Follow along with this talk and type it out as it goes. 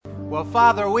Well,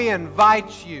 Father, we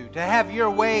invite you to have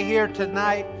your way here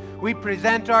tonight. We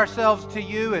present ourselves to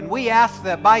you, and we ask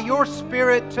that by your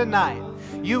Spirit tonight,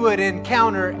 you would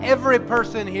encounter every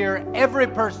person here, every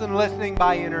person listening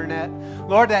by internet.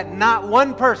 Lord, that not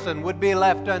one person would be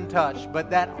left untouched, but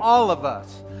that all of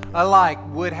us alike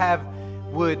would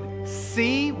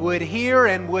see, would hear,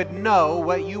 and would know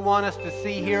what you want us to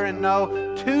see, hear, and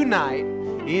know tonight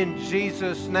in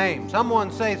Jesus' name. Someone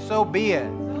say, so be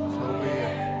it.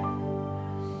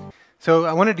 So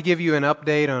I wanted to give you an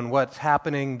update on what's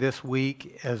happening this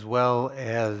week, as well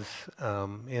as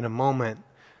in a moment,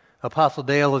 Apostle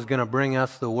Dale is going to bring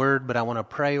us the word, but I want to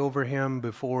pray over him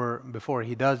before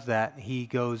he does that. He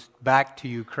goes back to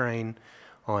Ukraine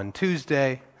on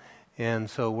Tuesday, and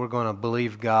so we're going to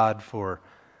believe God for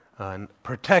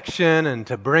protection and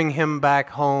to bring him back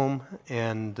home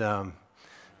and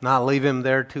not leave him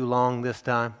there too long this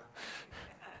time.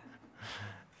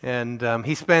 And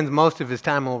he spends most of his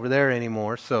time over there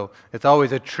anymore, so it's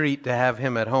always a treat to have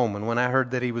him at home. And when I heard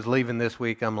that he was leaving this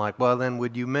week, I'm like, well, then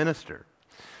would you minister?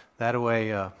 That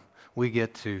way we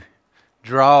get to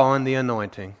draw on the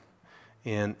anointing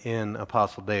in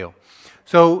Apostle Dale.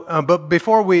 So, but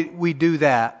before we do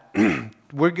that,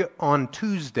 on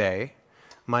Tuesday,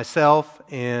 myself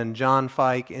and John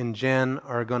Fike and Jen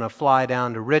are going to fly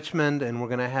down to Richmond, and we're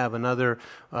going to have another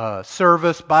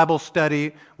service, Bible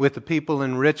study with the people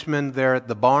in Richmond there at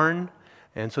the barn.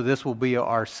 And so this will be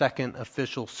our second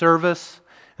official service.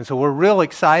 And so we're real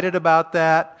excited about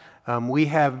that. We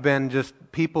have been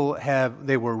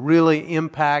they were really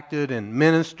impacted and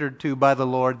ministered to by the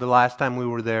Lord the last time we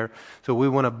were there. So we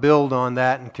want to build on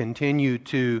that and continue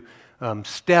to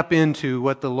step into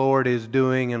what the Lord is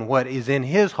doing and what is in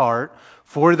His heart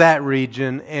for that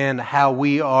region and how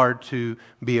we are to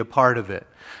be a part of it.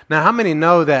 Now, how many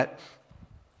know that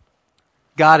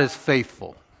God is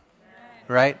faithful,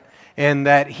 right? And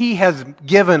that He has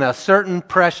given us certain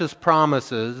precious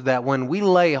promises that when we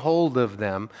lay hold of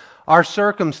them, our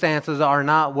circumstances are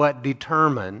not what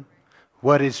determine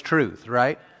what is truth,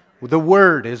 right? The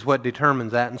Word is what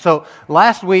determines that. And so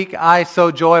last week I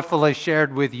so joyfully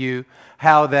shared with you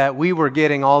how that we were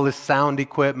getting all this sound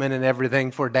equipment and everything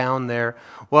for down there.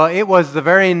 Well, it was the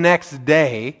very next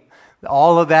day,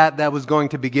 all of that was going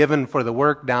to be given for the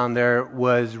work down there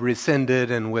was rescinded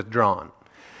and withdrawn.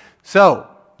 So,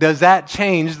 does that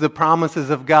change the promises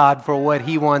of God for what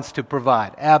He wants to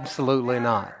provide? Absolutely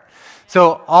not.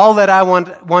 So all that I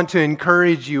want to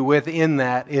encourage you with in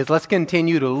that is let's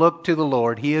continue to look to the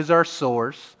Lord. He is our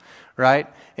source, right?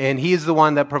 And He's the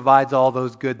one that provides all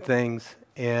those good things,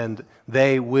 and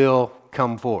they will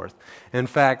come forth. In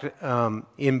fact,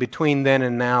 in between then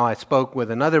and now, I spoke with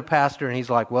another pastor, and he's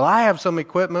like, well, I have some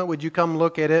equipment. Would you come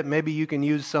look at it? Maybe you can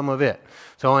use some of it.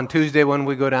 So on Tuesday when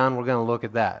we go down, we're going to look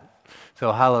at that.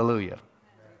 So hallelujah.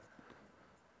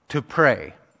 To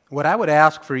pray. What I would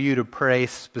ask for you to pray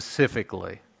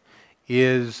specifically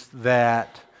is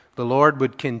that the Lord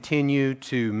would continue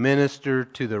to minister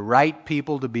to the right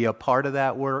people to be a part of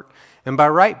that work. And by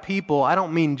right people, I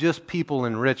don't mean just people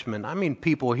in Richmond. I mean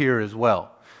people here as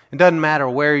well. It doesn't matter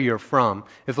where you're from.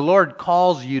 If the Lord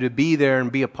calls you to be there and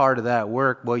be a part of that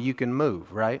work, well, you can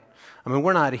move, right? I mean,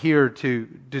 we're not here to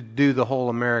do the whole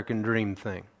American dream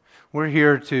thing. We're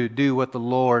here to do what the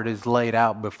Lord has laid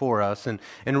out before us. And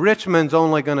Richmond's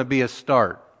only going to be a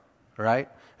start, right?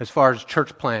 As far as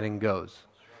church planting goes.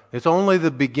 It's only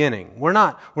the beginning. We're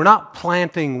not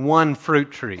planting one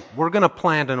fruit tree. We're going to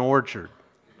plant an orchard,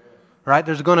 right?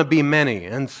 There's going to be many.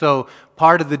 And so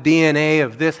part of the DNA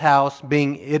of this house,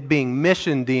 being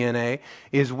mission DNA,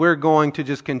 is we're going to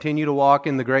just continue to walk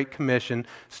in the Great Commission,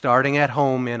 starting at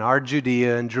home in our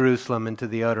Judea and Jerusalem and to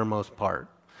the uttermost part.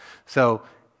 So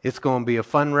it's going to be a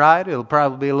fun ride. It'll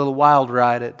probably be a little wild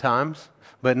ride at times.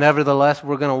 But nevertheless,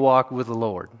 we're going to walk with the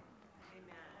Lord.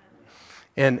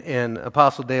 And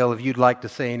Apostle Dale, if you'd like to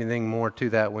say anything more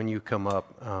to that when you come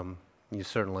up, you're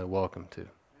certainly welcome to.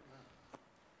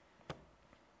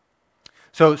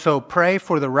 So pray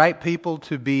for the right people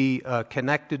to be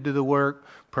connected to the work.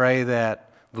 Pray that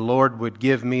the Lord would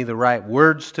give me the right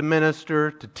words to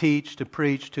minister, to teach, to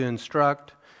preach, to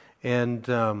instruct. And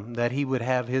that He would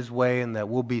have His way and that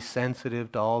we'll be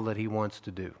sensitive to all that He wants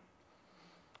to do.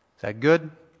 Is that good?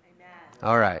 Amen.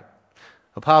 All right.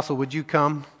 Apostle, would you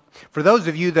come? For those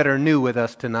of you that are new with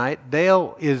us tonight,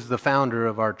 Dale is the founder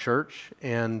of our church,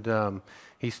 and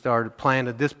he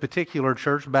planted this particular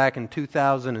church back in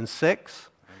 2006.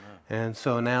 Amen. And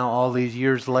so now, all these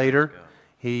years later,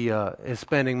 he is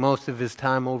spending most of his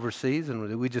time overseas,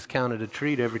 and we just count it a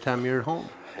treat every time you're at home.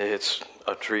 It's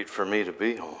a treat for me to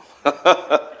be home.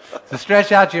 So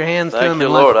stretch out your hands to Him. Thank you,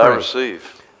 and Lord. let's pray. I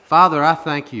receive. Father, I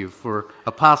thank you for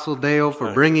Apostle Dale, for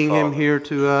Thank bringing you, him Father. here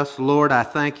to us. Lord, I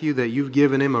thank you that you've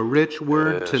given him a rich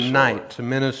word Yes, tonight Lord. to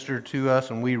minister to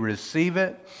us, and we receive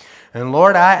it. And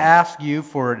Lord, I ask you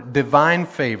for divine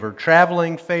favor,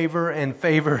 traveling favor, and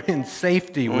favor in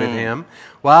safety with him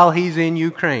while he's in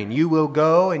Ukraine. You will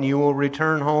go and you will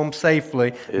return home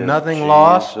safely. In Nothing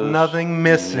lost, Jesus' nothing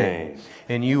missing. name.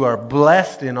 And you are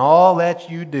blessed in all that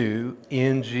you do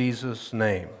in Jesus'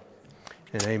 name.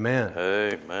 And amen.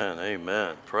 Amen.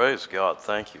 Amen. Praise God.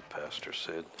 Thank you, Pastor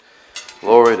Sid.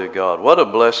 Glory to God. What a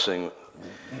blessing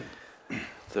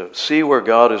to see where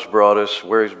God has brought us,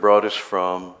 where He's brought us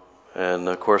from. And,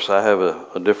 of course, I have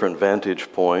a different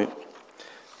vantage point.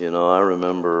 You know, I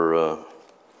remember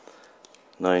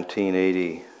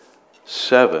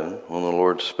 1987 when the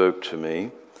Lord spoke to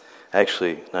me.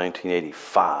 Actually,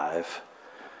 1985.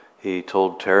 He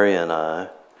told Terry and I,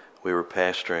 we were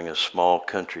pastoring a small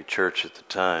country church at the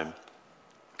time.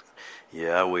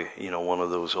 Yeah, one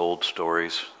of those old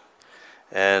stories.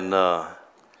 And the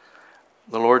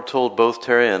Lord told both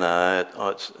Terry and I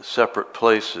at separate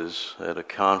places at a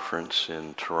conference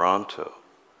in Toronto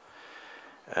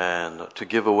and to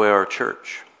give away our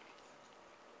church.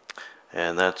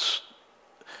 And that's,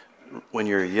 when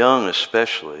you're young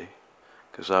especially,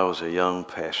 because I was a young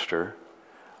pastor,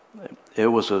 it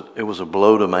was a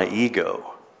blow to my ego.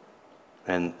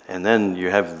 And then you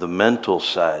have the mental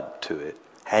side to it.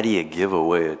 How do you give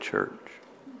away a church?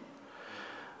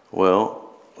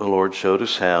 Well, the Lord showed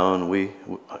us how, and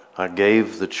I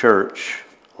gave the church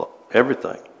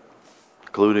everything,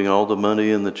 including all the money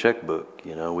in the checkbook.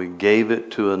 You know, we gave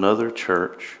it to another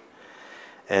church,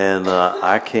 and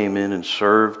I came in and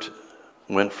served,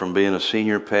 went from being a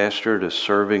senior pastor to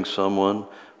serving someone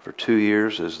for 2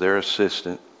 years as their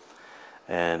assistant,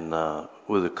 and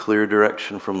with a clear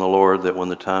direction from the Lord that when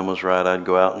the time was right, I'd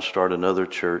go out and start another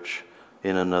church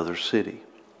in another city.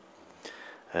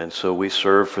 And so we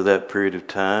served for that period of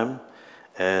time,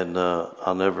 and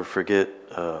I'll never forget,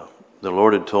 the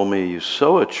Lord had told me, you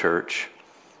sow a church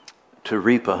to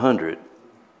reap 100,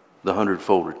 the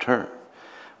 100-fold return.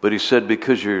 But He said,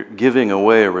 because you're giving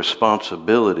away a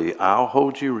responsibility, I'll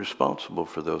hold you responsible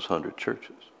for those 100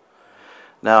 churches.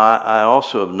 Now, I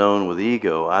also have known with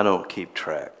ego, I don't keep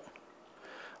track.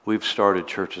 We've started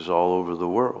churches all over the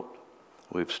world.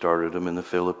 We've started them in the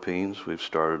Philippines. We've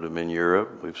started them in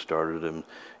Europe. We've started them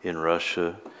in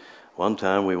Russia. One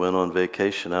time we went on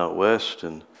vacation out west,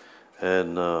 and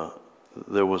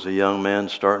there was a young man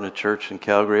starting a church in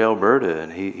Calgary, Alberta,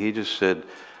 and he just said,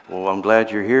 well, I'm glad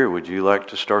you're here. Would you like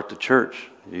to start the church?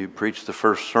 You preached the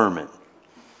first sermon.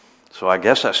 So I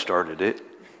guess I started it.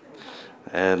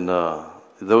 And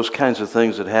those kinds of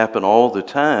things that happen all the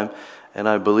time. And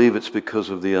I believe it's because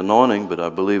of the anointing, but I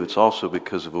believe it's also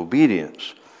because of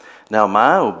obedience. Now,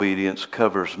 my obedience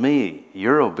covers me.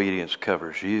 Your obedience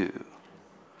covers you.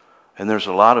 And there's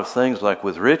a lot of things like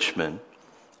with Richmond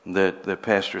that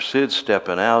Pastor Sid's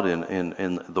stepping out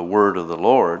in the word of the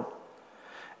Lord.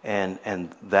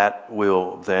 And that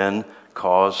will then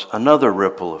cause another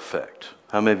ripple effect.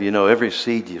 How many of you know every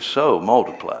seed you sow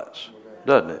multiplies,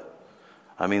 doesn't it?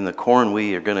 I mean, the corn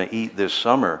we are going to eat this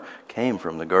summer came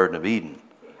from the Garden of Eden.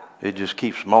 It just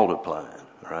keeps multiplying,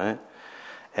 right?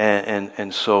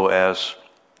 And so as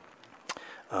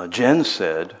Jen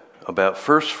said about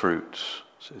first fruits,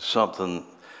 it's something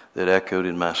that echoed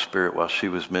in my spirit while she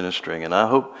was ministering. And I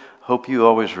hope you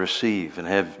always receive and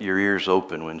have your ears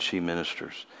open when she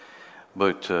ministers.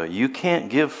 But you can't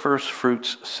give first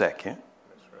fruits second,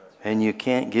 and you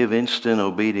can't give instant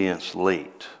obedience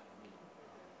late.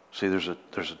 See, there's a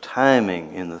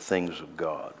timing in the things of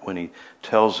God when He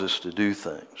tells us to do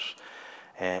things.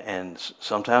 And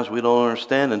sometimes we don't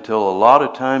understand until a lot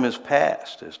of time has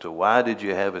passed as to why did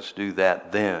you have us do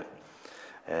that then.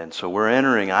 And so we're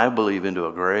entering, I believe, into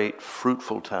a great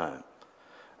fruitful time.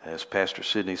 As Pastor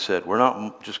Sidney said, we're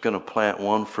not just going to plant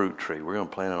one fruit tree. We're going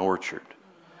to plant an orchard.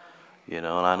 You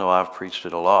know, and I know I've preached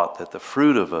it a lot, that the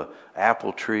fruit of an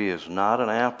apple tree is not an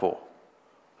apple.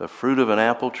 The fruit of an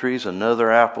apple tree is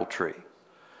another apple tree.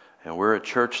 And we're a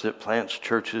church that plants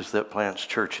churches that plants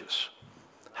churches.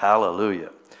 Hallelujah.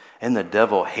 And the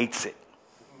devil hates it.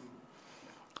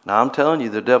 Now I'm telling you,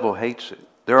 the devil hates it.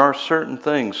 There are certain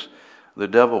things the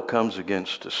devil comes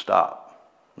against to stop.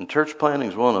 And church planting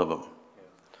is one of them.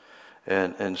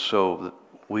 And so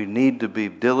we need to be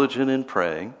diligent in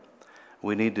praying.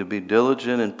 We need to be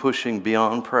diligent in pushing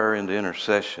beyond prayer into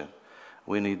intercession.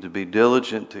 We need to be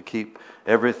diligent to keep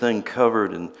everything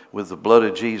covered with the blood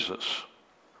of Jesus.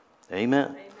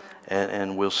 Amen.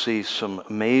 And we'll see some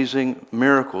amazing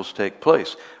miracles take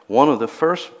place. One of the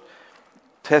first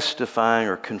testifying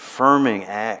or confirming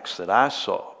acts that I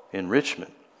saw in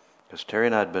Richmond. Because Terry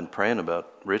and I had been praying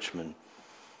about Richmond,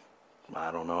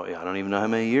 I don't even know how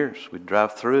many years. We'd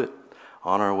drive through it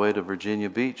on our way to Virginia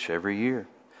Beach every year.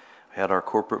 We had our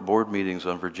corporate board meetings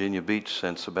on Virginia Beach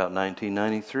since about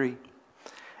 1993.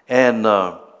 And,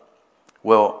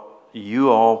 you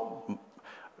all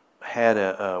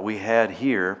we had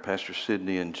here, Pastor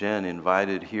Sidney and Jen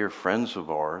invited here friends of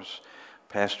ours,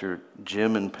 Pastor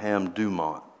Jim and Pam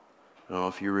Dumont. I don't know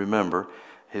if you remember.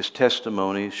 His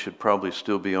testimony should probably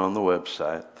still be on the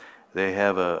website. They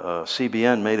have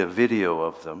CBN made a video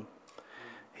of them.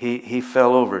 He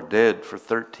fell over dead for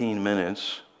 13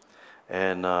 minutes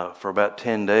and for about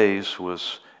 10 days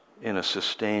was in a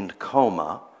sustained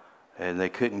coma, and they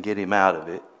couldn't get him out of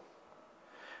it.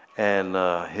 And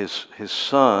his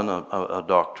son, a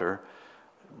doctor,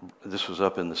 this was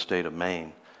up in the state of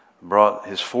Maine, brought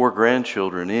his 4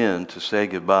 grandchildren in to say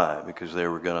goodbye because they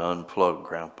were going to unplug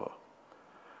Grandpa.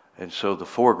 And so the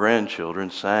 4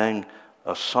 grandchildren sang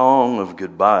a song of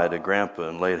goodbye to Grandpa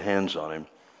and laid hands on him.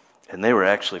 And they were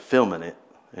actually filming it,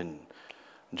 and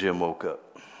Jim woke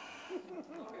up.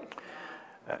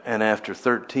 And after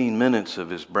 13 minutes of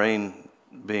his brain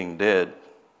being dead,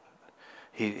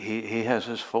 he has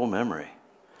his full memory.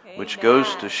 Amen. Which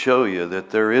goes to show you that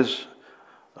there is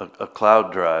a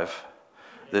cloud drive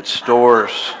that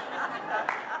stores.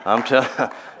 I'm telling you,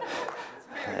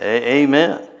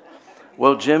 amen.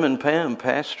 Well, Jim and Pam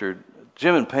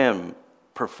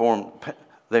performed,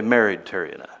 they married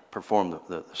Terry and I, performed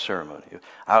the ceremony.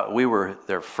 We were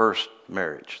their first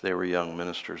marriage. They were young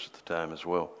ministers at the time as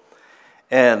well.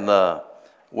 And,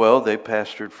 they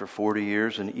pastored for 40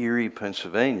 years in Erie,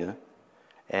 Pennsylvania,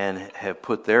 and have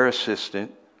put their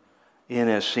assistant in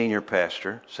as senior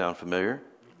pastor. Sound familiar?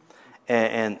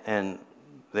 And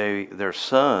their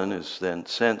son is then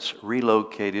since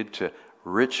relocated to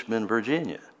Richmond,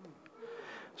 Virginia.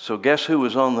 So guess who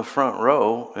was on the front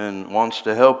row and wants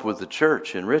to help with the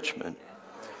church in Richmond?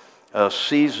 A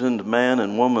seasoned man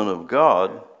and woman of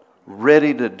God,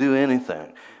 ready to do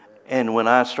anything. And when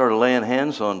I started laying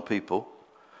hands on people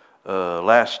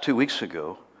last 2 weeks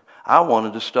ago, I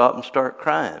wanted to stop and start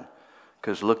crying,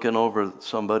 because looking over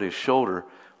somebody's shoulder,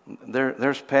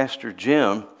 there's Pastor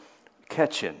Jim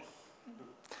catching.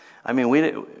 I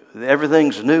mean,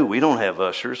 everything's new. We don't have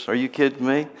ushers. Are you kidding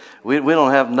me? We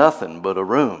don't have nothing but a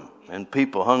room and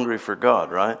people hungry for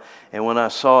God, right? And when I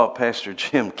saw Pastor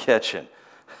Jim catching,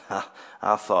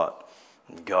 I thought,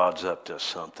 God's up to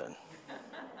something.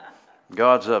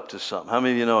 God's up to something. How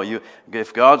many of you know,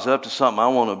 if God's up to something, I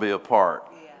want to be a part.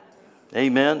 Yeah.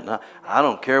 Amen? I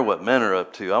don't care what men are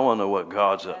up to. I want to know what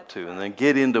God's up to, and then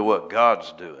get into what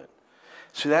God's doing.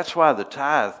 See, that's why the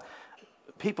tithe,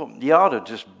 people, you ought to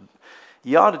just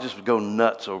go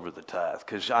nuts over the tithe,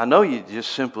 because I know you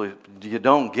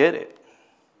don't get it.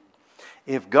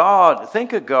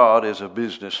 Think of God as a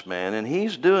businessman, and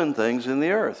he's doing things in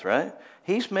the earth, right?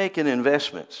 He's making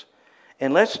investments.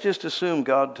 And let's just assume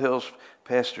God tells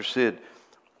Pastor Sid,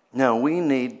 now we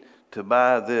need to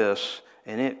buy this,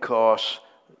 and it costs,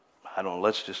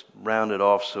 let's just round it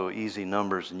off so easy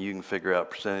numbers and you can figure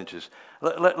out percentages.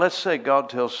 Let's say God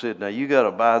tells Sid, now you got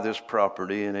to buy this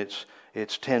property, and it's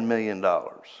 $10 million.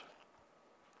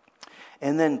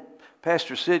 And then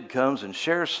Pastor Sid comes and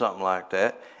shares something like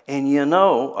that, and a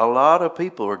lot of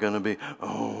people are going to be,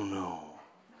 oh no.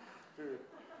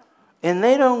 And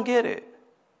they don't get it.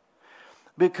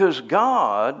 Because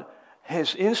God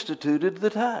has instituted the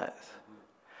tithe.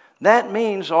 That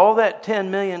means all that $10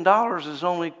 million is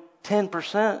only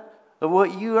 10% of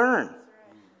what you earn.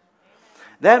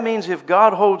 That means if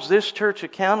God holds this church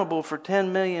accountable for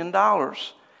 $10 million,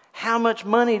 how much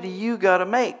money do you got to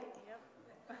make?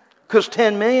 Because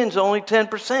 $10 million is only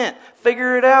 10%.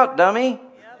 Figure it out, dummy.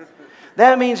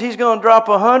 That means he's going to drop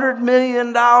 $100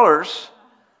 million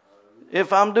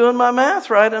if I'm doing my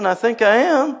math right, and I think I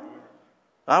am.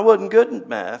 I wasn't good at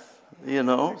math,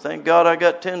 Thank God I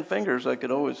got 10 fingers. I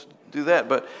could always do that.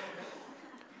 But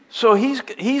so he's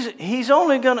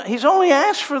only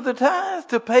asked for the tithe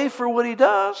to pay for what he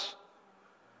does.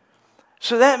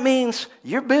 So that means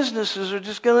your businesses are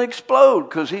just going to explode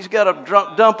because he's got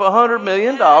to dump $100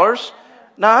 million. Now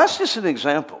that's just an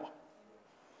example,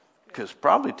 because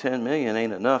probably $10 million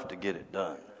ain't enough to get it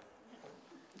done.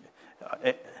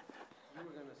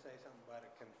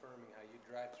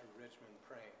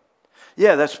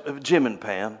 Yeah, that's Jim and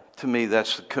Pam. To me,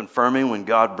 that's confirming when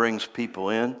God brings people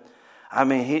in. I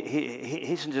mean,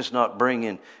 he's just not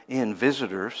bringing in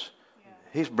visitors. Yeah.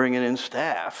 He's bringing in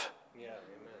staff. Yeah, amen.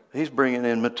 He's bringing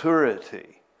in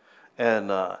maturity. And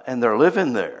they're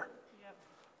living there. Yep.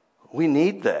 We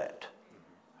need that.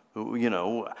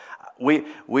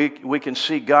 we can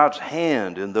see God's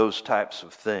hand in those types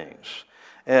of things.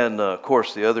 And of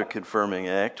course, the other confirming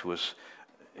act was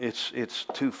it's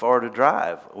too far to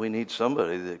drive. We need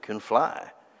somebody that can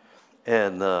fly.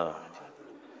 And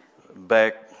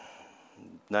back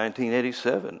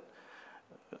 1987,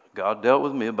 God dealt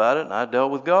with me about it, and I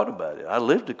dealt with God about it. I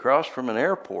lived across from an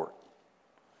airport.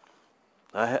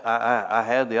 I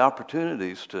had the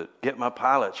opportunities to get my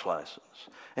pilot's license.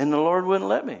 And the Lord wouldn't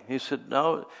let me. He said,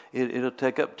 no, it'll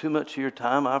take up too much of your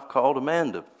time. I've called a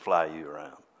man to fly you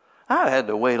around. I had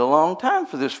to wait a long time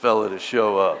for this fella to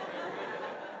show up.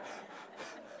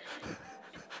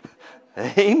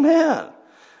 Amen.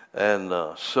 And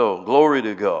so, glory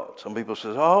to God. Some people say,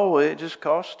 oh, it just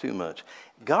costs too much.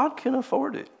 God can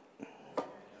afford it.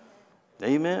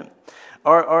 Amen.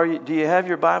 Do you have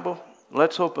your Bible?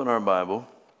 Let's open our Bible.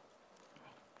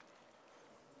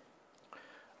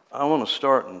 I want to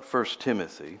start in 1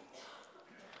 Timothy.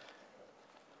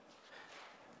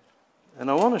 And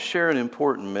I want to share an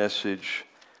important message.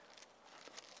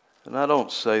 And I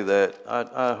don't say that.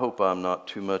 I hope I'm not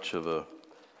too much of a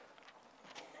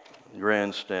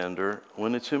grandstander.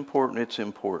 When it's important, it's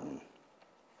important.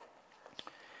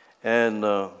 And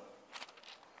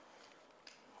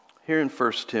here in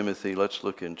 1 Timothy, let's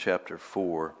look in chapter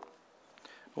 4.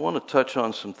 I want to touch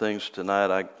on some things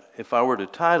tonight. If I were to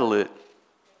title it,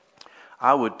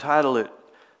 I would title it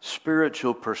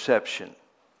Spiritual Perception.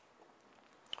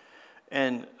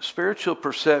 And spiritual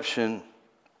perception,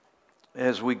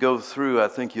 as we go through, I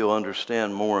think you'll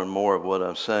understand more and more of what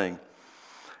I'm saying,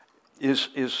 is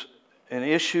an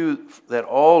issue that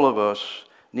all of us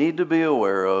need to be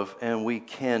aware of, and we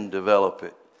can develop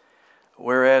it.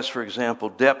 Whereas, for example,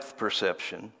 depth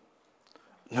perception,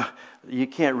 you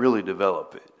can't really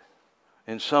develop it.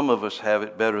 And some of us have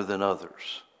it better than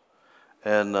others.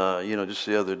 And, just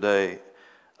the other day,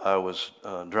 I was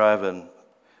driving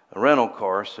a rental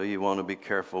car, so you want to be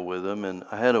careful with them. And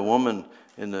I had a woman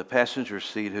in the passenger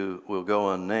seat who will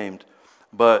go unnamed.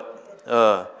 But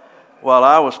while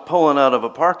I was pulling out of a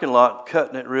parking lot,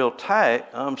 cutting it real tight,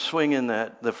 I'm swinging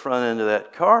the front end of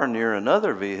that car near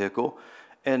another vehicle.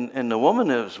 And the woman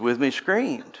that was with me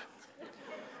screamed.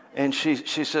 And she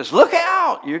says, look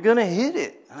out, you're going to hit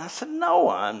it. And I said, no,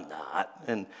 I'm not.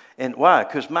 And why?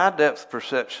 Because my depth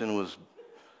perception was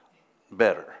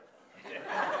better.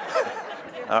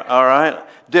 All right?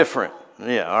 Different.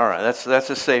 Yeah, all right. That's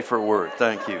a safer word.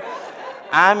 Thank you.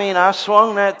 I mean, I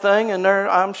swung that thing, and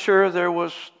I'm sure there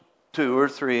was 2 or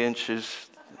 3 inches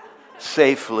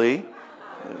safely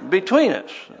between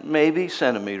us. Maybe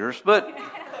centimeters, but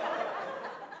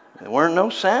there weren't no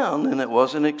sound, and it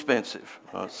wasn't expensive.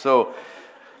 So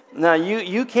now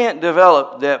you can't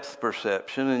develop depth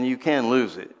perception, and you can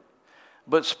lose it.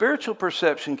 But spiritual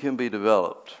perception can be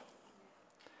developed.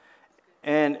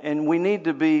 And we need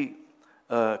to be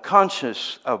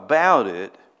conscious about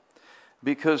it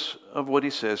because of what he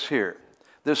says here.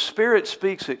 The Spirit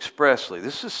speaks expressly.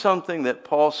 This is something that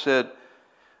Paul said,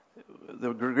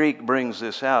 the Greek brings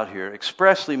this out here.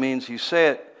 Expressly means you say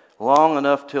it long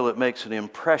enough till it makes an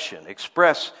impression.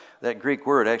 Express, that Greek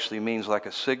word actually means like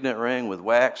a signet ring with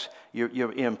wax.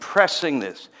 You're impressing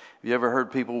this. Have you ever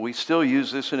heard people, we still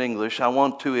use this in English, I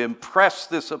want to impress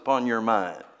this upon your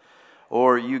mind.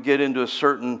 Or you get into a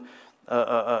certain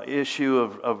issue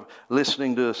of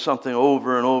listening to something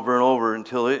over and over and over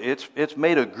until it's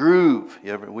made a groove.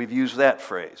 We've used that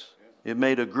phrase. It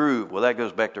made a groove. Well, that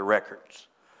goes back to records.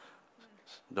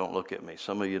 Don't look at me.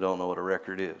 Some of you don't know what a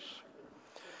record is.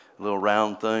 A little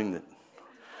round thing that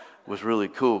was really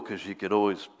cool because you could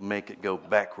always make it go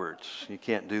backwards. You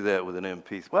can't do that with an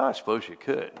MP3. Well, I suppose you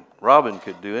could. Robin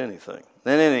could do anything.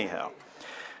 Then anyhow,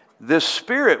 the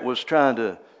Spirit was trying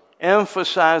to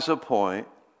emphasize a point,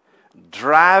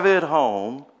 drive it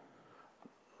home,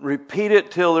 repeat it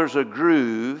till there's a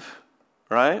groove,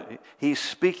 right? He's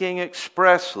speaking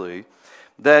expressly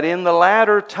that in the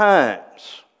latter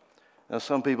times, now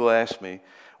some people ask me,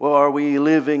 well, are we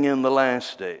living in the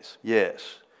last days?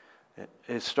 Yes.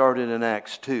 It started in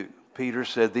Acts 2. Peter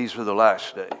said these are the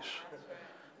last days.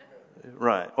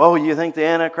 Right. Well, you think the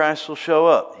Antichrist will show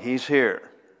up? He's here.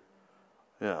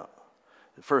 Yeah.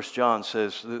 1 John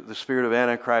says the spirit of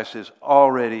Antichrist is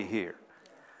already here.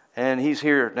 And he's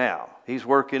here now. He's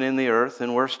working in the earth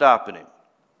and we're stopping him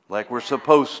like we're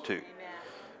supposed to.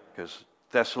 Because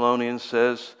Thessalonians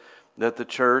says that the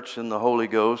church and the Holy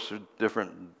Ghost are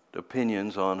different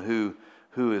opinions on who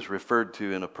is referred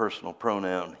to in a personal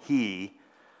pronoun, he.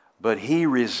 But he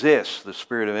resists the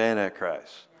spirit of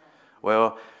Antichrist.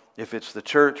 Well, if it's the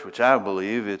church, which I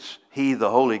believe, it's he, the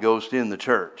Holy Ghost in the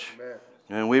church. Amen.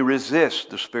 And we resist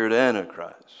the spirit of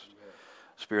Antichrist. Amen.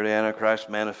 Spirit of Antichrist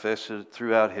manifested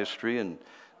throughout history in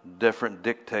different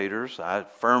dictators. I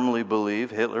firmly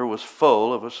believe Hitler was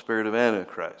full of a spirit of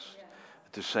Antichrist.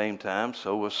 At the same time,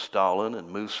 so was Stalin and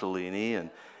Mussolini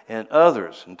and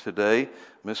others. And today,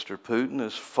 Mr. Putin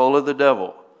is full of the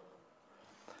devil.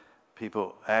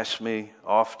 People ask me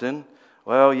often,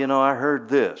 well, I heard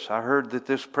this. I heard that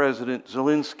this President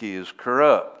Zelensky is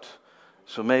corrupt,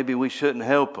 so maybe we shouldn't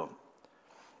help him.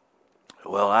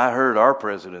 Well, I heard our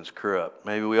president's corrupt.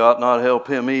 Maybe we ought not help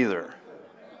him either.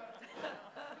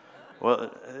 Well,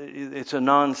 it's a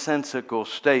nonsensical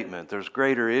statement. There's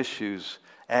greater issues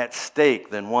at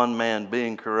stake than one man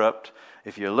being corrupt.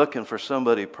 If you're looking for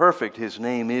somebody perfect, his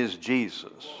name is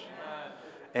Jesus.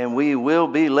 And we will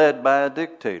be led by a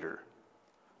dictator.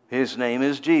 His name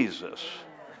is Jesus.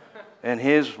 And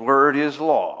his word is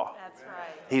law. That's right.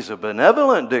 He's a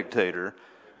benevolent dictator,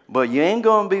 but you ain't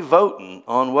going to be voting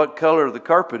on what color the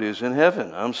carpet is in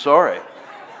heaven. I'm sorry.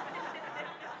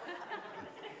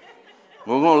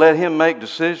 We're going to let him make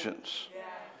decisions.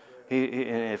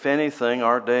 If anything,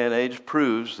 our day and age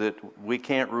proves that we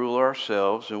can't rule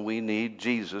ourselves and we need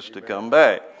Jesus to come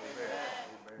back.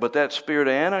 But that spirit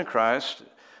of Antichrist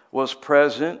was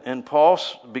present, and Paul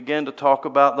began to talk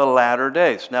about the latter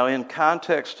days. Now, in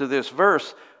context to this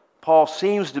verse, Paul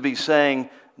seems to be saying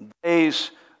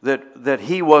days that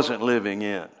he wasn't living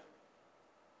in.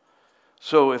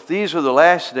 So if these are the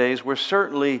last days, we're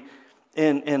certainly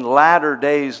in latter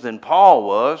days than Paul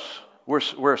was.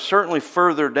 We're certainly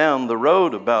further down the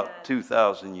road about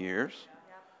 2,000 years,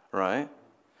 right?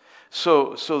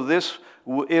 So this,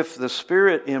 if the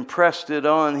Spirit impressed it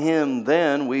on him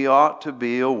then, we ought to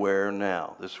be aware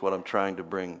now. This is what I'm trying to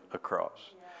bring across.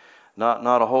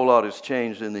 Not a whole lot has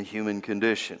changed in the human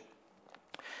condition.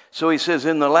 So he says,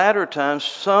 in the latter times,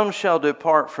 some shall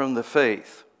depart from the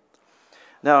faith.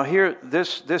 Now here,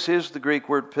 this is the Greek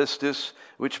word pistis,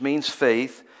 which means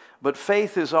faith. But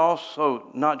faith is also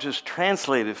not just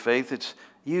translated faith, it's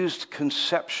used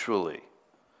conceptually.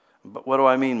 But what do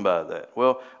I mean by that?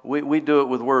 Well, we do it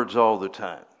with words all the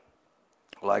time.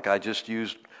 Like I just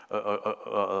used,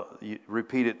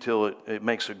 repeat it till it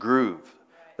makes a groove.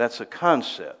 That's a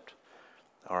concept.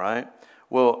 All right?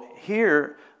 Well,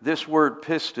 here, this word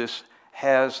pistis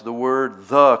has the word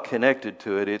the connected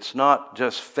to it. It's not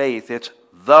just faith, it's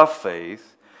the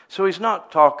faith. So he's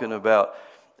not talking about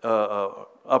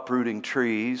uprooting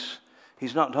trees.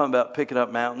 He's not talking about picking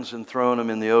up mountains and throwing them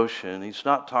in the ocean. He's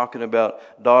not talking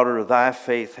about, daughter, thy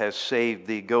faith has saved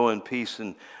thee. Go in peace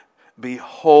and be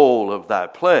whole of thy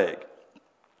plague.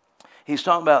 He's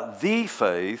talking about the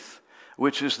faith,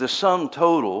 which is the sum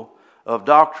total of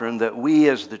doctrine that we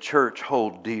as the church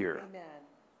hold dear. Amen.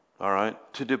 All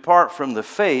right? To depart from the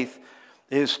faith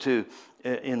is to,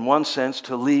 in one sense,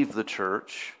 to leave the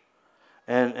church.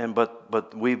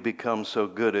 But we've become so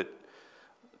good at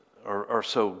are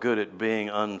so good at being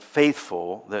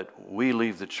unfaithful that we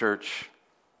leave the church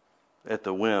at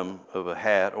the whim of a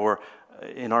hat. Or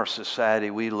in our society,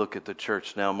 we look at the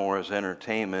church now more as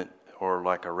entertainment or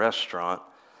like a restaurant,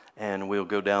 and we'll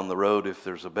go down the road if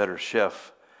there's a better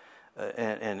chef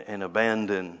and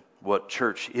abandon what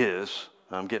church is.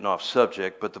 I'm getting off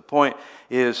subject, but the point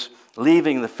is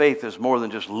leaving the faith is more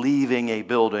than just leaving a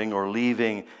building or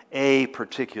leaving a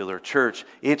particular church.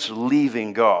 It's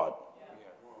leaving God.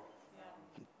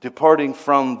 Departing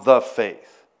from the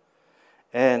faith.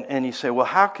 And you say, well,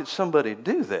 how could somebody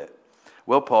do that?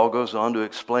 Well, Paul goes on to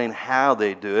explain how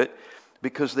they do it,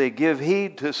 because they give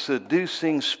heed to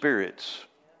seducing spirits.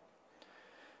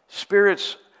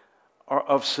 Spirits are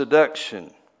of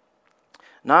seduction,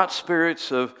 not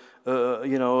spirits of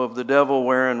the devil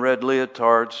wearing red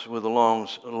leotards with a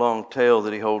long tail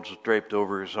that he holds draped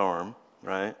over his arm,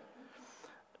 right?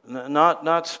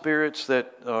 Not spirits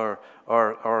that are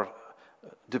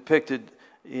depicted,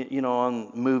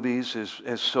 on movies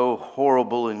as so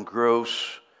horrible and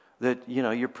gross that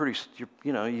you're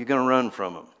going to run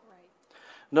from them. Right.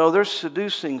 No, there's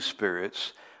seducing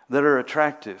spirits that are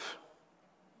attractive.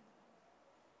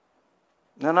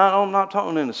 Now, I'm not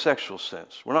talking in a sexual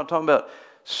sense. We're not talking about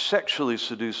sexually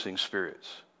seducing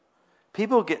spirits.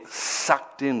 People get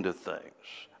sucked into things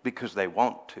because they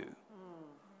want to.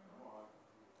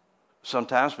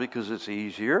 Sometimes because it's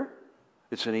easier.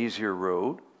 It's an easier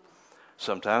road.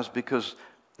 Sometimes because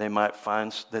they might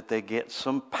find that they get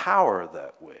some power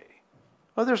that way.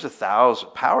 Well, there's 1,000.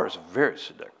 Power is very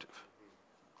seductive.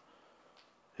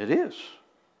 It is.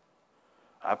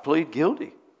 I plead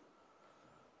guilty.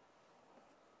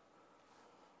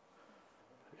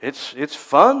 It's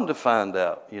fun to find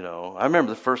out, I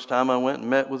remember the first time I went and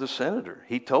met with a senator.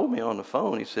 He told me on the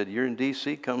phone, he said, you're in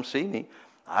D.C., come see me.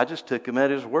 I just took him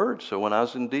at his word. So when I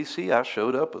was in D.C., I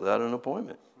showed up without an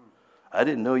appointment. I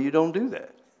didn't know you don't do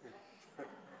that.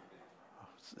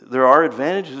 There are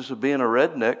advantages of being a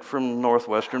redneck from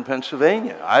northwestern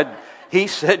Pennsylvania. He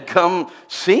said, come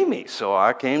see me. So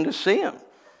I came to see him.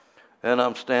 And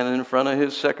I'm standing in front of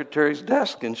his secretary's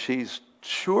desk, and she's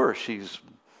sure she's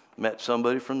met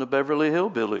somebody from the Beverly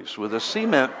Hillbillies with a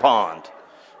cement pond.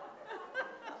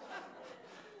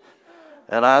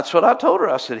 And that's what I told her.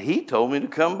 I said, he told me to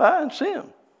come by and see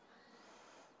him.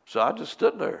 So I just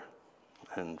stood there.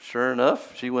 And sure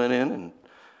enough, she went in and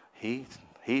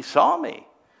he saw me.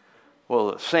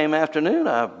 Well, the same afternoon,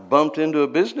 I bumped into a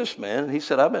businessman. And he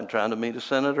said, I've been trying to meet a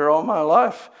senator all my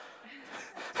life.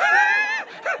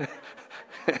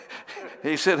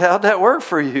 He said, how'd that work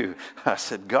for you? I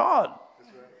said, God.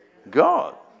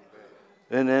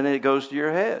 And then it goes to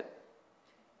your head.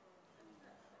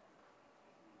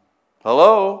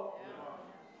 Hello?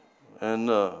 And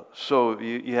so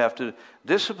you have to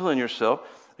discipline yourself,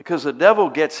 because the devil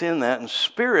gets in that, and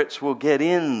spirits will get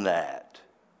in that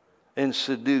and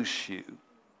seduce you.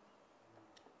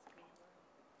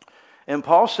 And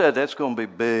Paul said that's going to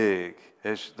be big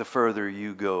as the further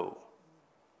you go.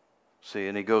 See,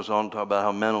 and he goes on to talk about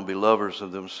how men will be lovers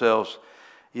of themselves,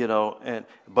 and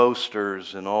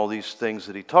boasters and all these things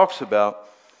that he talks about,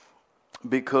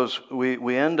 because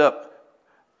we end up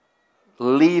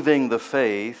leaving the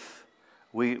faith,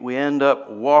 we end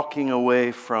up walking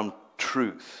away from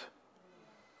truth.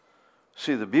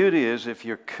 See, the beauty is, if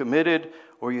you're committed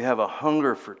or you have a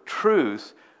hunger for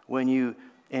truth, when you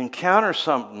encounter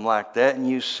something like that and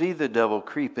you see the devil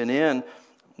creeping in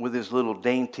with his little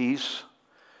dainties,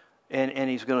 and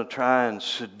he's going to try and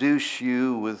seduce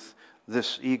you with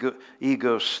this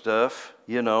ego stuff,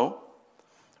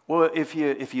 well, if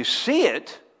you see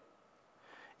it,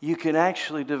 you can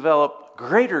actually develop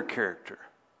greater character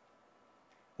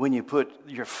when you put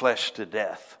your flesh to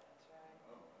death.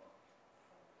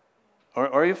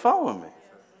 Are you following me?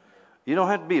 You don't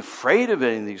have to be afraid of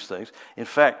any of these things. In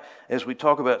fact, as we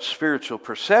talk about spiritual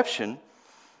perception,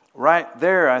 right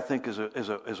there, I think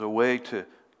is a way to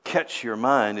catch your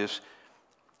mind, is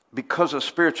because of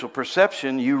spiritual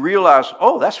perception, you realize,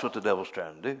 oh, that's what the devil's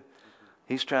trying to do.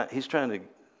 He's trying to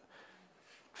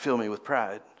fill me with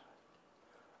pride.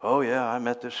 Oh, yeah, I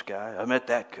met this guy. I met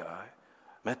that guy.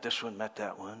 Met this one, met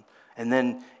that one. And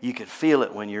then you can feel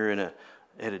it when you're at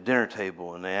a dinner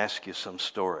table and they ask you some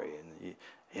story.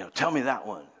 And, tell me that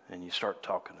one. And you start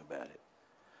talking about it.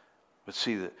 But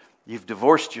see, that you've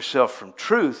divorced yourself from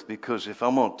truth, because if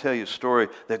I'm going to tell you a story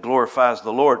that glorifies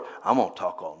the Lord, I'm going to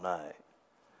talk all night.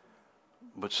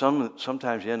 But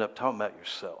sometimes you end up talking about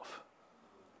yourself.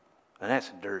 And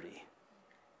that's dirty.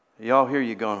 Y'all hear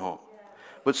you going home.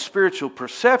 But spiritual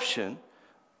perception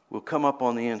will come up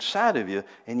on the inside of you,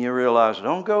 and you realize,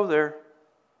 don't go there.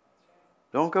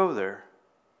 Don't go there.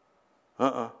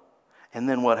 And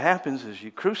then what happens is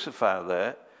you crucify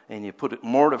that, and you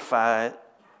mortify it,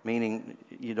 meaning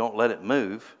you don't let it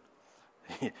move.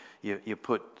 You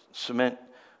put cement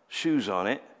shoes on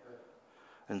it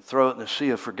and throw it in the sea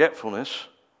of forgetfulness,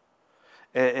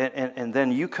 and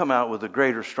then you come out with a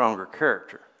greater, stronger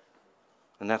character.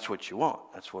 And that's what you want.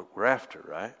 That's what we're after,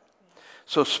 right?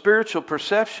 So spiritual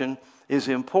perception is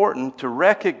important to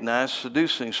recognize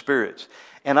seducing spirits.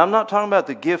 And I'm not talking about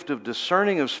the gift of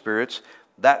discerning of spirits.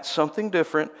 That's something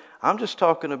different. I'm just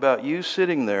talking about you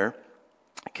sitting there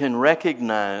can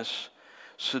recognize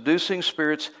seducing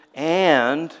spirits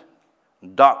and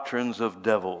doctrines of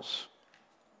devils.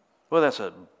 Well, that's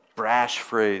a brash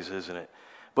phrase, isn't it?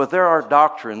 But there are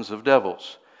doctrines of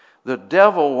devils. The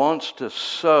devil wants to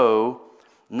sow,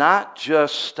 not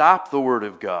just stop the Word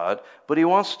of God, but he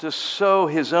wants to sow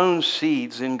his own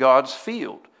seeds in God's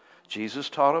field. Jesus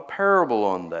taught a parable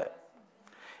on that.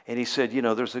 And he said,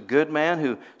 there's a good man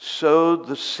who sowed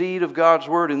the seed of God's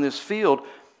Word in this field,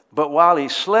 but while he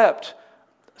slept,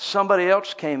 somebody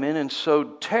else came in and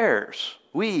sowed tares,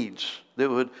 weeds,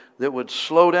 that would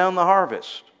slow down the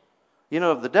harvest.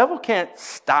 If the devil can't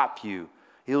stop you,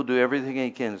 he'll do everything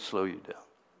he can to slow you down.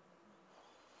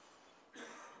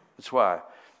 That's why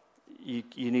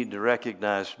you need to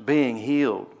recognize being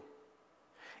healed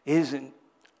isn't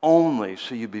only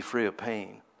so you be free of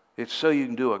pain. It's so you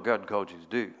can do what God called you to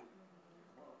do.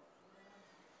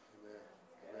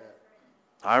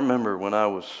 I remember when I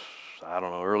was,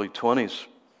 early 20s,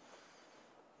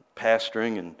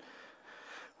 pastoring, and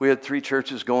we had 3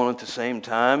 churches going at the same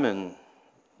time, and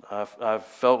I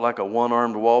felt like a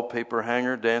one-armed wallpaper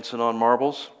hanger dancing on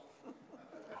marbles.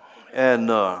 And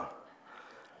I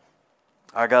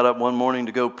got up one morning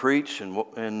to go preach,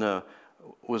 and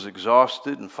was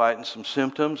exhausted and fighting some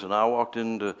symptoms, and I walked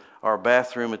into our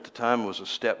bathroom at the time. It was a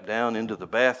step down into the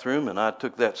bathroom, and I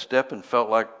took that step and felt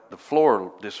like the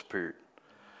floor disappeared.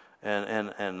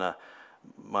 And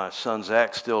my son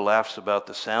Zach still laughs about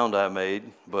the sound I made,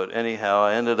 but anyhow,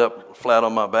 I ended up flat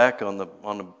on my back on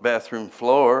the bathroom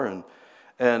floor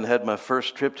and had my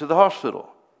first trip to the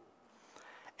hospital.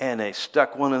 And they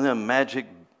stuck one of them magic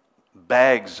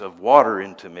bags of water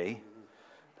into me.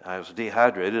 I was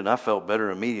dehydrated, and I felt better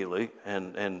immediately,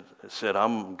 and said,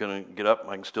 I'm going to get up,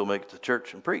 and I can still make it to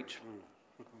church and preach.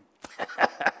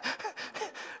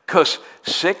 Because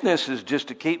sickness is just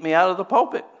to keep me out of the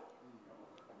pulpit.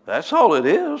 That's all it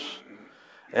is.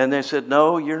 And they said,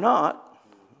 no, you're not.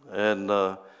 And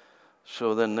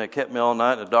so then they kept me all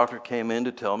night, and the doctor came in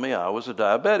to tell me I was a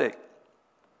diabetic.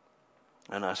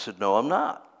 And I said, no, I'm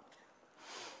not.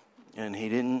 And he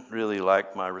didn't really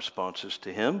like my responses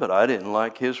to him, but I didn't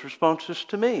like his responses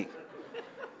to me.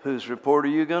 Whose report are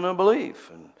you going to believe?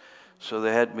 And so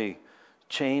they had me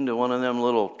chained to one of them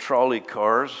little trolley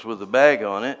cars with a bag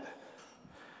on it,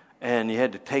 and you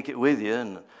had to take it with you.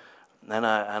 And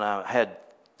I had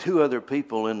two other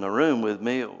people in the room with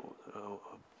me,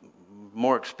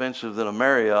 more expensive than a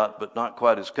Marriott, but not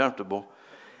quite as comfortable.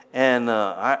 And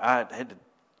I had to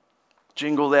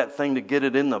jingle that thing to get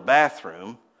it in the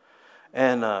bathroom,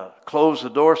 and close the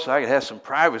door so I could have some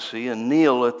privacy and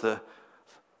kneel at the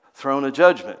throne of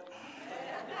judgment.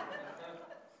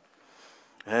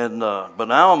 And but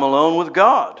now I'm alone with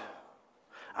God.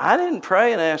 I didn't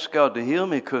pray and ask God to heal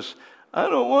me because I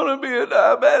don't want to be a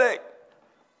diabetic.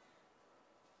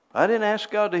 I didn't ask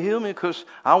God to heal me because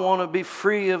I want to be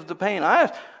free of the pain.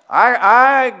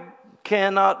 I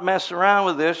cannot mess around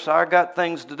with this. I got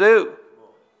things to do.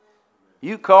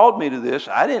 You called me to this.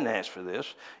 I didn't ask for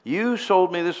this. You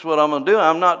told me this is what I'm going to do.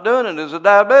 I'm not doing it as a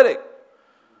diabetic.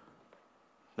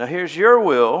 Now here's your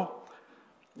will.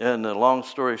 And long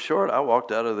story short, I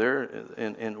walked out of there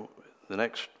in the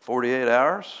next 48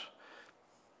 hours.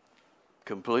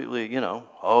 Completely, they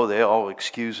all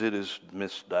excuse it as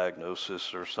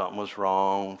misdiagnosis or something was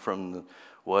wrong from the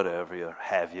whatever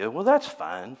have you. Well, that's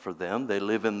fine for them. They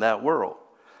live in that world.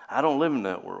 I don't live in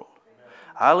that world.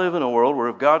 I live in a world where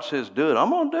if God says do it, I'm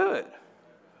going to do it.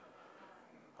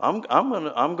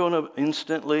 I'm going to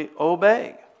instantly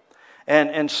obey.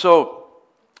 And so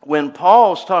when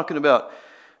Paul's talking about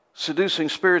seducing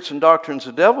spirits and doctrines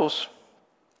of devils,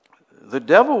 the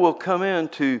devil will come in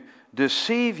to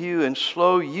deceive you and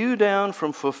slow you down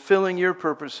from fulfilling your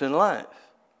purpose in life.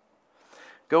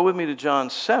 Go with me to John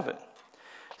 7.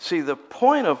 See, the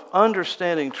point of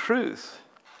understanding truth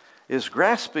is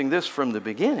grasping this from the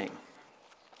beginning.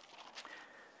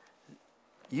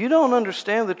 You don't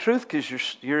understand the truth because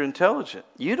you're intelligent.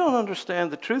 You don't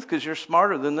understand the truth because you're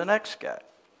smarter than the next guy.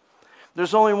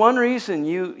 There's only one reason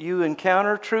you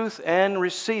encounter truth and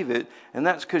receive it, and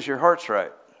that's because your heart's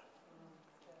right.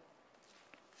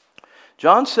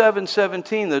 John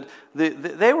 7:17,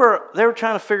 they were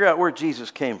trying to figure out where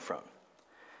Jesus came from.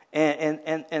 And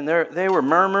they were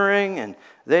murmuring, and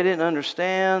they didn't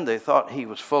understand. They thought he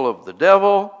was full of the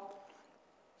devil.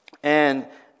 And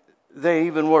they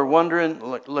even were wondering,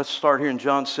 let's start here in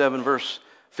John 7, verse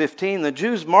 15. The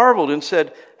Jews marveled and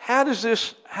said,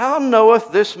 how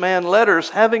knoweth this man letters,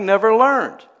 having never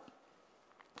learned?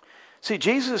 See,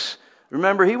 Jesus,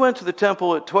 remember, he went to the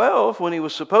temple at 12 when he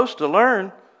was supposed to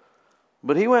learn,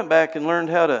 but he went back and learned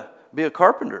how to be a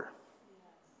carpenter.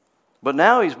 But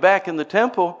now he's back in the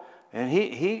temple, and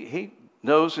he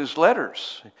knows his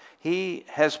letters. He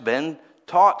has been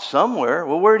taught somewhere.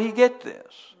 Well, where did he get this?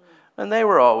 And they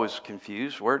were always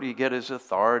confused. Where did he get his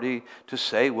authority to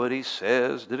say what he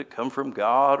says? Did it come from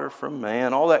God or from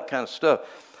man? All that kind of stuff.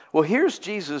 Well, here's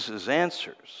Jesus'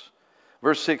 answers.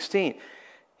 Verse 16.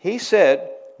 He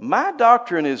said, my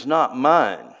doctrine is not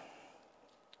mine.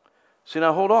 See,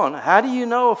 now hold on. How do you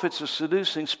know if it's a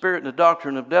seducing spirit and a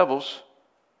doctrine of devils?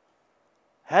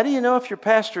 How do you know if your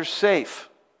pastor's safe?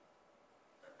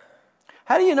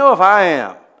 How do you know if I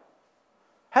am?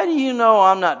 How do you know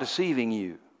I'm not deceiving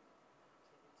you?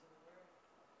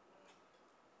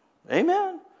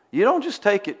 Amen. You don't just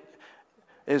take it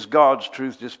as God's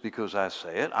truth just because I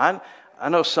say it. I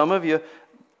know some of you,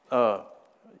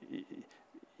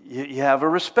 you have a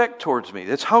respect towards me.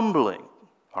 It's humbling,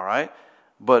 all right?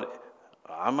 But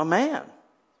I'm a man,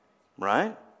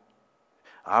 right?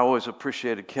 I always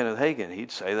appreciated Kenneth Hagin.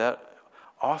 He'd say that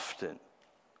often.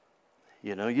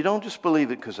 You don't just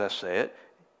believe it because I say it.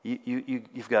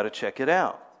 You've got to check it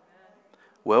out.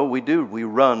 Well, we do. We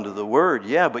run to the Word,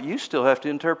 yeah, but you still have to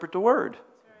interpret the Word.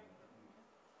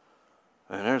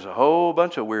 And there's a whole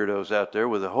bunch of weirdos out there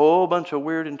with a whole bunch of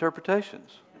weird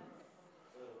interpretations.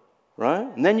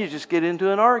 right? And then you just get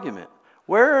into an argument.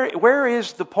 Where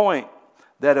is the point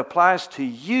that applies to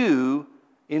you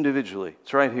individually?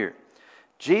 It's right here.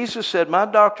 Jesus said, "My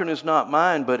doctrine is not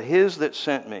mine, but his that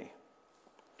sent me.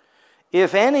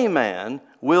 If any man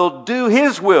will do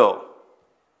his will,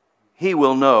 he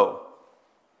will know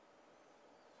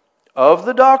of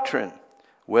the doctrine,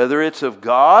 whether it's of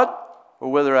God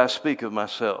or whether I speak of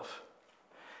myself."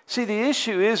 See, the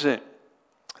issue isn't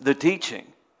the teaching.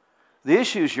 The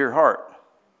issue is your heart.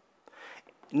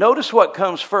 Notice what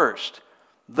comes first.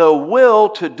 The will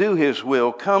to do his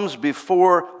will comes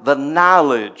before the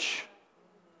knowledge.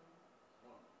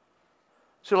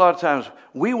 See, a lot of times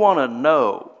we want to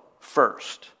know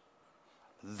first,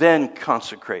 then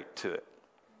consecrate to it.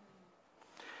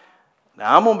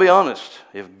 Now, I'm going to be honest.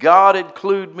 If God had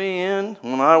clued me in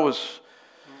when I was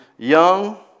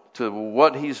young to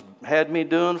what he's had me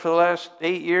doing for the last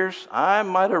 8 years, I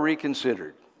might have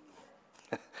reconsidered.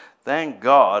 Thank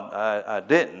God I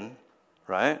didn't,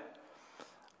 right?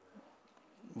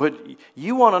 But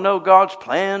you want to know God's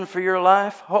plan for your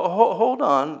life? Hold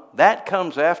on. That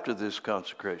comes after this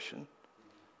consecration.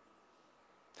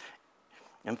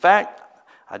 In fact,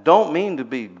 I don't mean to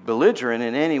be belligerent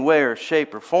in any way or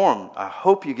shape or form. I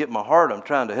hope you get my heart. I'm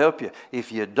trying to help you.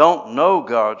 If you don't know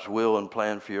God's will and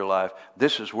plan for your life,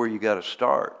 this is where you got to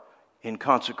start in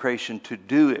consecration to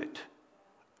do it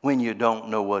when you don't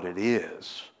know what it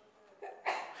is.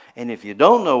 And if you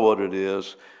don't know what it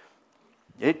is,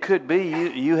 it could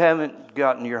be you haven't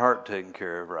gotten your heart taken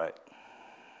care of right.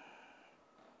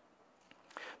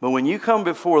 But when you come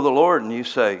before the Lord and you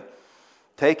say,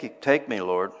 Take me,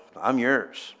 Lord. I'm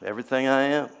yours. Everything I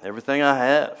am, everything I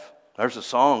have. There's a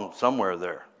song somewhere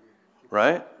there,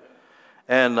 right?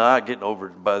 And I get over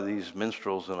by these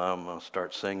minstrels and I'm going to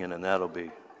start singing, and that'll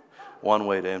be one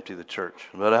way to empty the church.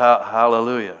 But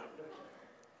hallelujah.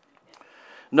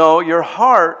 No, your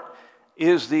heart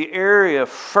is the area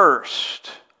first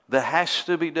that has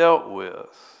to be dealt with.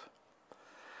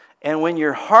 And when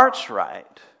your heart's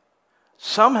right,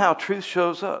 somehow truth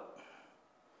shows up.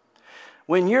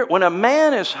 When a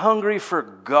man is hungry for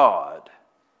God,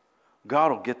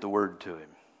 God will get the word to him.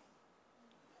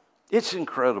 It's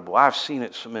incredible. I've seen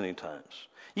it so many times.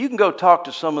 You can go talk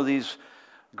to some of these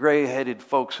gray-headed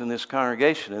folks in this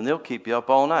congregation, and they'll keep you up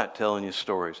all night telling you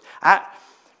stories.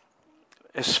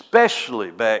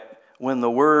 Especially back when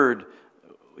the word,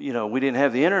 we didn't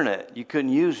have the internet. You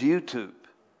couldn't use YouTube.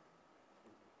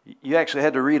 You actually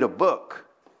had to read a book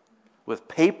with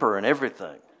paper and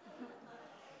everything.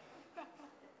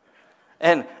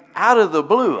 And out of the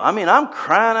blue, I'm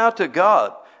crying out to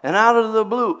God, and out of the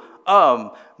blue,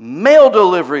 mail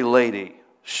delivery lady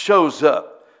shows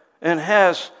up and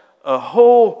has a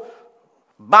whole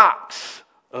box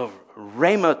of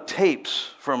Rhema tapes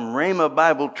from Rhema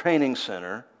Bible Training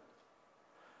Center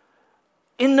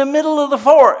in the middle of the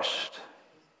forest.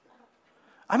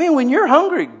 When you're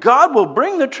hungry, God will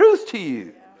bring the truth to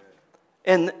you.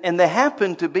 And they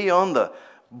happen to be on the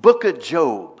book of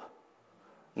Job.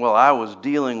 Well, I was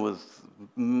dealing with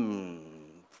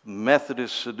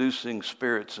Methodist seducing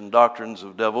spirits and doctrines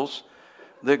of devils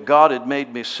that God had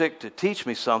made me sick to teach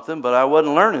me something, but I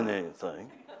wasn't learning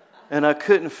anything. And I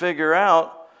couldn't figure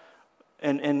out,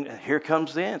 and here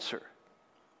comes the answer.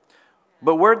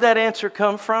 But where'd that answer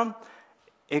come from?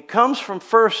 It comes from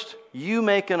first you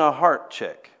making a heart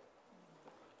check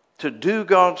to do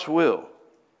God's will.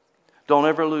 Don't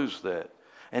ever lose that.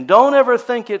 And don't ever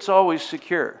think it's always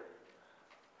secure.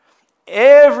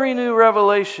 Every new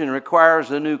revelation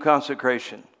requires a new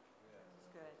consecration.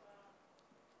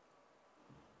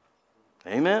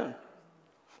 Amen.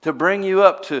 To bring you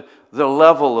up to the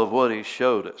level of what he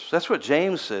showed us. That's what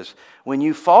James says. When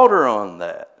you falter on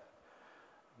that,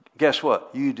 guess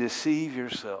what? You deceive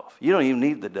yourself. You don't even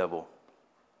need the devil.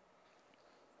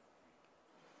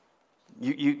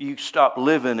 You stop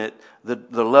living at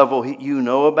the level you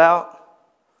know about.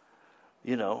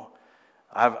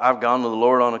 I've gone to the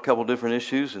Lord on a couple different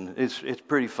issues, and it's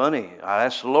pretty funny. I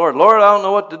asked the Lord, I don't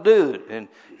know what to do. And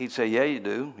he'd say, yeah, you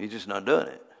do. You're just not doing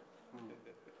it.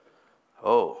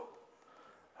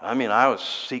 I was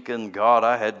seeking God.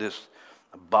 I had this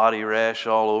body rash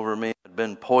all over me. I'd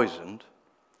been poisoned.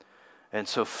 And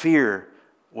so fear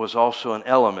was also an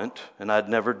element, and I'd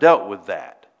never dealt with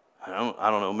that. I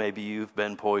don't know, maybe you've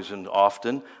been poisoned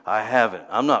often. I haven't.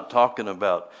 I'm not talking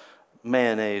about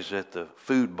mayonnaise at the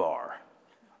food bar.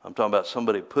 I'm talking about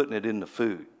somebody putting it in the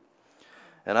food.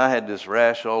 And I had this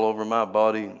rash all over my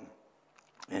body,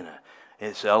 and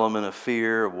it's element of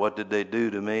fear. What did they do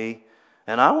to me?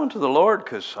 And I went to the Lord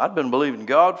because I'd been believing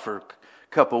God for a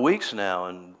couple of weeks now,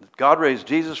 and God raised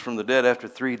Jesus from the dead after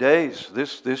 3 days.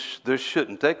 This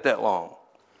shouldn't take that long.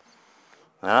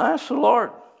 And I asked the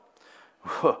Lord,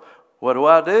 what do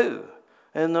I do?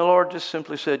 And the Lord just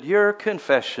simply said, your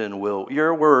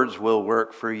words will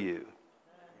work for you.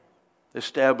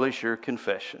 Establish your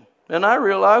confession. And I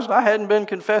realized I hadn't been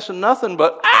confessing nothing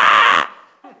but,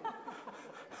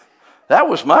 That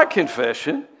was my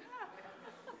confession.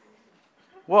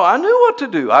 Well, I knew what to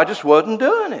do. I just wasn't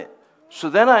doing it. So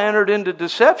then I entered into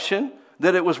deception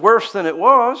that it was worse than it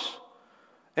was.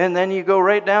 And then you go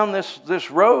right down this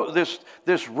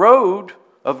road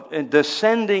of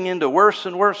descending into worse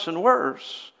and worse and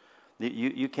worse.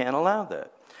 You can't allow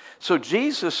that. So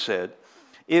Jesus said,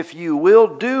 if you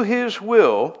will do His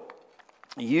will,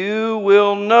 you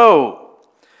will know.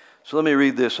 So let me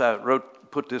read this. I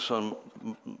put this on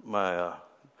my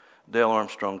Dale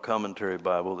Armstrong Commentary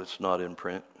Bible that's not in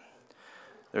print.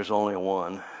 There's only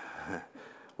one.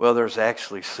 Well, there's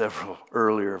actually several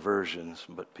earlier versions,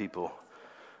 but people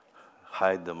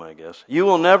hide them, I guess. You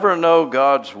will never know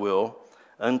God's will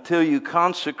until you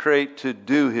consecrate to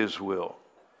do His will.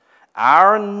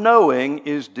 Our knowing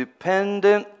is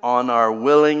dependent on our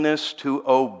willingness to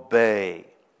obey.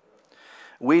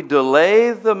 We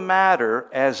delay the matter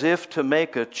as if to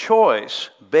make a choice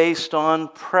based on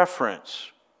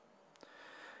preference.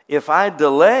 If I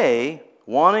delay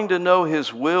wanting to know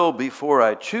His will before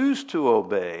I choose to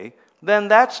obey, then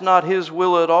that's not His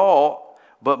will at all,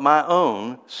 but my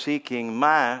own, seeking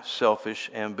my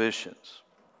selfish ambitions.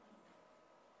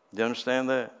 Do you understand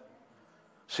that?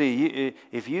 See,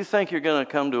 if you think you're going to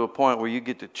come to a point where you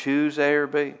get to choose A or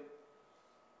B,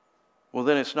 well,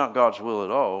 then it's not God's will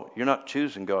at all. You're not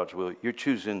choosing God's will. You're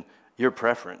choosing your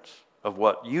preference of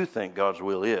what you think God's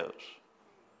will is.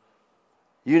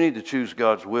 You need to choose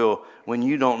God's will when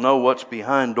you don't know what's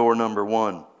behind door number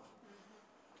 1.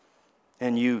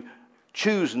 And you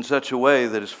choose in such a way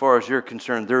that as far as you're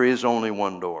concerned, there is only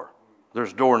one door.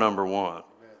 There's door number 1.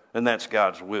 And that's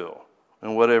God's will.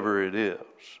 And whatever it is.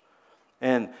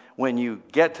 And when you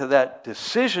get to that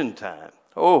decision time,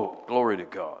 oh, glory to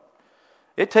God.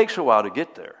 It takes a while to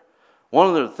get there. One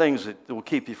of the things that will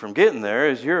keep you from getting there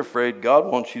is you're afraid God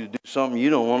wants you to do something you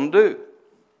don't want to do.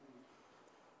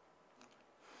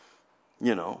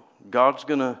 You know, God's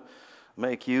going to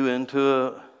make you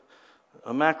into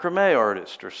a macrame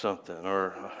artist or something,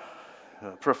 or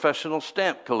a professional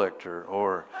stamp collector,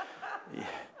 or,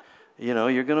 you know,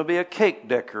 you're going to be a cake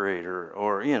decorator,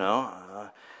 or, you know.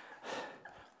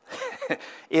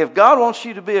 If God wants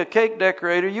you to be a cake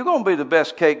decorator, you're going to be the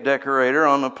best cake decorator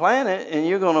on the planet, and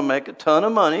you're going to make a ton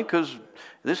of money because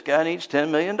this guy needs $10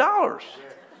 million.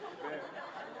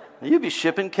 You'll be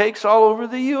shipping cakes all over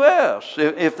the U.S.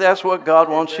 if that's what God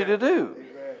wants you to do.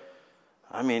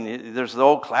 I mean, there's the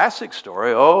old classic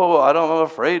story. Oh, I'm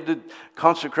afraid to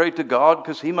consecrate to God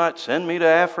because He might send me to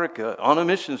Africa on a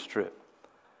missions trip.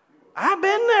 I've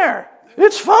been there.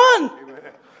 It's fun.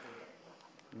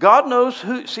 God knows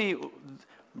who. See,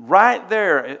 right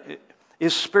there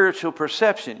is spiritual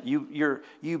perception.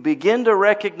 You begin to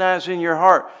recognize in your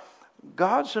heart,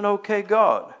 God's an okay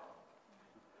God.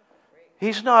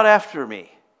 He's not after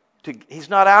me. He's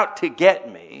not out to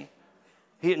get me.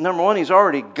 Number one, He's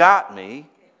already got me.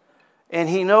 And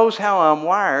He knows how I'm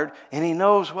wired. And He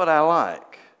knows what I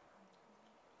like.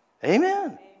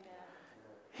 Amen.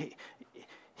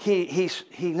 He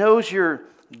knows your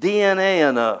DNA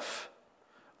enough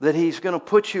that He's going to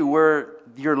put you where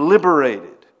you're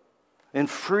liberated and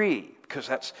free, because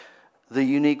that's the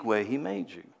unique way He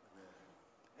made you.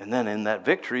 And then in that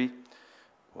victory,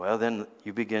 well, then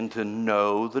you begin to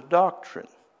know the doctrine.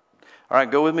 All right,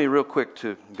 go with me real quick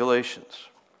to Galatians.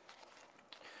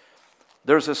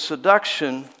 There's a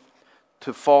seduction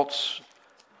to false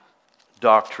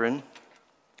doctrine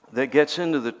that gets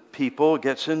into the people,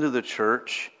 gets into the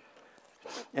church,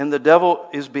 and the devil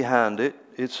is behind it.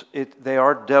 They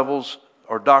are devils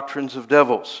or doctrines of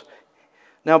devils.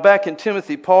 Now, back in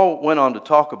Timothy, Paul went on to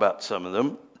talk about some of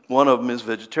them. One of them is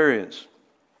vegetarians.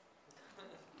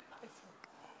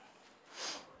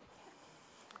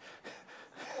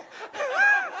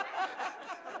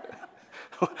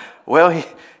 Well,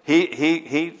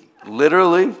 he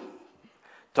literally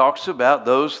talks about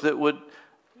those that would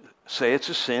say it's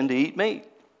a sin to eat meat.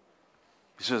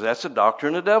 He says that's a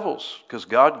doctrine of devils, because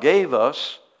God gave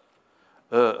us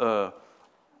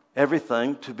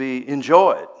everything to be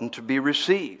enjoyed and to be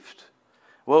received.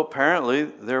 Well, apparently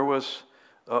there was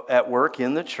at work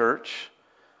in the church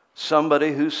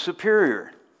somebody who's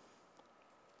superior.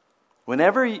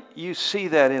 Whenever you see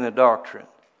that in a doctrine,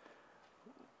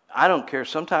 I don't care,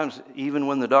 sometimes even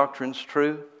when the doctrine's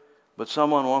true, but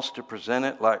someone wants to present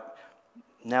it like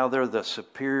now they're the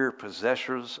superior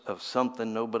possessors of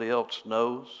something nobody else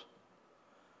knows.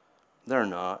 They're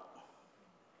not.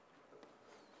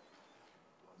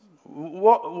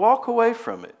 Walk away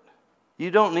from it.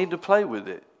 You don't need to play with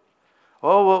it.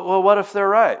 Oh, well, what if they're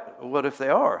right? What if they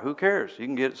are? Who cares? You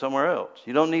can get it somewhere else.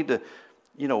 You don't need to,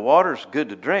 water's good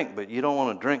to drink, but you don't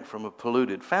want to drink from a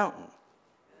polluted fountain.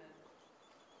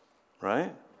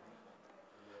 Right?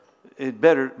 It's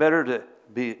better to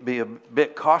be a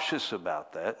bit cautious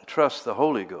about that and trust the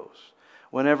Holy Ghost.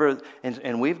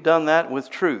 And we've done that with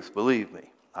truth, believe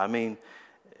me. I mean,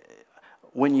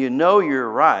 when you know you're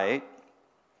right,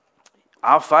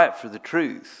 I'll fight for the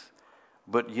truth.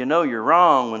 But you're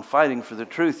wrong when fighting for the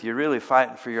truth. You're really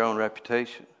fighting for your own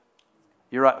reputation.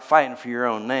 You're fighting for your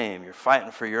own name. You're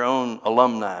fighting for your own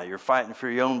alumni. You're fighting for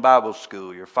your own Bible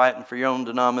school. You're fighting for your own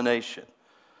denomination.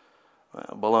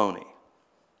 Well, baloney.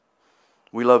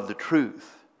 We love the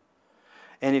truth.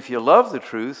 And if you love the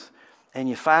truth and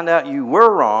you find out you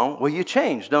were wrong, well, you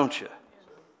change, don't you?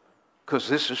 Because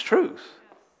this is truth.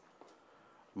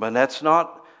 But that's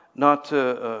not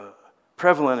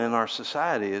prevalent in our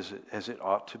society as it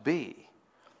ought to be.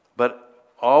 But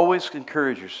always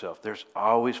encourage yourself. There's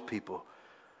always people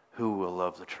who will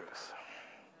love the truth.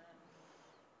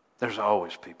 There's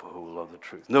always people who will love the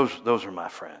truth. Those are my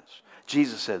friends.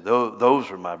 Jesus said,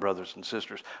 those are my brothers and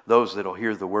sisters, those that will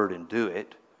hear the word and do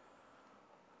it.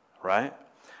 Right?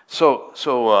 So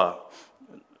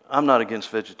I'm not against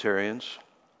vegetarians.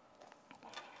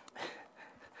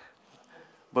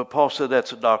 But Paul said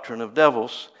that's a doctrine of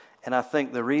devils. And I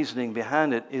think the reasoning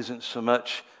behind it isn't so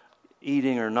much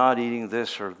eating or not eating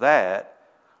this or that,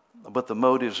 but the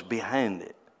motives behind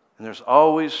it. And there's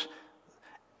always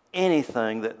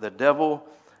anything that the devil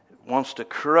wants to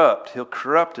corrupt. He'll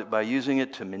corrupt it by using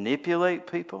it to manipulate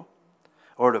people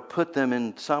or to put them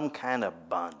in some kind of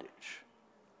bondage.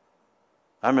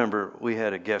 I remember we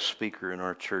had a guest speaker in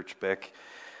our church back.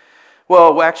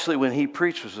 Well, actually, when he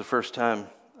preached was the first time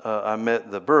I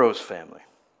met the Burroughs family.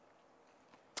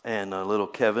 And little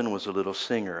Kevin was a little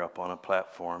singer up on a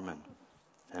platform,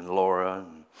 and Laura.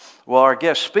 Well, our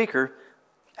guest speaker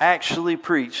actually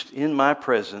preached in my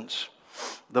presence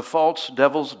the false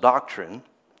devil's doctrine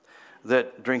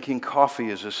that drinking coffee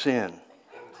is a sin.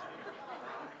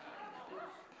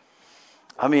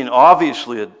 I mean,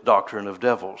 obviously a doctrine of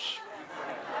devils.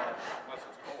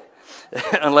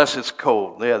 Unless it's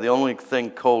cold. Yeah, the only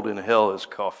thing cold in hell is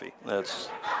coffee. That's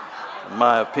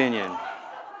my opinion.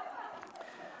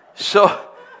 So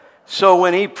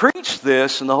when he preached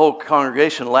this, and the whole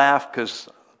congregation laughed because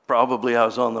probably I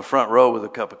was on the front row with a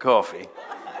cup of coffee.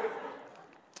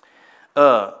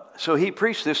 So he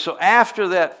preached this. So after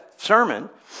that sermon,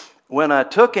 when I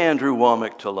took Andrew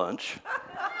Womack to lunch,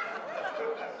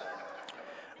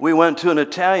 we went to an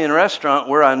Italian restaurant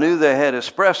where I knew they had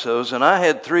espressos, and I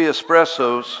had 3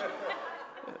 espressos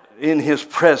in his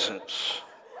presence.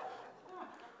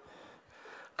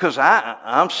 Because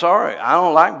I'm sorry, I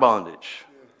don't like bondage.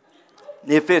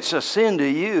 If it's a sin to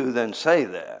you, then say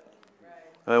that.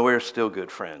 Well, we're still good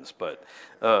friends, but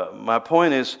my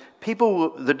point is,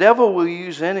 the devil will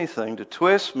use anything to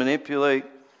twist, manipulate.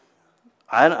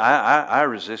 I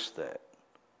resist that.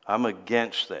 I'm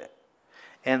against that.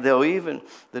 And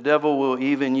the devil will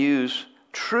even use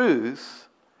truth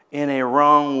in a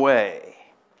wrong way.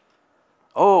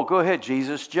 Oh, go ahead,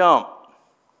 Jesus, jump.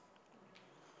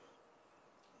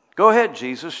 Go ahead,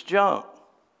 Jesus, jump.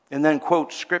 And then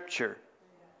quote scripture.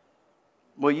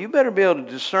 Well, you better be able to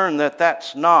discern that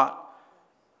that's not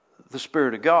the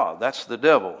Spirit of God. That's the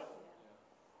devil.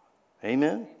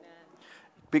 Amen?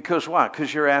 Because why?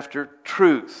 Because you're after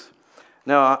truth.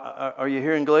 Now, are you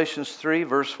hearing Galatians 3,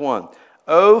 verse 1?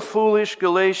 O foolish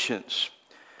Galatians.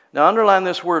 Now, underline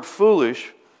this word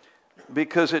foolish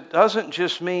because it doesn't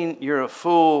just mean you're a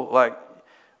fool like,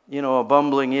 a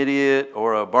bumbling idiot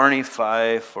or a Barney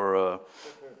Fife or a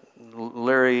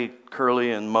Larry,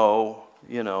 Curly, and Moe.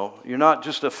 You're not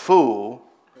just a fool,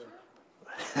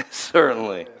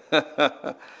 certainly.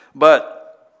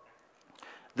 But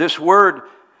this word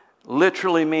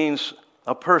literally means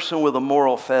a person with a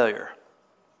moral failure.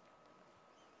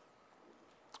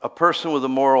 A person with a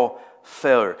moral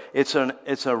failure. It's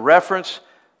a reference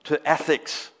to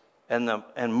ethics and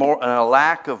a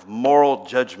lack of moral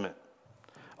judgment.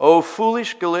 O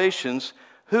foolish Galatians,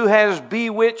 who has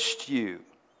bewitched you?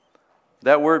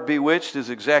 That word bewitched is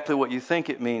exactly what you think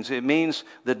it means. It means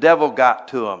the devil got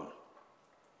to them.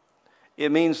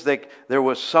 It means that there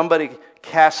was somebody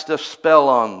cast a spell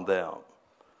on them.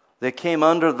 They came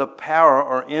under the power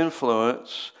or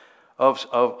influence of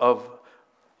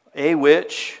a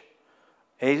witch,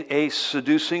 a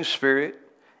seducing spirit,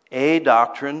 a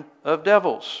doctrine of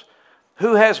devils.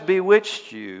 Who has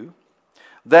bewitched you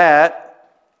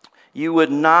that you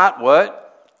would not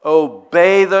what?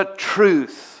 Obey the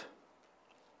truth.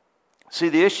 See,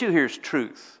 the issue here is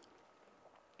truth.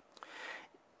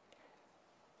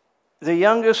 The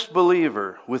youngest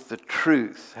believer with the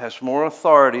truth has more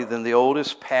authority than the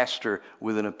oldest pastor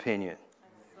with an opinion.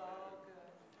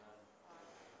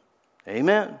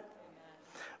 Amen.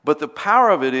 But the power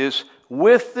of it is,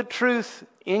 with the truth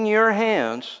in your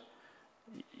hands,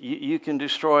 you can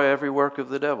destroy every work of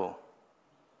the devil.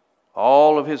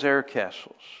 All of his air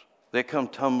castles, they come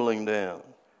tumbling down.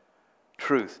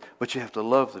 Truth. But you have to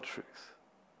love the truth.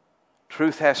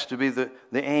 Truth has to be the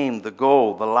aim, the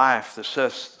goal, the life, the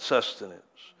sustenance.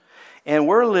 And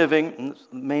we're living, and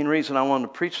the main reason I wanted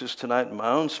to preach this tonight in my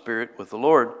own spirit with the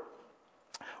Lord,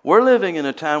 we're living in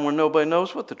a time where nobody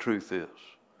knows what the truth is.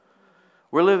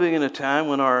 We're living in a time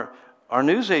when our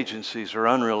news agencies are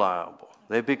unreliable.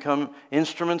 They've become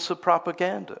instruments of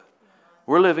propaganda.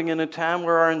 We're living in a time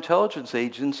where our intelligence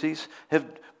agencies have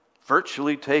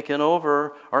virtually taken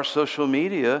over our social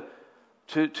media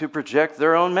to project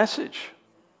their own message.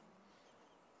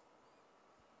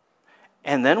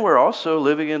 And then we're also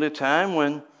living in a time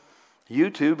when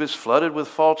YouTube is flooded with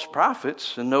false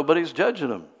prophets and nobody's judging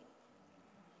them.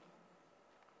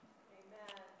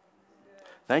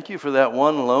 Thank you for that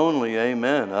one lonely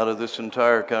amen out of this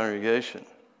entire congregation.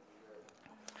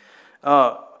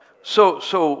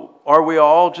 So are we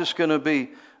all just going to be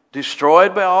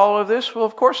destroyed by all of this? Well,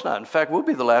 of course not. In fact, we'll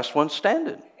be the last ones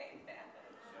standing.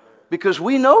 Because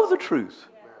we know the truth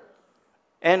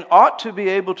and ought to be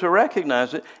able to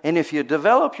recognize it. And if you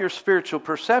develop your spiritual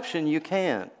perception, you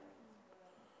can.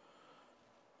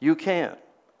 You can.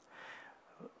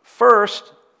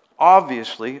 First,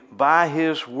 obviously, by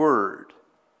His Word.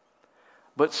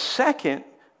 But second,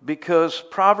 because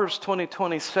Proverbs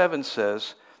 20:27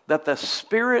 says that the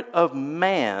spirit of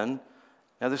man,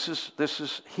 now this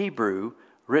is Hebrew,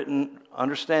 written,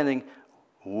 understanding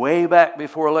way back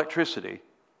before electricity,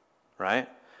 right?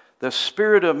 The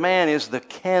spirit of man is the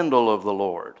candle of the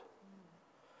Lord.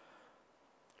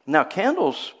 Now,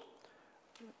 candles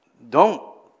don't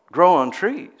grow on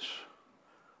trees.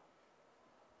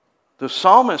 The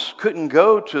psalmist couldn't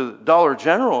go to Dollar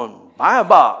General and buy a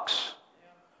box.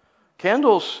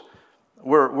 Candles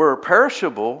were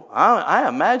perishable. I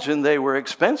imagine they were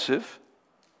expensive.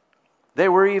 They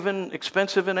were even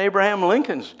expensive in Abraham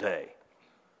Lincoln's day.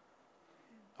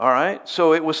 All right?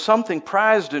 So it was something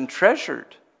prized and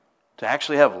treasured to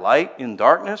actually have light in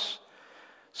darkness.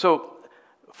 So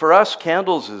for us,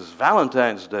 candles is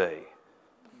Valentine's Day.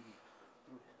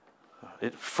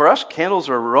 For us, candles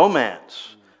are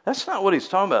romance. That's not what he's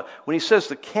talking about. When he says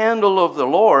the candle of the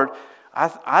Lord,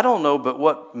 I don't know, but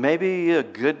what maybe a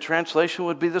good translation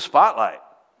would be the spotlight.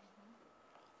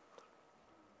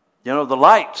 You know, the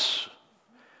lights.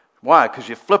 Why? Because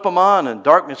you flip them on and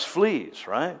darkness flees,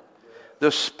 right?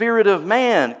 The spirit of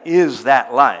man is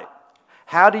that light.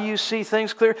 How do you see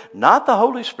things clear? Not the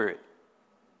Holy Spirit.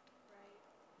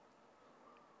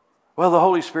 Well, the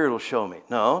Holy Spirit will show me.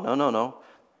 No.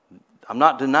 I'm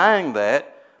not denying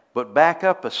that, but back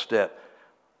up a step.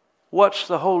 What's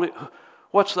the Holy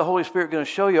Spirit going to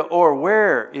show you, or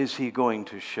where is He going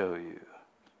to show you?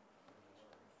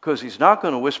 Because He's not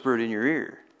going to whisper it in your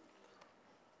ear.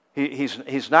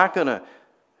 He's not going to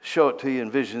show it to you in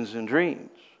visions and dreams.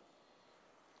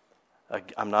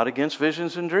 I'm not against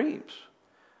visions and dreams,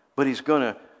 but He's going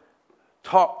to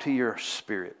talk to your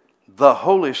spirit. The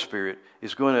Holy Spirit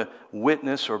is going to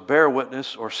witness or bear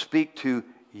witness or speak to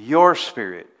your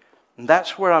spirit. And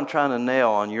that's where I'm trying to nail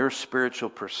on your spiritual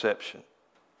perception.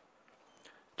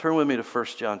 Turn with me to 1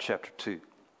 John chapter 2.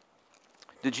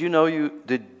 Did you know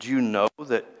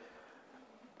that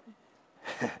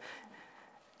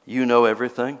you know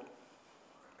everything?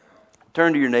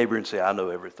 Turn to your neighbor and say, I know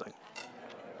everything.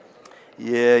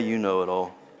 Yeah, you know it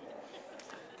all.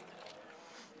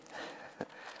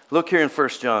 Look here in 1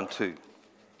 John 2.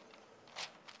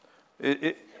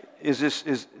 Is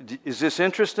this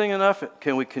interesting enough?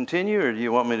 Can we continue, or do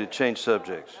you want me to change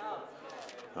subjects?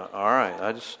 All right,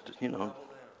 I just,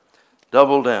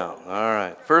 double down. All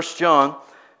right, 1 John,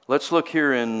 let's look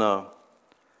here in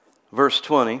verse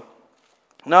 20.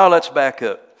 Now let's back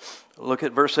up. Look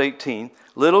at verse 18.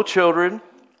 Little children,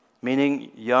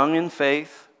 meaning young in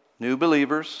faith, new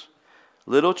believers.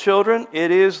 Little children,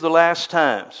 it is the last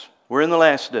times. We're in the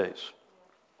last days.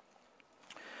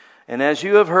 And as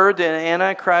you have heard that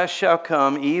Antichrist shall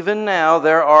come, even now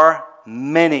there are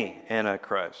many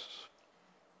Antichrists.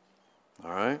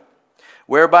 All right?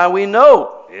 Whereby we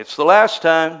know it's the last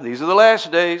time. These are the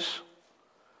last days.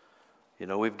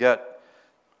 We've got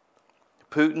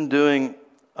Putin doing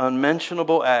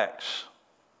unmentionable acts.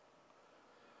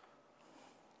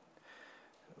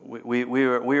 We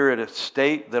were at a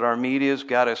state that our media's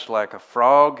got us like a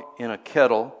frog in a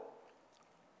kettle.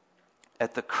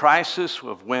 At the crisis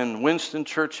of when Winston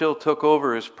Churchill took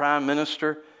over as prime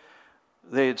minister,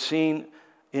 they had seen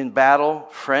in battle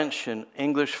French and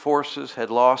English forces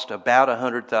had lost about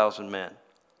 100,000 men.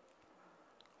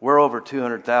 We're over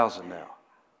 200,000 now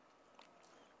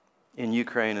in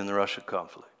Ukraine and the Russia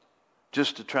conflict,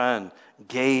 just to try and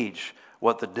gauge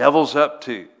what the devil's up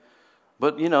to.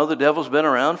 But, you know, the devil's been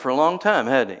around for a long time,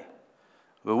 hasn't he?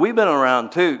 But we've been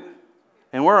around too,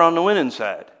 and we're on the winning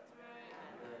side.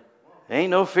 Ain't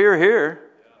no fear here.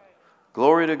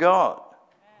 Glory to God.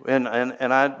 And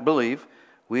I believe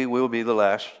we will be the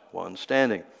last one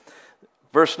standing.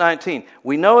 Verse 19.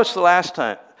 We know it's the last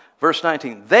time. Verse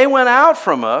 19. They went out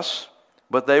from us,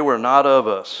 but they were not of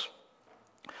us.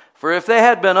 For if they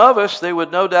had been of us, they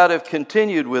would no doubt have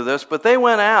continued with us. But they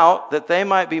went out that they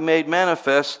might be made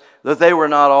manifest that they were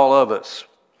not all of us.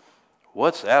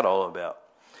 What's that all about?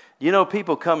 You know,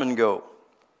 people come and go.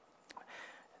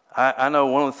 I know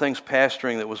one of the things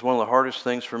pastoring that was one of the hardest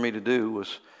things for me to do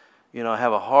was, you know,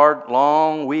 have a hard,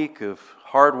 long week of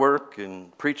hard work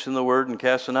and preaching the word and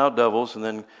casting out devils, and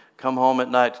then come home at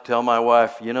night to tell my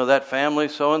wife, you know, that family,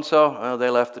 so-and-so, well, they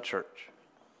left the church.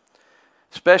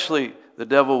 Especially the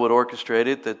devil would orchestrate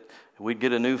it that we'd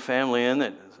get a new family in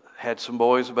that had some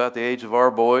boys about the age of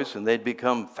our boys, and they'd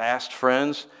become fast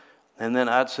friends, and then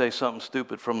I'd say something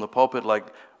stupid from the pulpit like,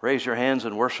 raise your hands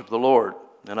and worship the Lord.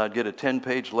 And I'd get a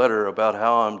 10-page letter about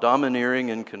how I'm domineering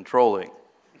and controlling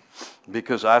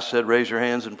because I said, raise your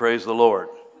hands and praise the Lord.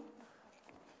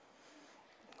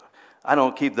 I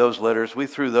don't keep those letters. We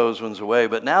threw those ones away.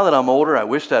 But now that I'm older, I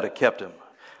wished I'd have kept them.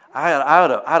 I'd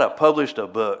have published a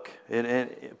book and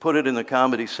put it in the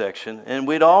comedy section, and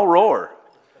we'd all roar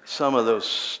some of those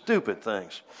stupid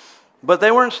things. But they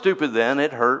weren't stupid then.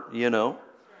 It hurt, you know.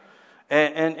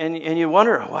 And you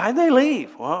wonder, why'd they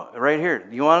leave? Well, right here.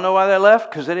 You want to know why they left?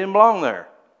 Because they didn't belong there.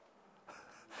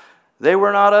 They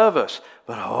were not of us.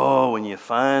 But when you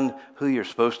find who you're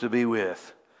supposed to be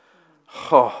with.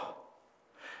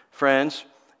 Friends,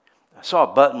 I saw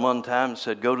a button one time that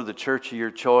said, go to the church of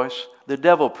your choice. The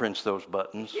devil prints those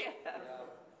buttons. Yes.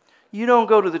 You don't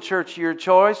go to the church of your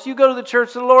choice. You go to the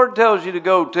church the Lord tells you to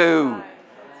go to. Right.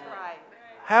 That's right.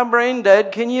 How brain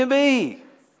dead can you be?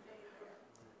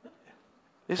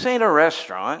 This ain't a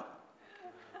restaurant.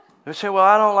 They say, well,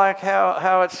 I don't like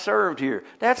how it's served here.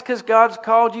 That's because God's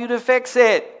called you to fix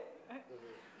it.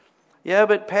 Yeah,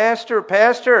 but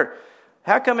Pastor,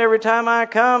 how come every time I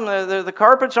come, the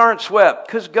carpets aren't swept?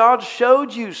 Because God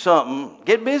showed you something.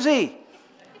 Get busy.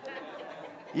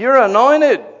 You're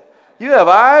anointed. You have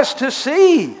eyes to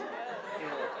see.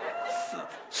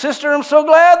 Sister, I'm so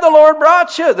glad the Lord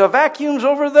brought you. The vacuum's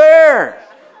over there.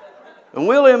 And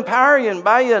we'll empower you and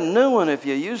buy you a new one if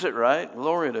you use it right.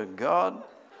 Glory to God.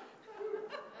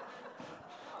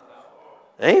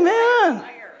 Amen.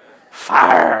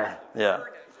 Fire. Yeah.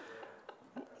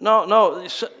 No.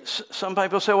 Some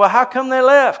people say, well, how come they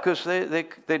left? Because they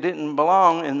didn't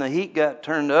belong and the heat got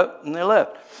turned up and they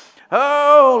left.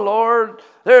 Oh, Lord,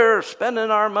 they're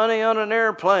spending our money on an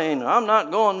airplane. I'm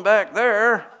not going back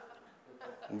there.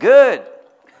 Good.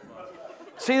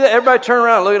 See that? Everybody turn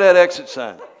around and look at that exit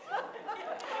sign.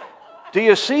 Do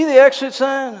you see the exit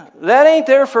sign? That ain't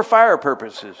there for fire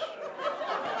purposes.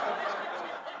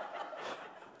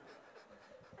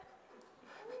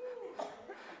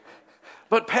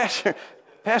 But Pastor,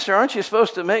 aren't you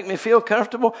supposed to make me feel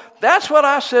comfortable? That's what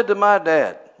I said to my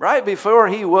dad right before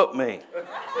he whooped me.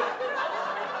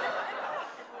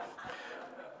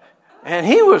 And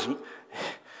he was,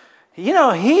 you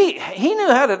know, he knew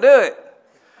how to do it.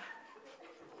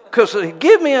 Because he'd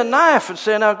give me a knife and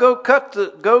say, now go cut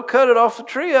it off the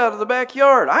tree out of the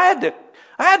backyard. I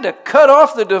had to cut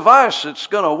off the device that's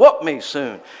going to whoop me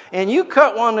soon. And you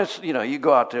cut one that's, you know, you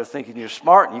go out there thinking you're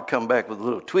smart and you come back with a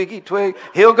little twig.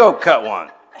 He'll go cut one.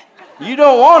 You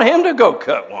don't want him to go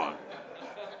cut one.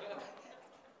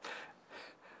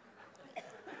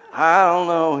 I don't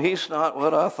know. He's not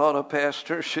what I thought a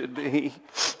pastor should be.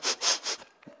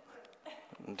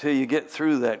 Until you get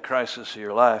through that crisis of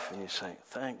your life and you say,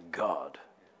 thank God,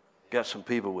 got some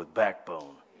people with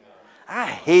backbone. I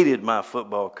hated my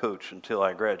football coach until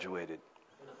I graduated.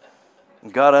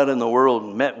 Got out in the world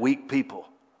and met weak people.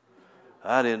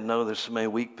 I didn't know there's so many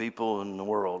weak people in the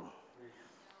world.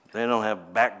 They don't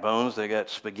have backbones, they got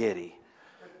spaghetti.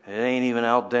 It ain't even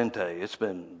al dente. It's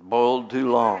been boiled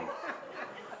too long.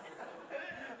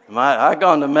 I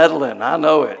gone to meddling, I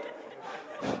know it.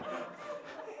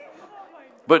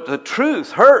 But the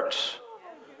truth hurts.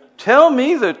 Tell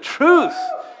me the truth.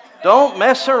 Don't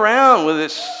mess around with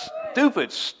this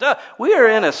stupid stuff. We are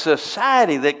in a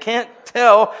society that can't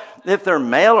tell if they're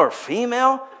male or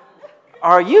female.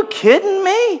 Are you kidding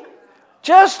me?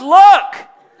 Just look.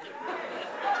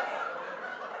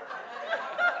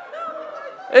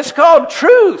 It's called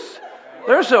truth.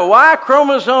 There's a Y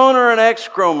chromosome or an X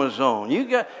chromosome.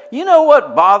 You know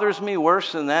what bothers me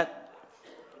worse than that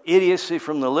idiocy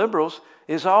from the liberals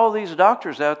is all these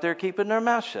doctors out there keeping their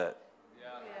mouth shut.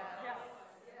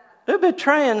 They're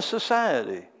betraying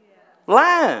society,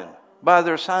 lying by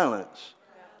their silence.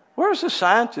 Where's the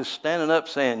scientists standing up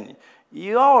saying,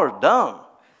 you all are dumb?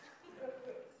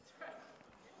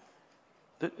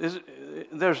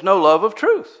 There's no love of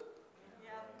truth.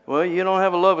 Well, you don't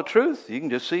have a love of truth, you can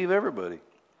deceive everybody.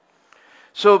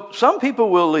 So some people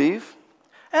will leave,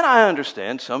 and I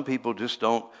understand some people just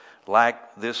don't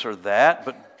like this or that,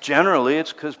 but generally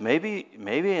it's because maybe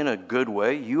in a good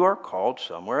way you are called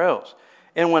somewhere else.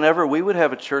 And whenever we would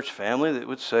have a church family that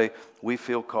would say, we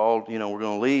feel called, we're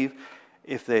going to leave,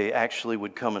 if they actually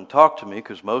would come and talk to me,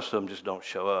 because most of them just don't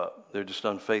show up. They're just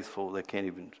unfaithful. They can't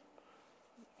even,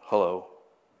 hello.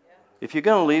 If you're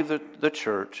going to leave the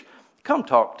church, come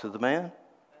talk to the man.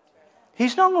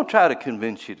 He's not going to try to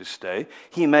convince you to stay.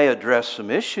 He may address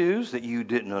some issues that you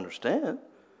didn't understand.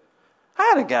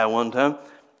 I had a guy one time,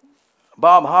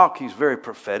 Bob Hawk, he's very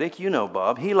prophetic. You know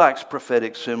Bob. He likes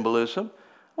prophetic symbolism.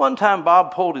 One time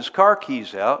Bob pulled his car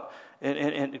keys out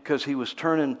and because he was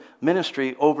turning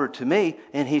ministry over to me,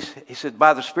 and he said,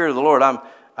 by the Spirit of the Lord,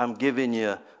 I'm giving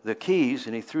you the keys,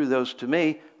 and he threw those to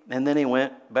me, and then he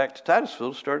went back to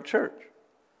Titusville to start a church.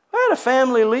 I had a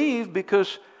family leave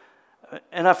because,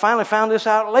 and I finally found this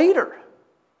out later,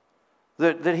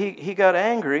 that he got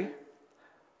angry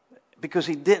because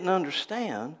he didn't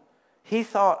understand. He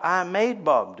thought I made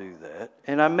Bob do that,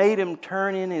 and I made him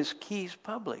turn in his keys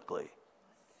publicly,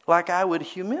 like I would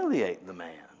humiliate the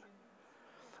man.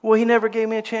 Well, he never gave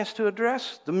me a chance to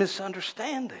address the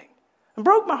misunderstanding. It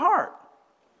broke my heart.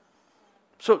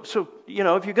 So if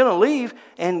you're going to leave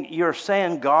and you're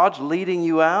saying God's leading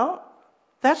you out,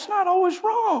 that's not always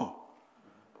wrong.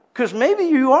 Because maybe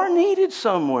you are needed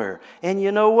somewhere. And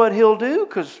you know what he'll do?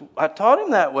 Because I taught him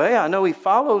that way. I know he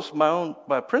follows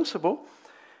my principle.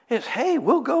 Is, hey,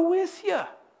 we'll go with you.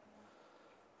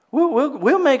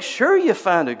 We'll make sure you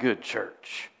find a good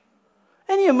church.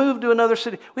 And you move to another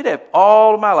city. We'd have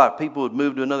all of my life, people would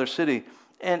move to another city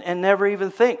and never even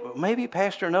think, well, maybe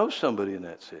pastor knows somebody in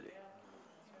that city.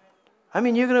 I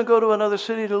mean, you're going to go to another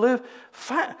city to live.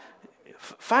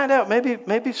 Find out,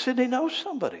 maybe Sydney knows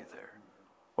somebody there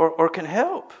or can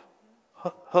help.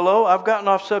 Hello, I've gotten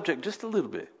off subject just a little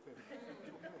bit.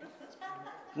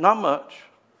 Not much.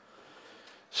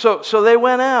 So they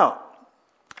went out.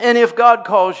 And if God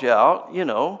calls you out,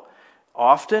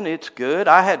 often it's good.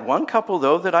 I had one couple,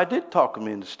 though, that I did talk them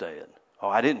into staying. Oh,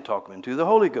 I didn't talk them into. The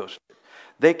Holy Ghost.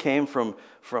 They came from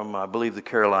I believe, the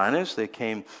Carolinas. They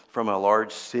came from a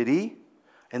large city.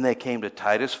 And they came to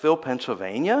Titusville,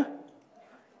 Pennsylvania,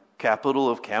 capital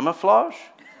of camouflage.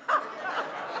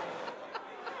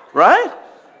 Right?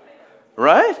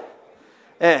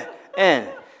 And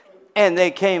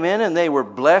they came in and they were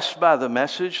blessed by the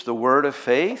message, the word of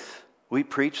faith. We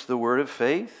preached the word of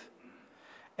faith.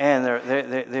 And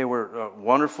they were a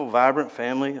wonderful, vibrant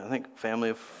family, I think family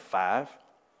of 5.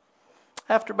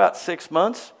 After about 6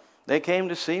 months, they came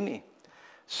to see me.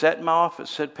 Sat in my office,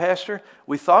 said, Pastor,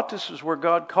 we thought this is where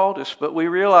God called us, but we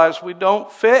realized we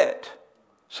don't fit.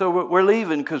 So we're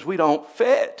leaving because we don't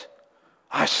fit.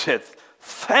 I said,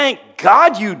 thank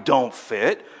God you don't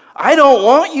fit. I don't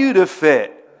want you to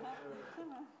fit.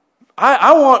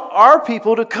 I want our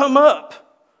people to come up.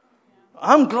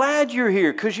 I'm glad you're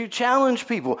here because you challenge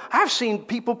people. I've seen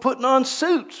people putting on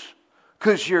suits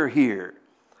because you're here.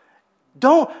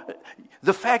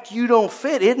 The fact you don't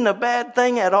fit isn't a bad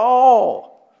thing at all.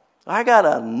 I got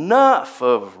enough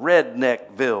of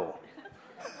Redneckville.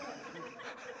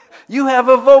 You have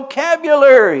a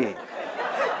vocabulary.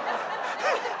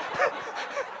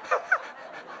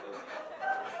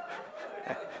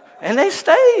 And they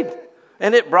stayed.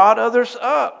 And it brought others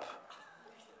up.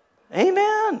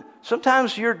 Amen.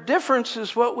 Sometimes your difference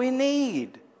is what we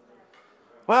need.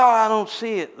 Well, I don't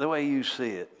see it the way you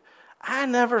see it. I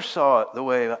never saw it the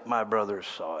way my brothers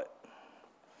saw it.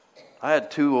 I had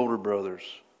 2 older brothers.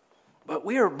 But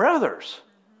we are brothers.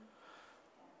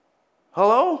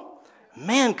 Hello?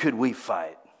 Man, could we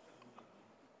fight.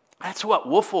 That's what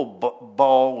wiffle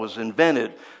ball was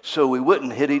invented, so we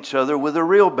wouldn't hit each other with a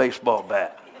real baseball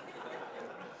bat.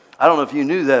 I don't know if you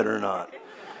knew that or not.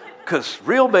 Because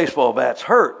real baseball bats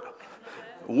hurt.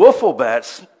 Wiffle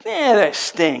bats, they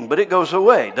sting, but it goes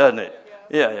away, doesn't it?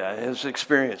 Yeah, his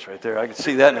experience right there. I can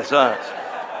see that in his eyes.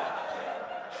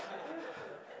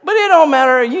 But it don't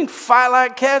matter. You can fight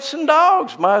like cats and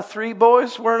dogs. My 3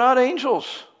 boys were not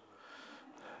angels.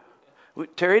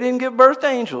 Terry didn't give birth to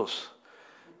angels.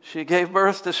 She gave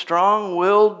birth to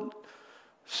strong-willed,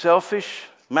 selfish,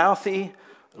 mouthy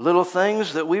little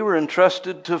things that we were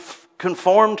entrusted to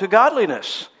conform to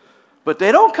godliness. But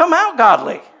they don't come out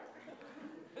godly.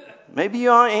 Maybe you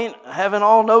haven't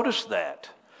all noticed that.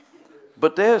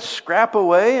 But they scrap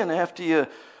away, and after you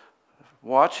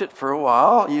watch it for a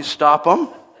while, you stop them.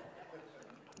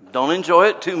 Don't enjoy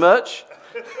it too much.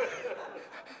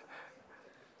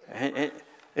 And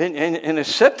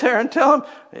sit there and tell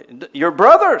them, your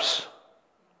brothers.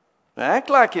 Act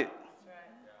like it.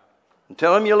 And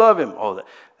tell them you love him. Oh,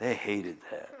 they hated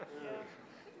that.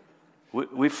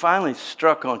 We finally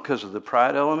struck on, because of the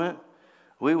pride element,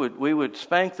 we would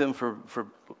spank them for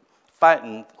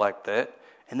fighting like that.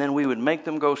 And then we would make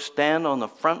them go stand on the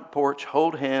front porch,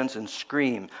 hold hands, and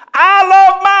scream, "I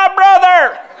love my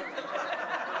brother!"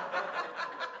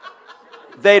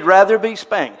 They'd rather be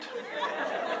spanked.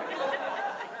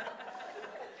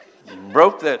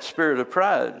 Broke that spirit of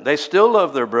pride. They still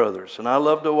love their brothers, and I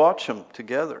love to watch them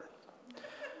together.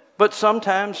 But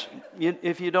sometimes,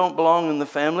 if you don't belong in the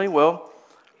family, well,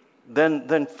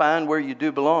 then find where you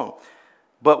do belong.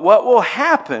 But what will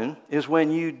happen is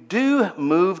when you do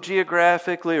move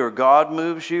geographically, or God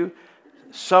moves you,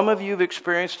 some of you have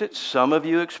experienced it, some of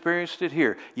you experienced it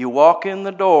here. You walk in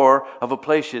the door of a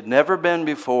place you'd never been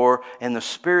before, and the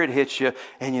Spirit hits you,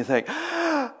 and you think,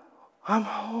 I'm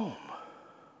home.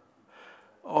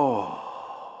 Oh,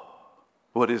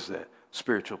 what is that?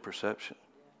 Spiritual perception.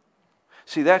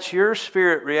 See, that's your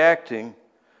spirit reacting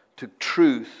to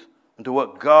truth and to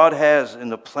what God has in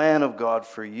the plan of God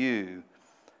for you.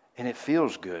 And it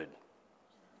feels good.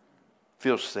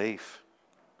 Feels safe.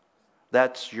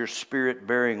 That's your spirit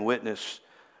bearing witness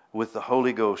with the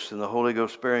Holy Ghost, and the Holy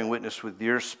Ghost bearing witness with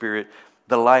your spirit.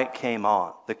 The light came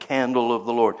on, the candle of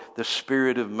the Lord, the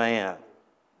spirit of man.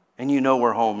 And you know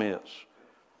where home is.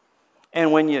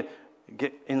 And when you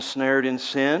get ensnared in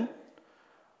sin,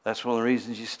 that's one of the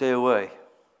reasons you stay away.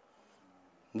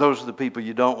 Those are the people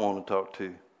you don't want to talk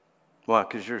to. Why?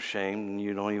 Because you're ashamed and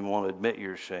you don't even want to admit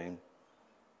you're ashamed.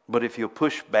 But if you'll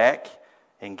push back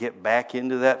and get back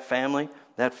into that family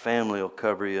will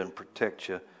cover you and protect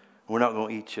you. We're not going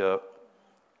to eat you up.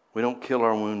 We don't kill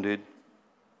our wounded.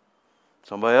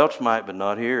 Somebody else might, but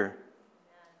not here.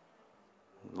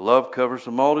 Love covers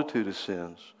a multitude of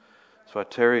sins. That's why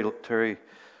Terry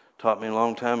taught me a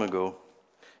long time ago,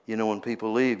 when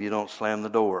people leave, you don't slam the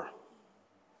door.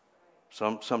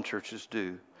 Some churches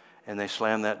do, and they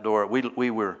slam that door. We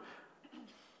were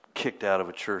kicked out of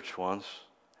a church once.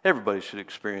 Everybody should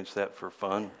experience that for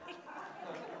fun.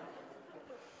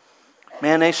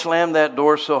 Man, they slammed that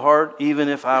door so hard, even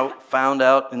if I found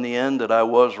out in the end that I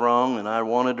was wrong and I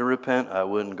wanted to repent, I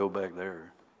wouldn't go back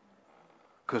there.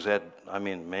 Because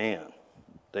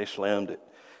they slammed it.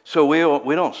 So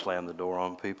we don't slam the door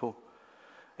on people.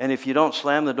 And if you don't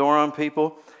slam the door on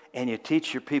people and you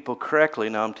teach your people correctly,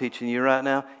 now I'm teaching you right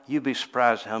now, you'd be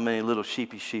surprised how many little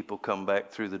sheep will come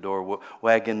back through the door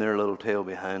wagging their little tail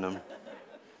behind them.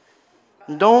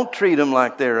 Don't treat them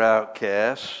like they're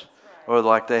outcasts or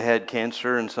like they had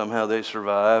cancer and somehow they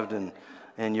survived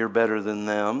and you're better than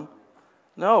them.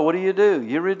 No, what do?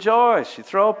 You rejoice. You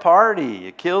throw a party.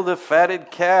 You kill the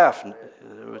fatted calf.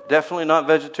 Definitely not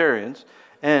vegetarians.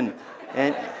 And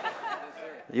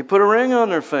you put a ring on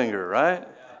their finger, right?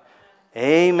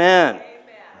 Amen.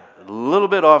 A little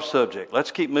bit off subject.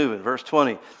 Let's keep moving. Verse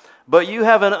 20. But you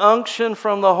have an unction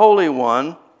from the Holy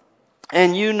One,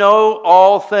 and you know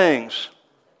all things.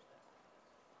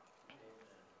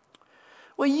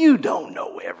 Well, you don't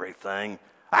know everything.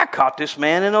 I caught this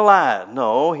man in a lie.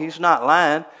 No, he's not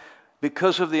lying.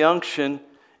 Because of the unction,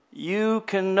 you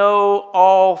can know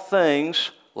all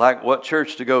things, like what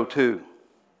church to go to.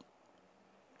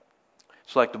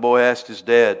 It's like the boy asked his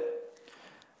dad,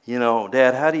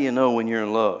 Dad, how do you know when you're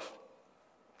in love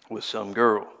with some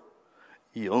girl?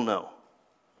 You'll know.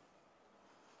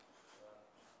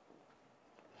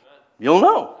 You'll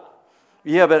know.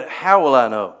 Yeah, but how will I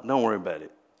know? Don't worry about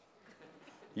it.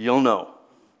 You'll know.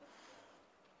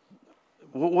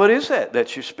 What is that?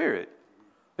 That's your spirit.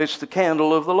 It's the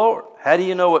candle of the Lord. How do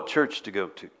you know what church to go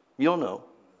to? You'll know.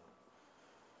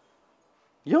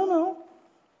 You'll know.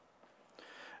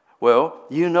 Well,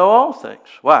 you know all things.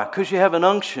 Why? Because you have an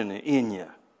unction in you.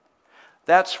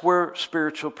 That's where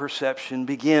spiritual perception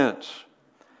begins.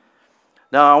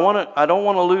 Now, I don't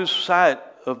want to lose sight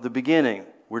of the beginning.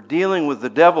 We're dealing with the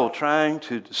devil trying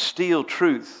to steal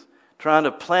truth, trying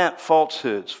to plant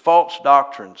falsehoods, false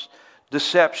doctrines,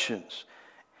 deceptions.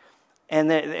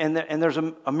 And there's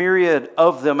a myriad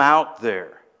of them out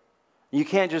there. You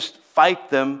can't just fight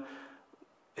them,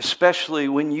 especially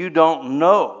when you don't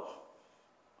know,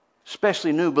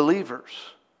 especially new believers.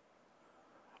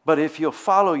 But if you'll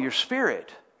follow your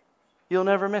spirit, you'll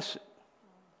never miss it.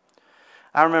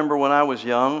 I remember when I was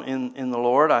young in the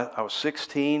Lord, I was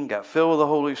 16, got filled with the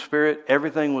Holy Spirit.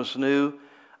 Everything was new.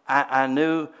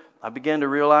 I began to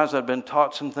realize I'd been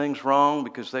taught some things wrong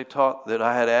because they taught that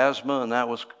I had asthma, and that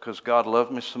was because God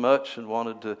loved me so much and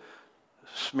wanted to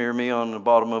smear me on the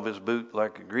bottom of his boot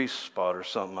like a grease spot or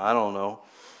something. I don't know.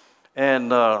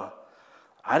 And I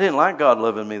didn't like God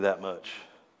loving me that much.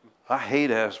 I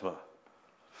hate asthma.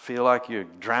 Feel like you're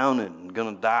drowning and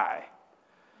going to die.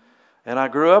 And I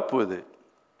grew up with it.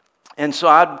 And so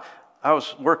I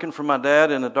was working for my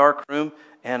dad in a dark room,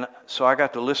 and so I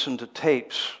got to listen to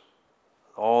tapes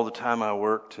all the time I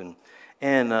worked.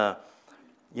 And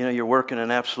you're working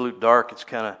in absolute dark. It's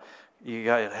kind of, you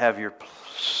got to have your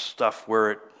stuff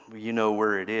where you know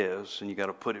where it is, and you got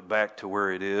to put it back to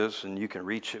where it is, and you can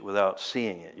reach it without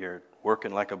seeing it. You're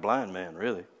working like a blind man,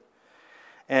 really.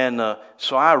 And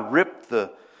so I ripped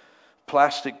the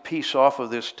plastic piece off of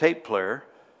this tape player,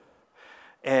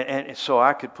 and so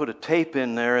I could put a tape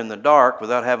in there in the dark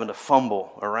without having to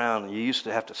fumble around. You used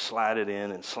to have to slide it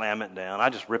in and slam it down. I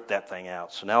just ripped that thing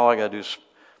out. So now all I got to do is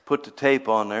put the tape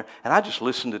on there, and I just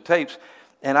listened to tapes.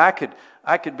 And I could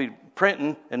be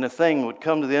printing, and the thing would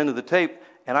come to the end of the tape,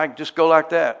 and I'd just go like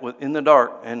that in the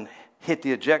dark and hit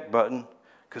the eject button,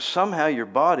 because somehow your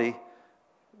body,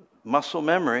 muscle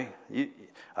memory,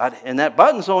 and that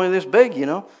button's only this big,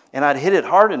 and I'd hit it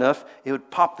hard enough, it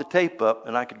would pop the tape up,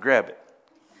 and I could grab it,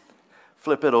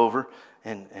 flip it over,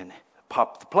 and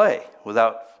pop the play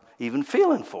without even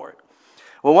feeling for it.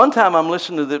 Well, one time I'm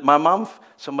listening to my mom,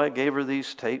 somebody gave her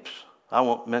these tapes. I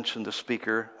won't mention the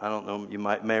speaker. I don't know, you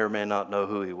may or may not know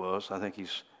who he was. I think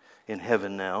he's in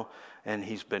heaven now, and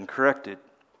he's been corrected.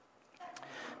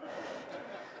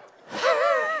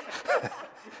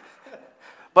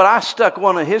 But I stuck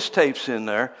one of his tapes in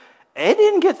there. It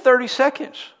didn't get 30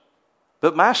 seconds.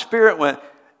 But my spirit went,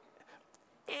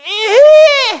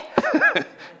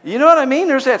 you know what I mean?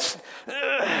 There's that,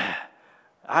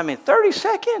 30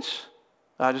 seconds.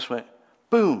 I just went,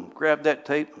 boom, grabbed that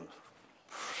tape and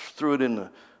threw it in the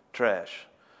trash.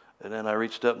 And then I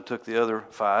reached up and took the other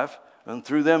 5 and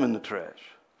threw them in the trash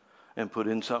and put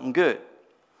in something good.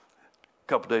 A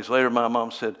couple days later, my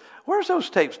mom said, "Where's those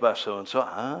tapes by so-and-so?"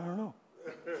 I don't know.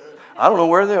 I don't know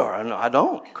where they are. I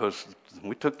don't, because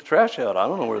we took the trash out. I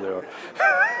don't know where they are.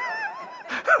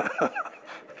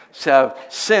 So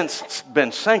I've since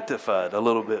been sanctified a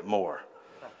little bit more.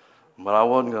 But I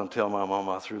wasn't going to tell my mom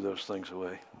I threw those things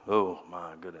away. Oh,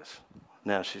 my goodness.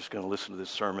 Now she's going to listen to this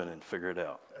sermon and figure it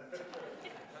out.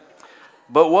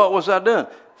 But what was I doing?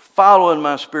 Following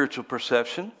my spiritual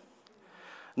perception.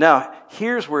 Now,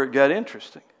 here's where it got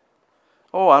interesting.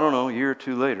 I don't know, a year or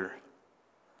two later,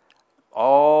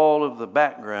 all of the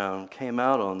background came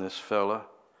out on this fella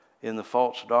in the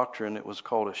false doctrine. It was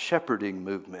called a shepherding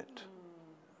movement.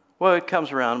 Well, it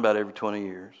comes around about every 20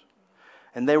 years.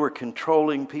 And they were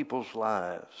controlling people's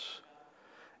lives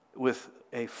with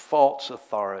a false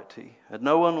authority. And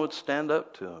no one would stand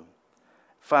up to them.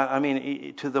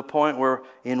 To the point where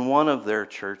in one of their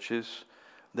churches,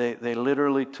 they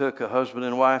literally took a husband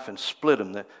and wife and split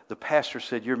them. The pastor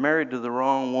said, "You're married to the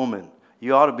wrong woman.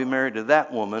 You ought to be married to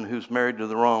that woman who's married to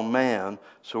the wrong man.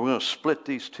 So we're going to split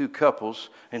these two couples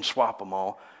and swap them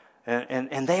all."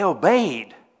 And they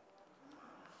obeyed.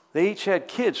 They each had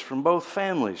kids from both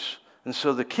families. And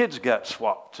so the kids got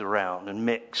swapped around and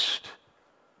mixed.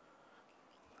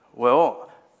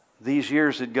 Well, these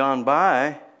years had gone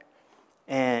by,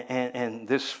 and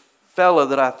this fella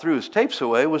that I threw his tapes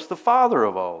away was the father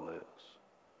of all this.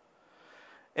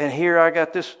 And here I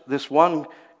got this one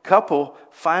couple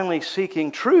finally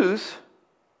seeking truth,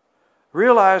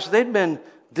 realized they'd been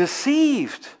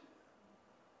deceived.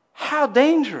 How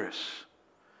dangerous.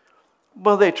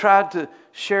 Well, they tried to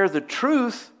share the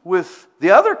truth with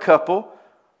the other couple,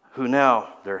 who now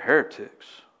they're heretics.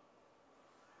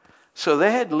 So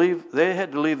they had to leave.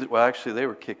 Well, actually, they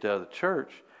were kicked out of the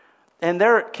church, and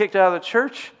they're kicked out of the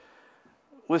church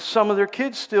with some of their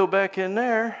kids still back in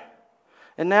there.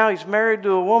 And now he's married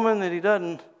to a woman that he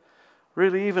doesn't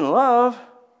really even love.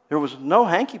 There was no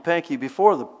hanky-panky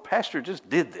before. The pastor just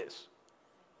did this.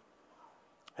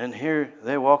 And here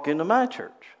they walk into my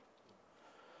church.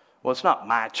 Well, it's not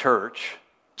my church.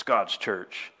 It's God's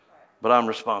church. But I'm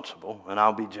responsible, and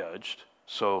I'll be judged.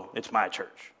 So it's my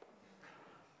church.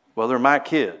 Well, they're my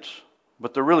kids,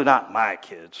 but they're really not my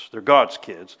kids. They're God's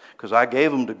kids, because I gave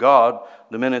them to God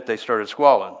the minute they started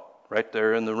squalling, right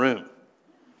there in the room.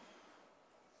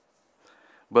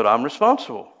 But I'm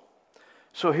responsible.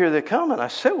 So here they come, and I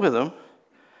sit with them,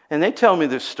 and they tell me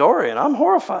this story, and I'm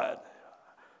horrified.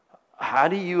 How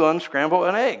do you unscramble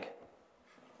an egg?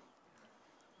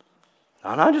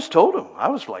 And I just told them. I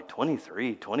was like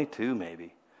 23, 22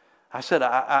 maybe. I said,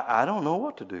 I don't know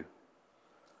what to do.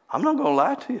 I'm not going to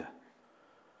lie to you.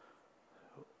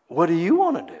 What do you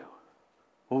want to do?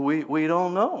 Well, we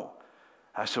don't know.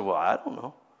 I said, well, I don't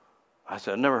know. I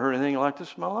said, I've never heard anything like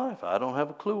this in my life. I don't have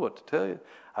a clue what to tell you.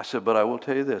 I said, but I will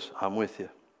tell you this. I'm with you.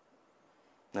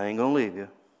 I ain't going to leave you.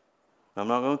 I'm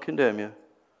not going to condemn you.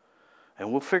 And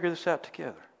we'll figure this out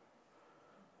together.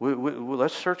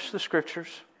 Let's search the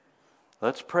scriptures.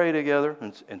 Let's pray together.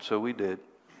 And so we did.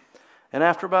 And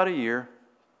after about a year,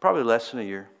 probably less than a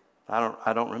year,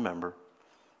 I don't remember,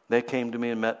 they came to me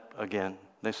and met again.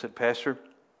 They said, Pastor,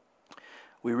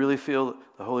 we really feel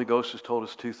the Holy Ghost has told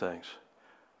us two things.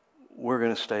 We're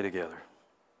going to stay together.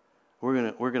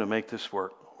 We're going to make this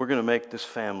work. We're going to make this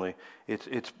family.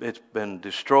 It's been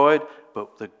destroyed,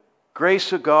 but the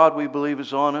grace of God, we believe,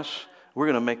 is on us. We're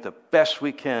going to make the best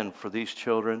we can for these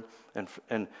children,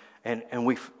 and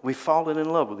we've fallen in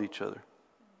love with each other.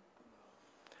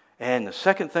 And the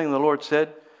second thing the Lord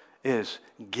said is,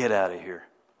 get out of here.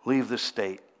 Leave the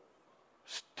state.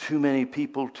 It's too many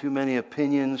people, too many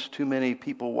opinions, too many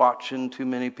people watching, too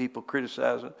many people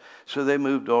criticizing. So they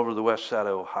moved over to the west side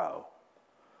of Ohio.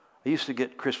 I used to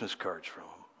get Christmas cards from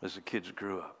them as the kids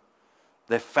grew up.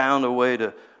 They found a way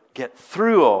to get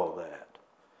through all that.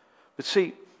 But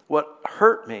see, what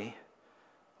hurt me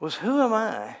was, who am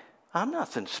I? I'm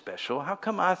nothing special. How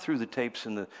come I threw the tapes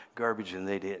in the garbage and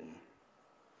they didn't?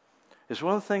 It's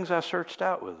one of the things I searched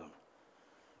out with them.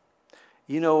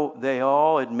 You know, they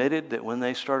all admitted that when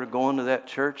they started going to that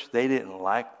church, they didn't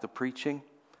like the preaching,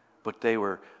 but they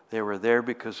were there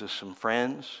because of some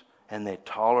friends, and they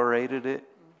tolerated it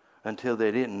until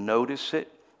they didn't notice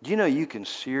it. Do you know you can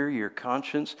sear your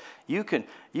conscience? You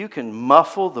can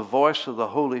muffle the voice of the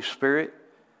Holy Spirit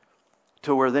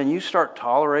to where then you start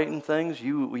tolerating things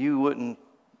you wouldn't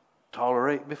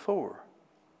tolerate before.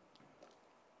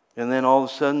 And then all of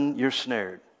a sudden, you're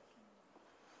snared.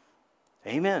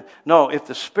 Amen. No, if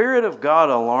the Spirit of God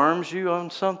alarms you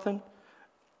on something,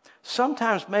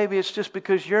 sometimes maybe it's just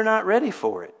because you're not ready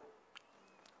for it.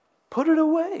 Put it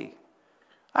away.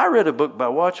 I read a book by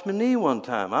Watchman Nee one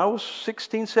time. I was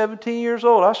 16, 17 years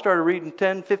old. I started reading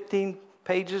 10, 15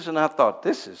 pages, and I thought,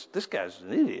 this guy's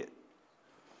an idiot.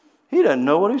 He doesn't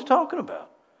know what he's talking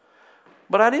about.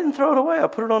 But I didn't throw it away. I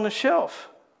put it on the shelf.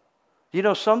 You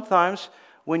know, sometimes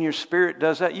when your spirit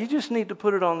does that, you just need to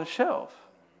put it on the shelf.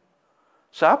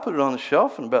 So I put it on the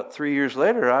shelf, and about 3 years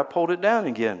later, I pulled it down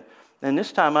again. And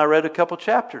this time I read a couple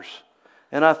chapters.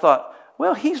 And I thought,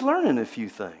 well, he's learning a few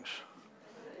things.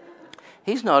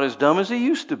 He's not as dumb as he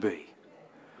used to be.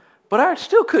 But I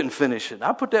still couldn't finish it.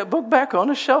 I put that book back on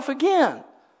the shelf again.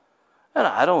 And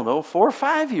I don't know, 4 or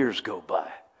 5 years go by.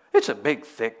 It's a big,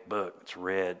 thick book. It's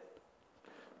red.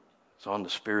 It's on the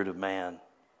spirit of man.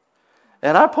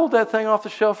 And I pulled that thing off the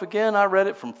shelf again. I read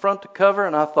it from front to cover,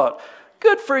 and I thought,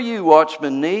 good for you,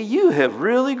 Watchman Nee. You have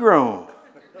really grown.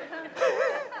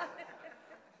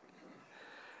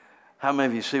 How many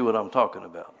of you see what I'm talking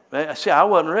about? See, I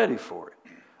wasn't ready for it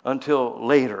until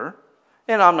later.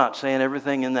 And I'm not saying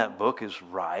everything in that book is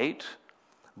right,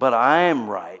 but I am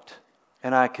right.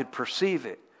 And I could perceive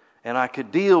it, and I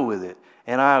could deal with it,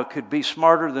 and I could be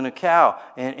smarter than a cow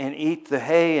and eat the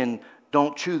hay and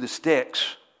don't chew the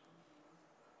sticks.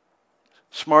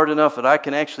 Smart enough that I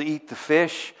can actually eat the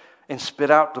fish and spit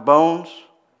out the bones.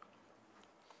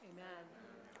 Amen.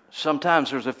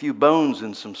 Sometimes there's a few bones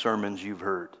in some sermons you've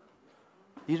heard.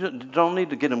 You don't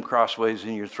need to get them crossways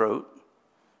in your throat.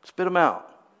 Spit them out.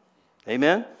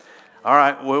 Amen? All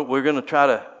right, we're going to try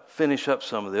to finish up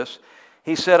some of this.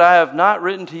 He said, I have not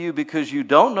written to you because you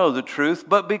don't know the truth,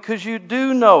 but because you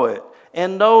do know it,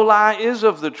 and no lie is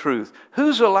of the truth.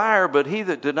 Who's a liar but he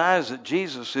that denies that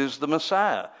Jesus is the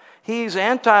Messiah? He's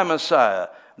anti-Messiah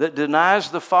that denies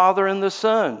the Father and the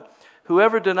Son.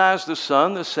 Whoever denies the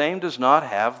Son, the same does not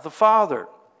have the Father.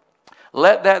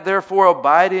 Let that therefore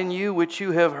abide in you which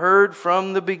you have heard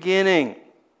from the beginning.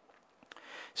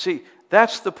 See,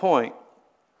 that's the point,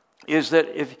 is that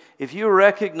if you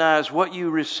recognize what you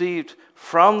received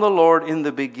from the Lord in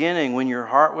the beginning when your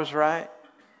heart was right,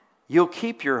 you'll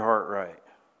keep your heart right.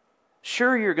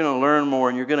 Sure, you're going to learn more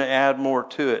and you're going to add more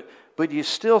to it, but you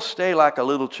still stay like a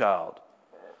little child.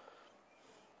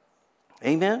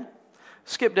 Amen?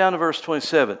 Skip down to verse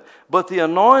 27. But the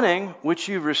anointing which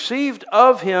you've received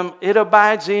of him, it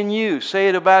abides in you. Say,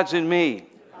 it abides in me.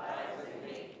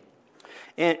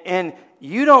 And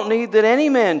you don't need that any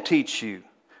man teach you.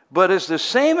 But as the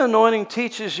same anointing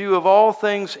teaches you of all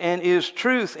things and is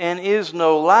truth and is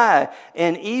no lie,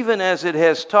 and even as it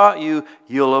has taught you,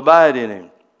 you'll abide in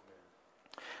him.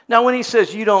 Now when he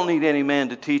says you don't need any man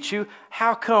to teach you,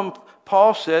 how come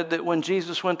Paul said that when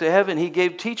Jesus went to heaven, he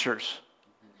gave teachers?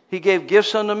 He gave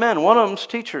gifts unto men. One of them's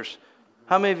teachers.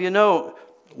 How many of you know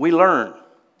we learn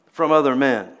from other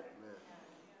men?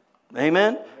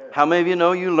 Amen? How many of you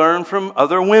know you learn from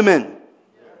other women?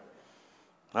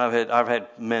 I've had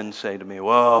men say to me,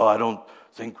 well, I don't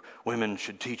think women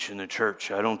should teach in the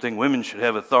church. I don't think women should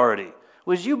have authority.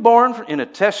 Was you born in a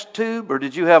test tube or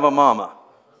did you have a mama?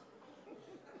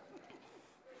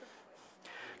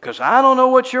 Because I don't know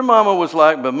what your mama was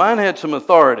like, but mine had some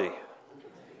authority.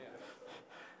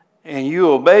 And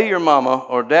you obey your mama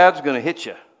or dad's going to hit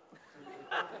you.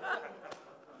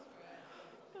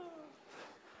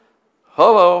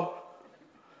 Hello.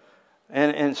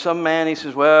 And some man, he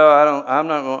says, well,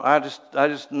 I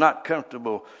just not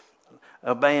comfortable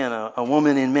obeying a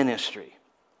woman in ministry.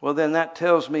 Well, then that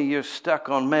tells me you're stuck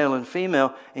on male and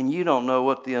female, and you don't know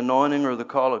what the anointing or the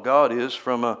call of God is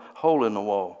from a hole in the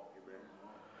wall.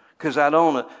 Because I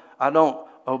don't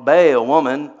obey a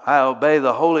woman, I obey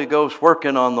the Holy Ghost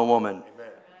working on the woman.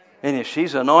 Amen. And if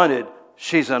she's anointed,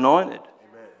 she's anointed.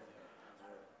 Amen.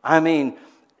 I mean,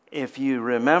 if you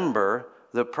remember,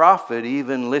 the prophet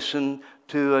even listened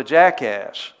to a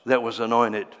jackass that was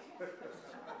anointed.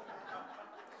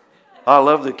 I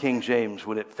love the King James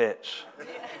when it fits.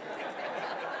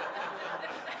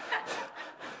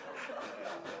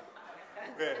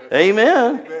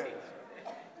 Amen. Amen.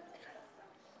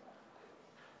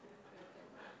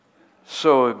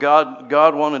 So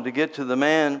God wanted to get to the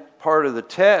man. Part of the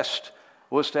test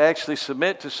was to actually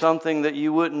submit to something that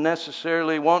you wouldn't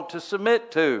necessarily want to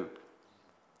submit to.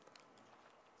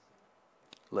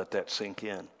 Let that sink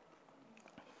in.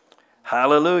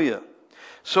 Hallelujah.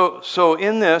 So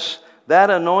in this, that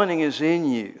anointing is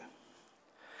in you.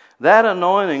 That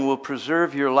anointing will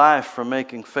preserve your life from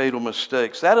making fatal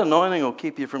mistakes. That anointing will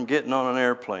keep you from getting on an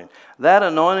airplane. That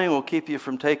anointing will keep you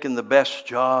from taking the best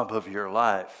job of your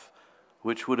life,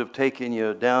 which would have taken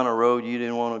you down a road you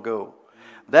didn't want to go.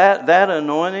 That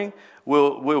anointing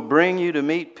will bring you to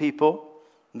meet people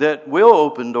that will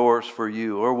open doors for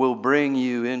you or will bring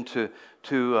you into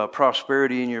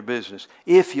prosperity in your business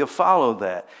if you follow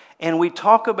that. And we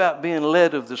talk about being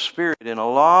led of the Spirit in a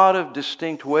lot of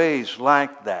distinct ways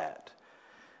like that.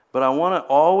 But I want to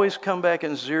always come back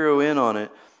and zero in on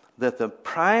it that the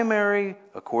primary,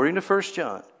 according to 1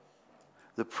 John,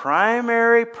 the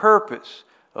primary purpose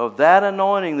of that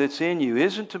anointing that's in you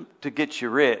isn't to get you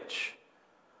rich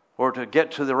or to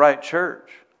get to the right church.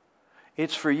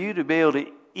 It's for you to be able to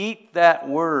eat that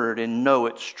word and know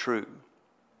it's true.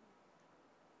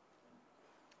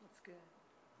 That's good.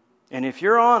 And if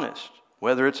you're honest,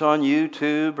 whether it's on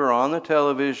YouTube or on the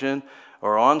television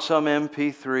or on some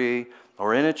MP3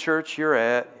 or in a church you're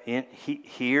at,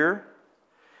 here,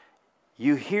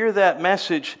 you hear that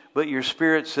message, but your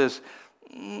spirit says,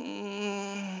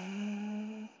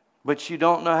 but you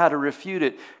don't know how to refute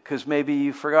it because maybe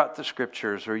you forgot the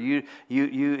scriptures or you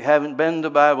haven't been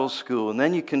to Bible school. And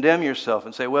then you condemn yourself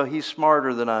and say, well, he's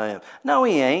smarter than I am. No,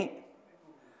 he ain't.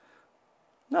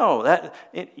 No,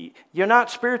 you're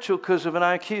not spiritual because of an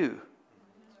IQ.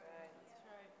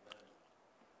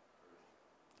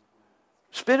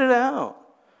 Spit it out.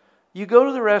 You go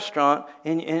to the restaurant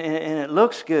and it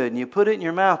looks good and you put it in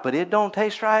your mouth, but it don't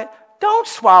taste right. Don't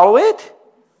swallow it.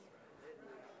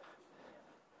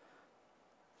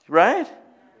 Right?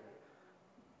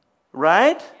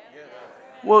 Right?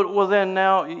 Well, then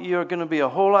now you're going to be a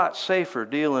whole lot safer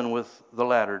dealing with the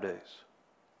latter days.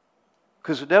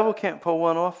 Because the devil can't pull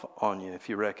one off on you if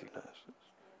you recognize this.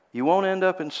 You won't end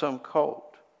up in some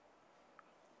cult.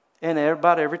 And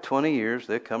about every 20 years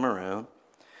they come around.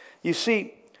 You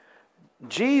see,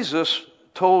 Jesus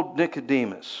told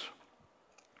Nicodemus,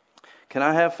 can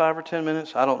I have 5 or 10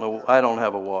 minutes? I don't know. I don't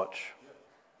have a watch.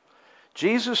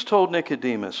 Jesus told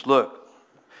Nicodemus, look,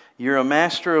 you're a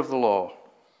master of the law.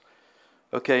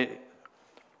 Okay,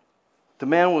 the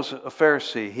man was a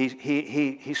Pharisee.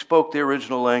 He spoke the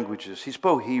original languages. He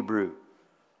spoke Hebrew.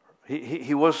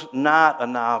 He was not a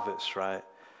novice, right?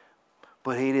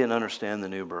 But he didn't understand the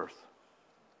new birth.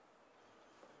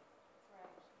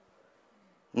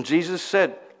 And Jesus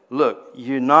said, look,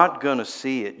 you're not going to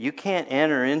see it. You can't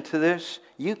enter into this.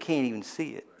 You can't even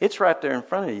see it. It's right there in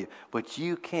front of you, but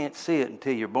you can't see it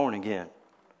until you're born again.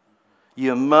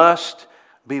 You must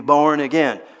Be born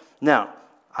again. Now,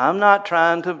 I'm not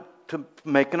trying to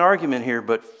make an argument here,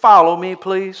 but follow me,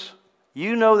 please.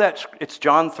 You know that it's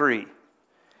John 3.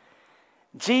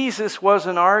 Jesus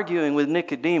wasn't arguing with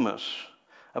Nicodemus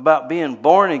about being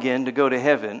born again to go to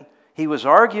heaven. He was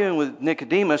arguing with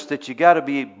Nicodemus that you got to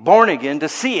be born again to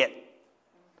see it.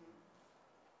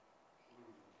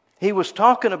 He was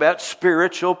talking about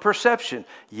spiritual perception.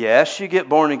 Yes, you get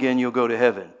born again, you'll go to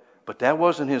heaven. But that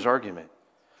wasn't his argument.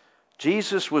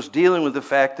 Jesus was dealing with the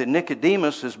fact that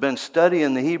Nicodemus has been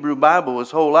studying the Hebrew Bible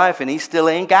his whole life and he still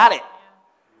ain't got it.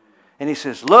 And he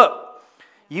says, look,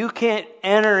 you can't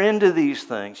enter into these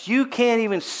things. You can't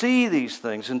even see these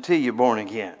things until you're born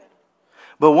again.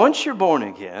 But once you're born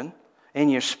again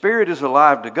and your spirit is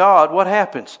alive to God, what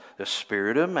happens? The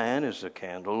spirit of man is the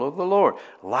candle of the Lord.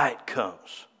 Light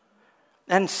comes.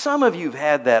 And some of you have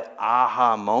had that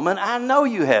aha moment. I know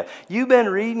you have. You've been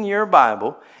reading your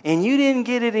Bible and you didn't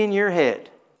get it in your head.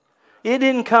 It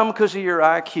didn't come because of your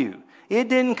IQ. It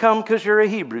didn't come because you're a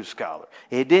Hebrew scholar.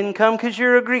 It didn't come because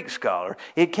you're a Greek scholar.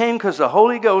 It came because the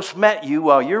Holy Ghost met you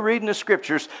while you're reading the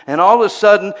Scriptures, and all of a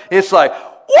sudden it's like,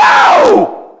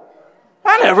 whoa!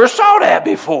 I never saw that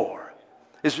before.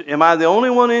 Am I the only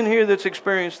one in here that's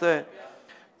experienced that?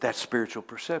 That's spiritual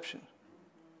perception.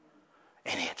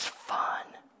 And it's fun.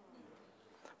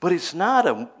 But it's not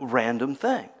a random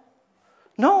thing.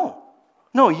 No,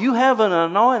 you have an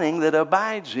anointing that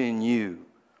abides in you.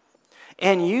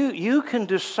 And you can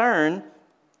discern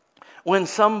when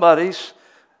somebody's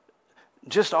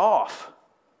just off.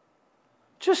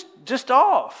 Just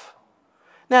off.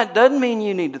 Now, it doesn't mean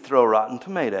you need to throw a rotten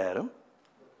tomato at them.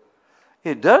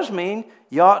 It does mean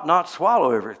you ought not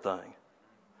swallow everything.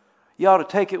 You ought to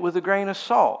take it with a grain of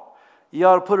salt. You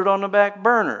ought to put it on the back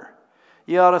burner.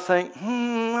 You ought to think,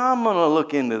 I'm going to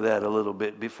look into that a little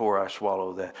bit before I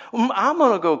swallow that. I'm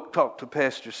going to go talk to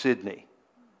Pastor Sidney.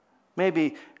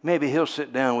 Maybe he'll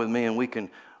sit down with me and we can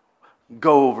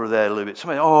go over that a little bit.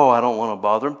 Somebody, I don't want to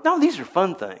bother him. No, these are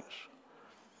fun things.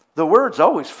 The word's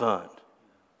always fun.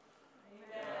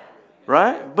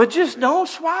 Right? But just don't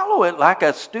swallow it like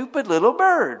a stupid little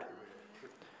bird.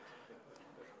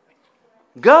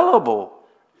 Gullible.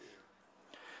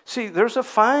 See, there's a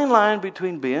fine line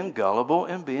between being gullible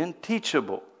and being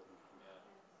teachable.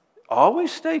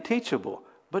 Always stay teachable,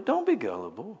 but don't be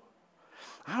gullible.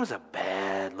 I was a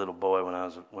bad little boy when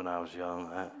I was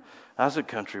young. I was a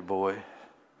country boy.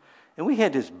 And we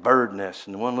had this bird nest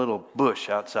in one little bush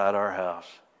outside our house.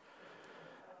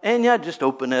 And I'd just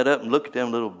open that up and look at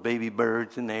them little baby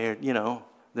birds in there,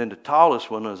 Then the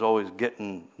tallest one was always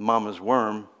getting mama's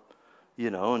worm,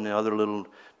 and the other little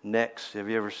necks. Have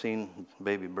you ever seen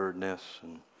baby bird nests?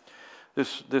 And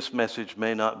this message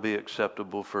may not be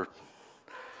acceptable for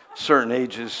certain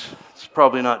ages. It's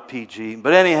probably not PG.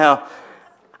 But anyhow,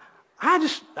 I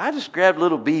just grabbed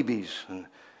little BBs and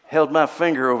held my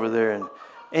finger over there, and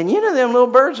them little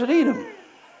birds would eat them.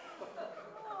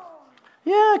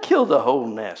 Yeah, I killed the whole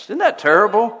nest. Isn't that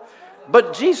terrible?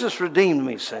 But Jesus redeemed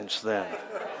me since then.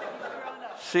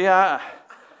 See,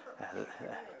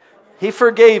 He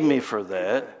forgave me for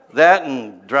that. That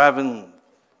and driving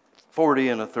 40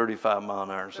 in a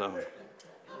 35-mile-an-hour zone.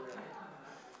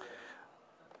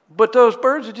 But those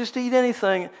birds would just eat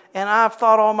anything. And I've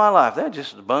thought all my life, that's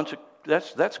just a bunch of,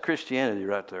 that's Christianity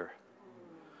right there.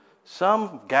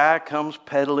 Some guy comes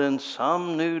peddling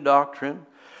some new doctrine.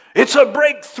 It's a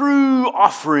breakthrough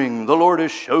offering the Lord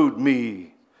has showed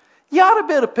me. You ought to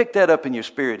be able to pick that up in your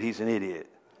spirit. He's an idiot.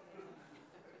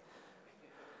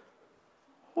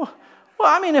 Well,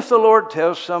 if the Lord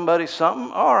tells somebody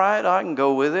something, all right, I can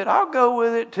go with it. I'll go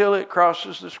with it till it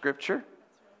crosses the Scripture.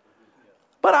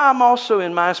 But I'm also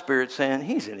in my spirit saying,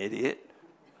 he's an idiot.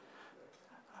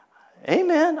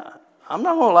 Amen. I'm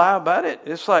not going to lie about it.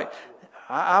 It's like,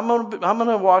 I'm going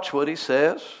to watch what he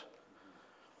says.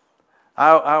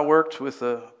 I worked with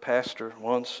a pastor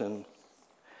once, and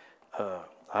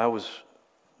I was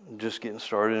just getting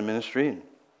started in ministry and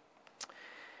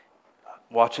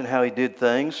watching how he did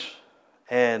things.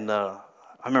 And I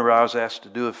remember I was asked to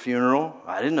do a funeral.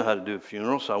 I didn't know how to do a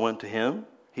funeral, so I went to him.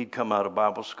 He'd come out of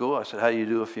Bible school. I said, how do you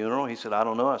do a funeral? He said, I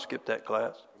don't know. I skipped that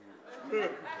class.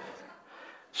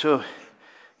 So,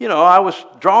 I was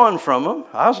drawing from him.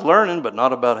 I was learning, but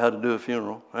not about how to do a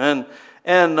funeral. And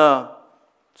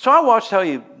so I watched how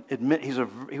he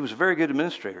was a very good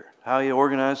administrator, how he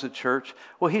organized the church.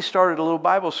 Well, he started a little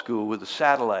Bible school with a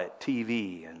satellite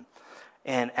TV.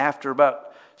 And after about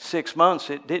 6 months,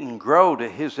 it didn't grow to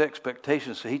his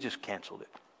expectations, so he just canceled it.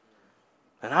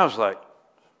 And I was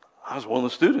one of the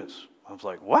students. I was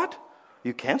like, what?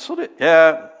 You canceled it?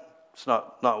 Yeah, It's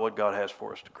not what God has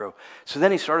for us to grow. So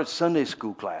then he started Sunday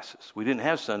school classes. We didn't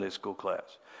have Sunday school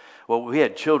class. Well, we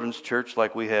had children's church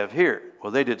like we have here.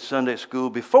 Well, they did Sunday school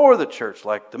before the church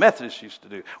like the Methodists used to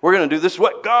do. We're going to do this is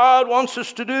what God wants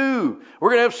us to do. We're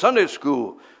going to have Sunday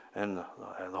school. And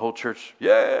the whole church,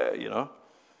 yeah, you know.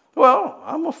 Well,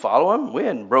 I'm going to follow him. We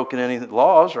hadn't broken any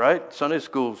laws, right? Sunday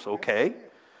school's okay.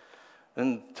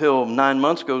 Until 9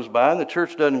 months goes by and the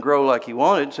church doesn't grow like he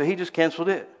wanted, so he just canceled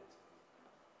it.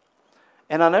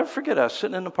 And I'll never forget, I was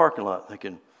sitting in the parking lot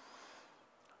thinking,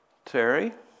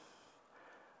 Terry,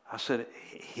 I said,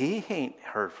 he ain't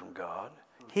heard from God.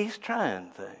 He's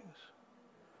trying things.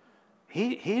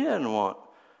 He doesn't want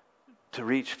to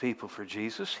reach people for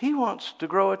Jesus. He wants to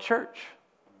grow a church.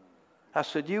 I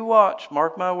said, you watch,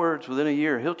 mark my words, within a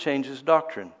year, he'll change his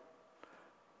doctrine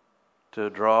to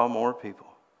draw more people.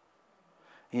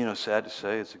 You know, sad to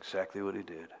say, it's exactly what he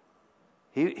did.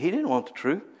 He didn't want the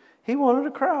truth. He wanted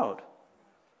a crowd.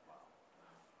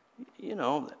 You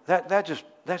know, that's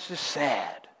just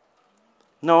sad.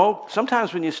 No,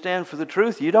 sometimes when you stand for the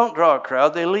truth, you don't draw a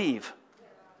crowd, they leave.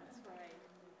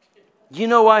 You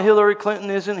know why Hillary Clinton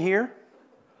isn't here?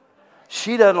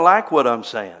 She doesn't like what I'm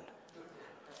saying.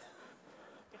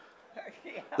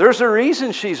 There's a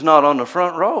reason she's not on the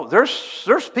front row.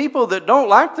 There's people that don't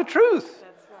like the truth.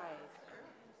 That's right.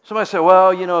 Somebody said,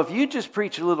 well, you know, if you just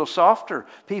preach a little softer,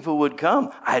 people would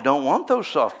come. I don't want those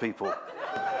soft people.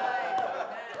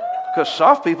 Because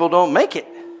soft people don't make it.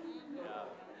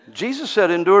 Jesus said,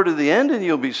 endure to the end and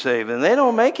you'll be saved. And they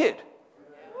don't make it.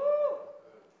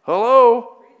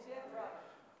 Hello?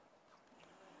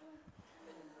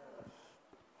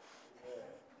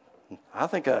 I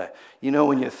think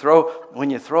when you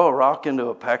throw a rock into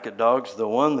a pack of dogs, the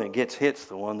one that gets hit's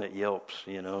the one that yelps.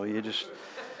 You know, you just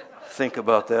think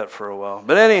about that for a while.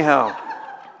 But anyhow,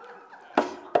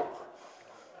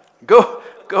 go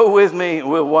with me.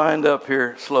 We'll wind up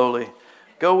here slowly.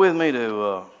 Go with me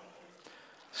to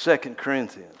 2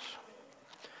 Corinthians.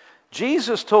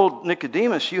 Jesus told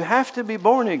Nicodemus, you have to be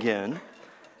born again.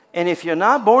 And if you're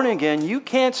not born again, you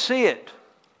can't see it.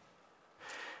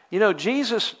 You know,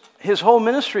 Jesus, his whole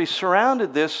ministry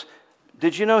surrounded this.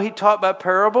 Did you know he taught by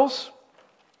parables?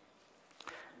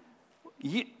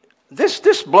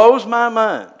 This blows my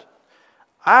mind.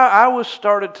 I was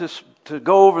started to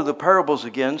go over the parables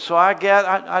again, so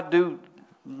I do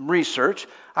research.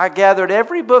 I gathered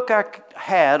every book I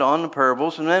had on the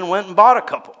parables and then went and bought a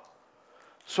couple.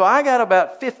 So I got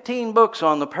about 15 books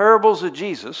on the parables of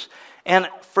Jesus, and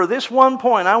for this one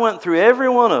point, I went through every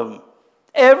one of them.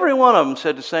 Every one of them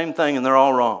said the same thing, and they're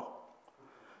all wrong.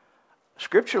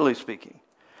 Scripturally speaking.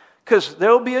 Because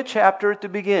there'll be a chapter at the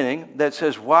beginning that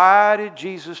says, why did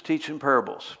Jesus teach in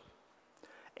parables?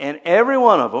 And every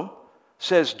one of them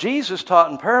says Jesus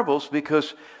taught in parables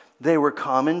because they were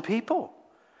common people.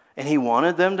 And he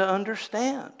wanted them to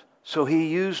understand. So he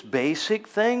used basic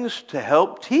things to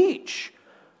help teach.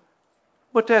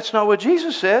 But that's not what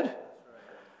Jesus said.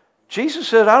 Jesus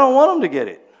said, I don't want them to get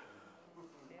it.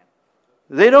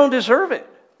 They don't deserve it.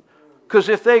 Because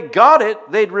if they got it,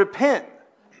 they'd repent.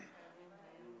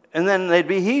 And then they'd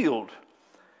be healed.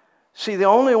 See, the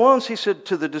only ones, he said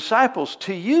to the disciples,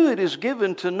 to you it is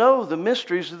given to know the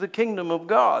mysteries of the kingdom of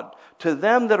God. To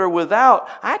them that are without,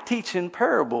 I teach in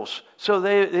parables. So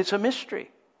it's a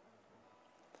mystery.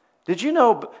 Did you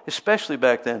know, especially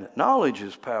back then, knowledge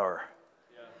is power.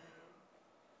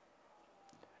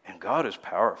 And God is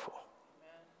powerful.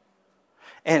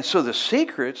 And so the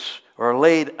secrets are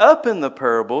laid up in the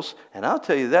parables. And I'll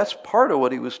tell you, that's part of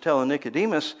what he was telling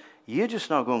Nicodemus. You're just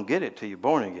not going to get it till you're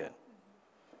born again.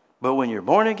 But when you're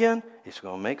born again, it's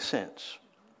going to make sense.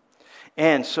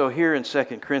 And so here in 2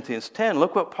 Corinthians 10,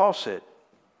 look what Paul said.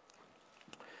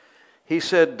 He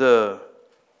said, in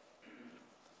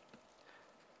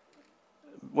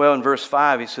verse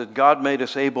 5, he said, God made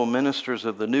us able ministers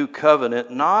of the new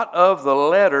covenant, not of the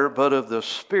letter, but of the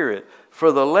Spirit.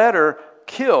 For the letter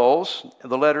kills,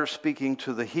 the letter speaking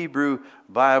to the Hebrew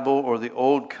Bible or the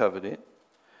Old Covenant,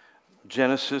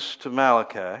 Genesis to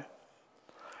Malachi.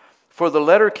 For the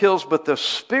letter kills, but the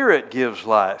Spirit gives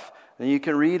life. And you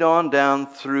can read on down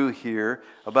through here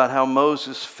about how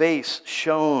Moses' face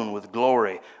shone with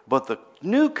glory. But the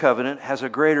new covenant has a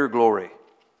greater glory.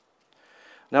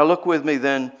 Now look with me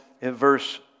then in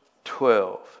verse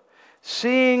 12.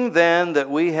 Seeing then that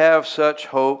we have such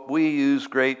hope, we use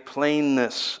great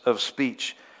plainness of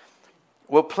speech.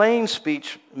 Well, plain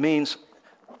speech means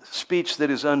speech that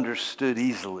is understood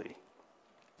easily.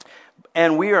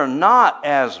 And we are not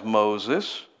as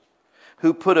Moses,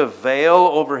 who put a veil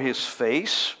over his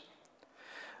face,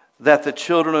 that the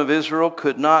children of Israel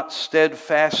could not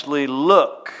steadfastly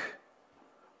look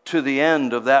to the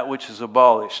end of that which is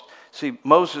abolished. See,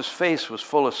 Moses' face was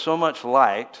full of so much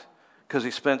light because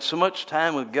he spent so much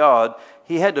time with God,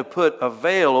 he had to put a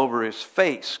veil over his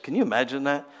face. Can you imagine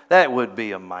that? That would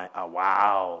be a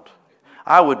wild.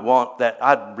 I would want that.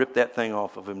 I'd rip that thing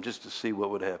off of him just to see what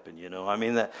would happen, you know. I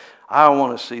mean, that I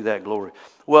want to see that glory.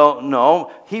 Well,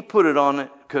 no, he put it on it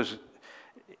because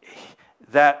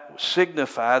that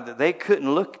signified that they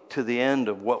couldn't look to the end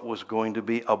of what was going to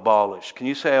be abolished. Can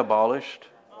you say abolished?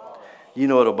 You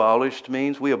know what abolished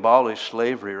means? We abolished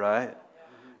slavery, right?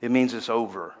 It means it's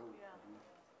over.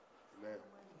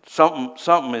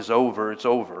 Something is over, it's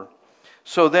over.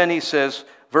 So then he says,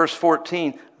 verse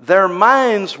 14, their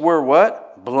minds were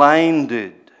what?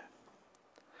 Blinded.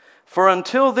 For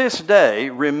until this day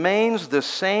remains the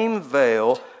same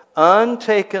veil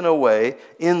untaken away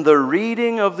in the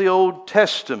reading of the Old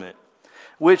Testament,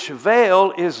 which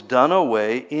veil is done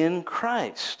away in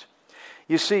Christ.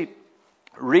 You see,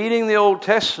 reading the Old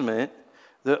Testament,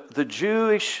 the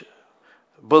Jewish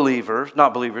believers,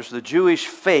 not believers, the Jewish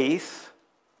faith,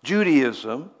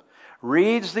 Judaism,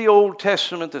 reads the Old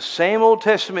Testament, the same Old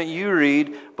Testament you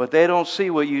read, but they don't see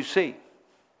what you see.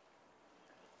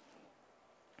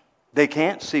 They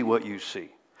can't see what you see.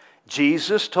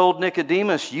 Jesus told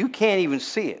Nicodemus, you can't even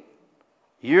see it.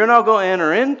 You're not going to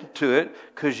enter into it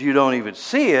because you don't even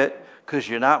see it because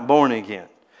you're not born again.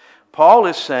 Paul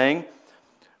is saying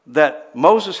that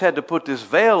Moses had to put this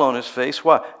veil on his face.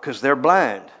 Why? Because they're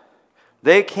blind.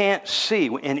 They can't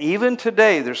see. And even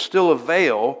today, there's still a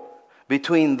veil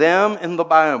between them and the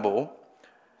Bible.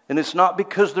 And it's not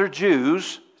because they're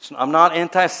Jews. I'm not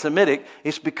anti-Semitic.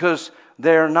 It's because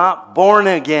they're not born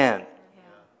again.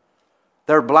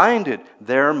 They're blinded.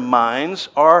 Their minds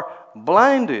are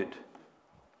blinded.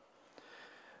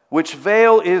 Which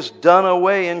veil is done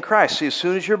away in Christ. See, as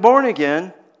soon as you're born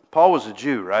again, Paul was a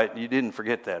Jew, right? You didn't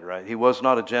forget that, right? He was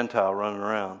not a Gentile running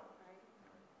around.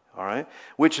 All right?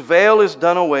 Which veil is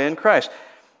done away in Christ.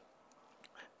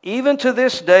 Even to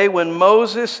this day, when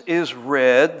Moses is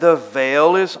read, the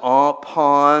veil is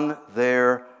upon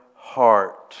their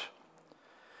heart.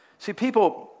 See,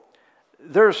 people,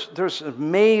 there's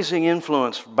amazing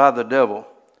influence by the devil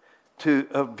to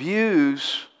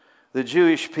abuse the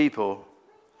Jewish people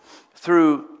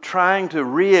through trying to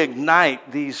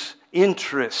reignite these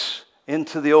interests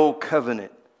into the old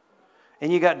covenant.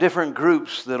 And you got different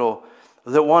groups that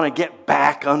want to get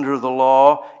back under the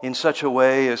law in such a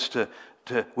way as to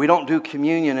we don't do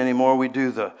communion anymore, we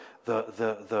do the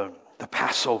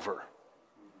Passover.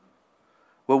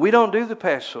 Well, we don't do the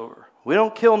Passover. We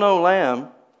don't kill no lamb.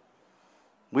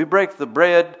 We break the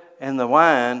bread and the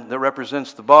wine that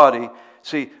represents the body.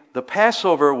 See, the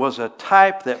Passover was a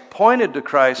type that pointed to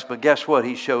Christ, but guess what?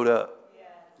 He showed up.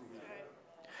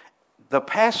 The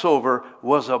Passover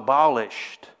was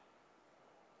abolished.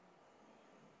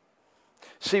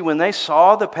 See, when they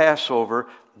saw the Passover,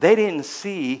 they didn't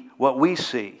see what we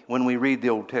see when we read the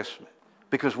Old Testament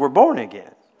because we're born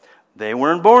again. They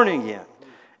weren't born again.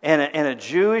 And a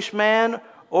Jewish man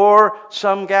or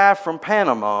some guy from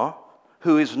Panama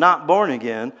who is not born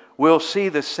again will see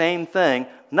the same thing,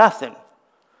 nothing.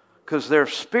 Because their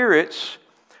spirits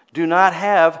do not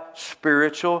have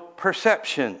spiritual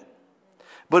perception.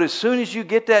 But as soon as you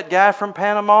get that guy from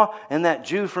Panama and that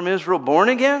Jew from Israel born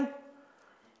again,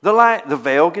 the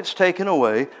veil gets taken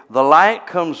away, the light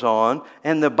comes on,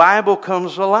 and the Bible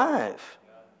comes alive.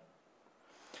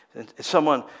 And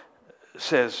someone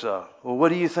says, well, what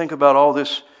do you think about all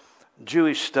this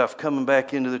Jewish stuff coming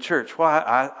back into the church? Well,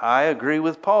 I agree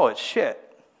with Paul. It's shit.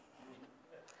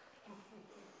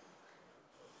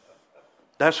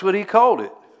 That's what he called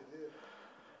it.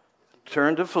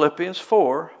 Turn to Philippians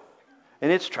 4,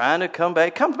 and it's trying to come back.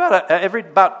 It comes about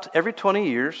every 20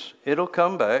 years, it'll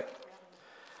come back.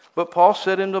 But Paul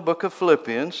said in the book of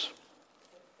Philippians,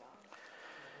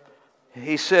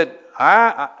 he said,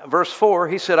 verse 4,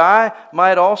 he said, I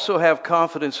might also have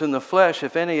confidence in the flesh.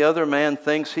 If any other man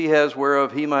thinks he has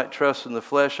whereof he might trust in the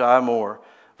flesh, I more.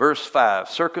 Verse 5,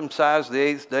 circumcised the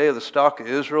 8th day of the stock of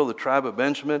Israel, the tribe of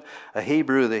Benjamin, a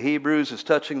Hebrew of the Hebrews, as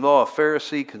touching law, a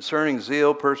Pharisee, concerning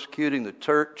zeal, persecuting the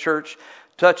church,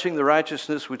 touching the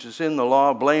righteousness which is in the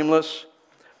law, blameless.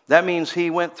 That means he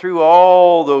went through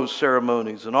all those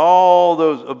ceremonies and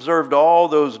observed all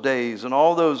those days and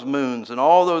all those moons and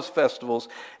all those festivals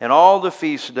and all the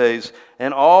feast days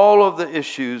and all of the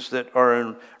issues that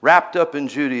are wrapped up in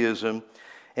Judaism.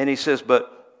 And he says,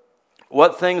 but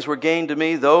what things were gained to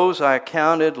me, those I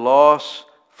counted loss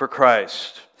for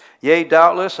Christ. Yea,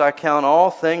 doubtless I count all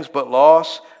things but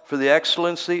loss for the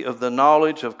excellency of the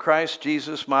knowledge of Christ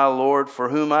Jesus my Lord, for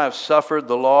whom I have suffered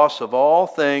the loss of all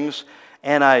things,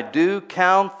 and I do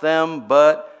count them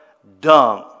but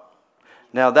Dung.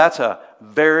 Now that's a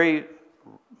very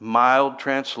mild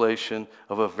translation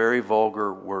of a very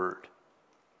vulgar word.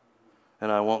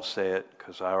 And I won't say it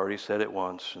because I already said it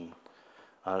once, and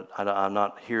I'm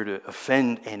not here to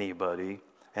offend anybody,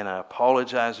 and I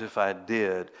apologize if I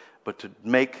did, but to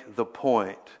make the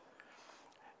point,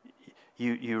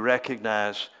 you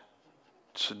recognize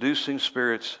seducing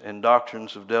spirits and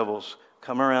doctrines of devils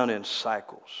come around in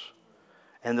cycles,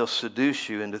 and they'll seduce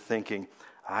you into thinking,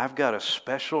 I've got a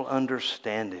special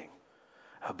understanding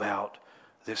about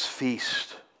this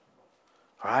feast,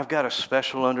 or I've got a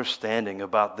special understanding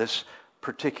about this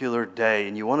particular day,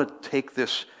 and you want to take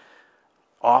this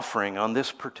offering on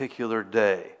this particular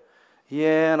day.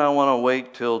 Yeah, and I want to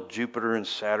wait till Jupiter and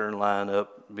Saturn line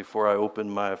up before I open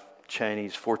my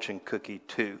Chinese fortune cookie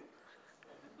too,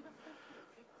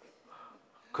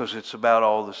 because it's about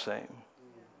all the same.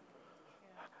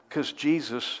 Because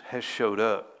Jesus has showed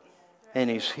up, and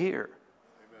He's here.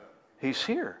 He's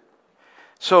here.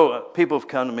 So people have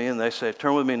come to me and they say,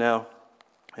 turn with me now,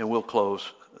 and we'll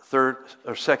close. 2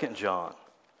 John.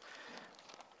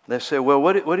 They say, well,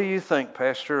 what do you think,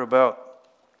 Pastor, about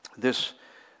this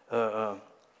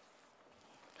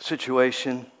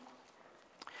situation?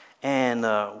 And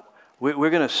we're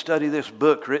going to study this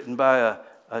book written by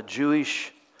a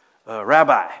Jewish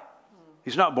rabbi.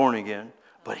 He's not born again,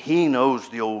 but he knows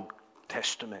the Old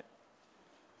Testament.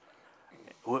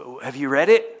 Have you read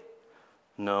it?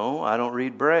 No, I don't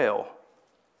read Braille.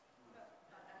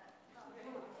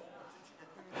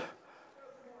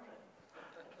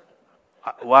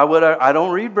 Why would I? I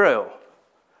don't read Braille.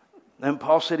 Then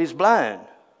Paul said he's blind.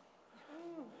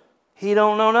 He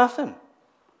don't know nothing.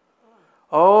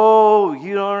 Oh,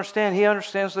 you don't understand. He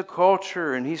understands the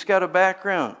culture and he's got a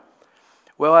background.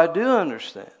 Well, I do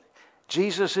understand.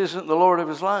 Jesus isn't the Lord of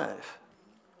his life.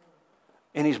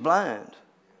 And he's blind.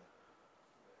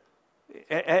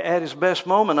 At his best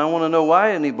moment, I want to know,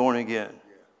 why isn't he born again?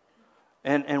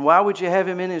 And why would you have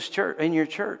him in his church, in your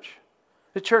church?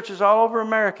 The churches all over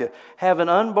America have an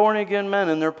unborn again man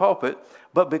in their pulpit,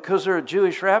 but because they're a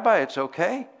Jewish rabbi, it's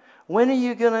okay. When are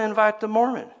you going to invite the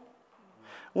Mormon?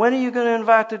 When are you going to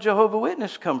invite the Jehovah's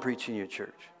Witness to come preach in your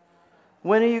church?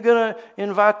 When are you going to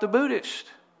invite the Buddhist?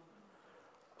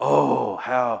 Oh,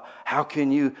 how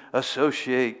can you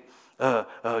associate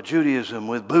Judaism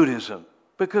with Buddhism?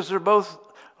 Because they're both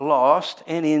lost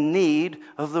and in need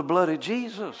of the blood of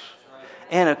Jesus.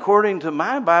 And according to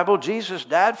my Bible, Jesus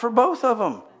died for both of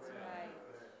them.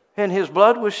 And his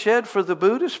blood was shed for the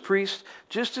Buddhist priest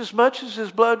just as much as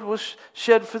his blood was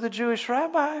shed for the Jewish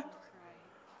rabbi.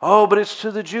 Oh, but it's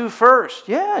to the Jew first.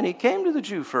 Yeah, and he came to the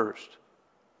Jew first.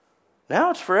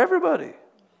 Now it's for everybody.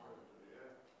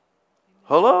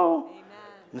 Hello?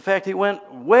 In fact, he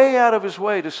went way out of his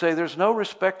way to say there's no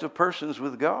respect of persons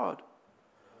with God.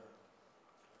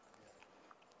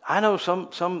 I know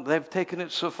some they've taken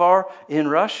it so far in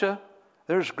Russia.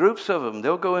 There's groups of them.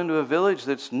 They'll go into a village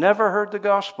that's never heard the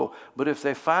gospel. But if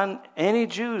they find any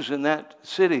Jews in that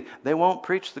city, they won't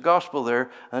preach the gospel there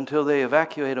until they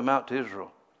evacuate them out to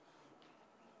Israel.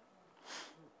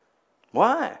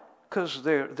 Why? Because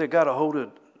they got a hold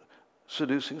of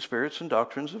seducing spirits and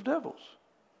doctrines of devils.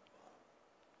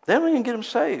 They don't even get them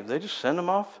saved. They just send them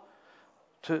off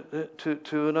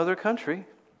to another country.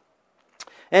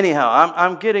 Anyhow,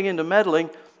 I'm getting into meddling,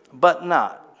 but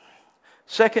not.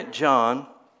 2 John,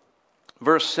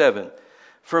 verse 7.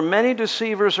 For many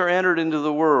deceivers are entered into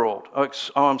the world. Oh,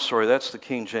 I'm sorry, that's the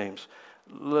King James.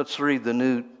 Let's read the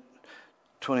new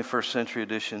 21st century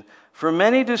edition. For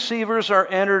many deceivers are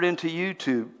entered into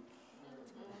YouTube.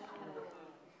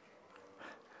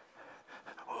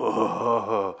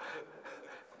 Oh,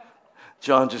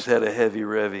 John just had a heavy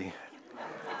revy.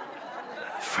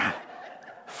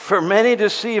 For many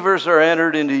deceivers are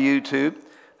entered into YouTube,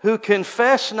 who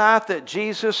confess not that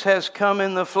Jesus has come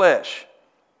in the flesh.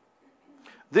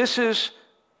 This is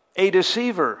a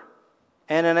deceiver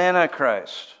and an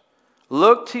antichrist.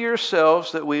 Look to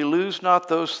yourselves that we lose not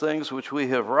those things which we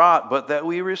have wrought, but that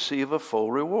we receive a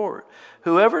full reward.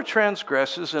 Whoever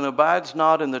transgresses and abides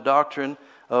not in the doctrine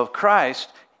of Christ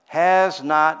has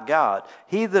not God.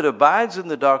 He that abides in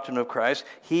the doctrine of Christ,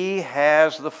 he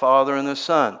has the Father and the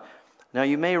Son. Now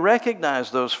you may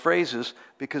recognize those phrases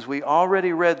because we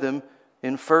already read them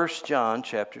in 1 John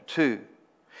chapter 2.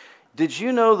 Did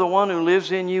you know the one who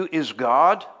lives in you is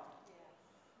God?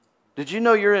 Did you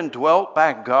know you're indwelt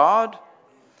by God?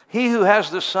 He who has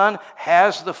the Son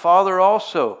has the Father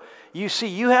also. You see,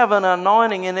 you have an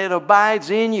anointing and it abides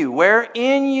in you. Where?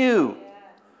 In you.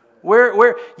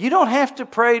 Where? You don't have to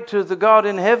pray to the God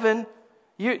in heaven.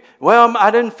 I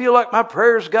didn't feel like my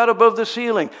prayers got above the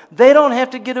ceiling. They don't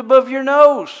have to get above your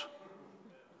nose.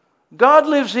 God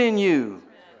lives in you.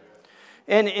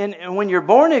 And when you're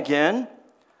born again,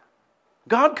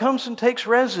 God comes and takes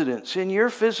residence in your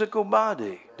physical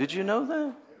body. Did you know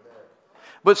that?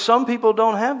 But some people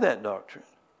don't have that doctrine.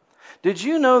 Did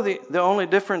you know the only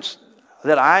difference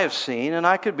that I have seen, and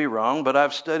I could be wrong, but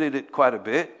I've studied it quite a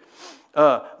bit,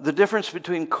 the difference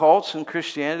between cults and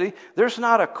Christianity? There's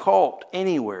not a cult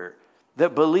anywhere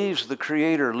that believes the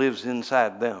Creator lives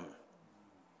inside them.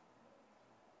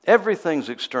 Everything's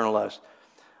externalized.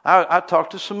 I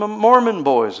talked to some Mormon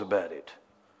boys about it.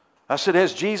 I said,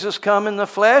 has Jesus come in the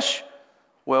flesh?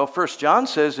 Well, 1 John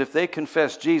says if they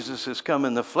confess Jesus has come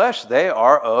in the flesh, they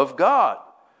are of God.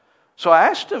 So I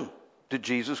asked them, did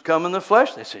Jesus come in the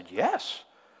flesh? They said, yes.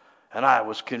 And I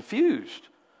was confused.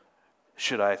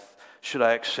 Should I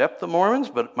accept the Mormons?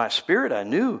 But my spirit, I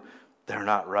knew they're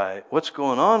not right. What's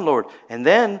going on, Lord? And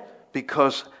then,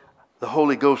 because the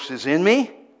Holy Ghost is in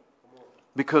me,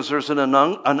 because there's an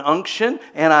unction,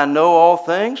 and I know all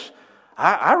things,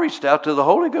 I reached out to the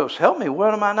Holy Ghost. Help me,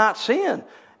 what am I not seeing?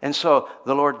 And so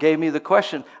the Lord gave me the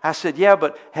question. I said, yeah,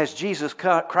 but has Jesus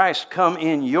Christ come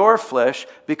in your flesh?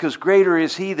 Because greater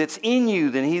is He that's in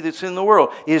you than he that's in the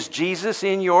world. Is Jesus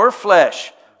in your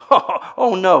flesh?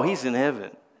 Oh no, He's in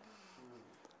heaven.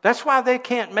 That's why they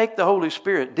can't make the Holy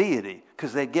Spirit deity,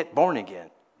 because they get born again.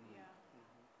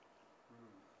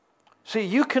 See,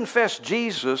 you confess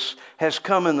Jesus has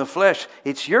come in the flesh.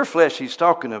 It's your flesh He's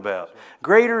talking about.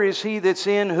 Greater is He that's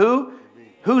in who?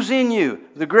 Who's in you?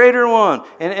 The greater one.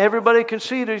 And everybody can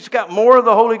see that He's got more of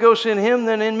the Holy Ghost in Him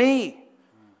than in me.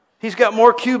 He's got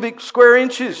more cubic square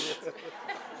inches.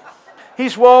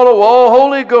 He's wall-to-wall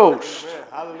Holy Ghost.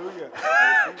 Hallelujah.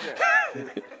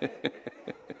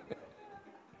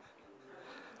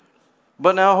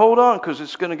 But now hold on, because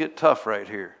it's going to get tough right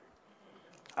here.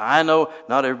 I know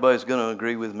not everybody's going to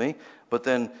agree with me, but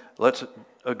then let's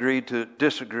agree to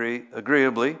disagree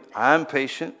agreeably. I'm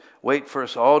patient. Wait for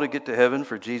us all to get to heaven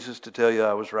for Jesus to tell you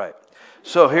I was right.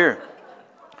 So here,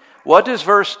 what does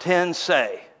verse 10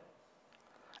 say?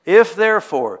 If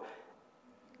therefore,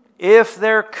 if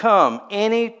there come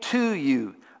any to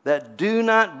you that do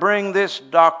not bring this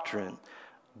doctrine,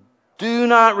 do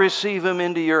not receive him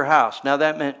into your house. Now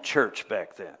that meant church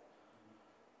back then.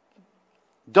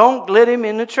 Don't let him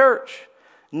in the church.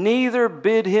 Neither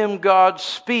bid him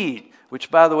Godspeed.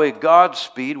 Which, by the way,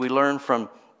 Godspeed we learn from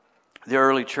the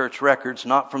early church records,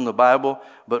 not from the Bible,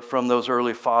 but from those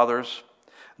early fathers,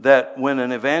 that when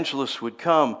an evangelist would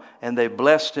come and they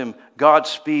blessed him,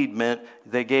 Godspeed meant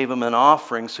they gave him an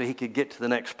offering so he could get to the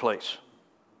next place.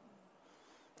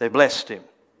 They blessed him.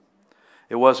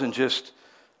 It wasn't just,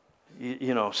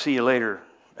 see you later,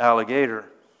 alligator.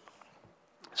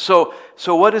 So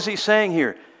what is he saying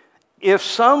here? If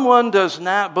someone does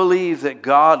not believe that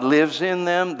God lives in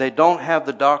them, they don't have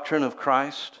the doctrine of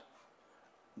Christ,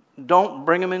 don't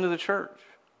bring them into the church.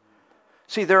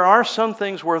 See, there are some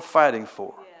things worth fighting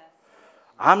for. Yes.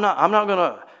 I'm not going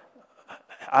to...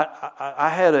 I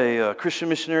had a Christian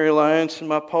Missionary Alliance in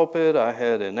my pulpit. I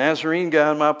had a Nazarene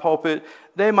guy in my pulpit.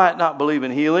 They might not believe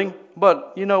in healing,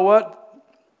 but you know what?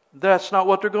 That's not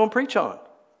what they're going to preach on.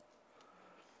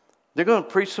 They're going to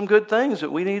preach some good things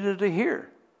that we needed to hear.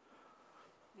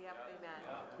 Yep,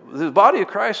 amen. The body of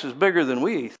Christ is bigger than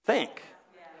we think,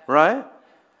 right?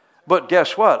 But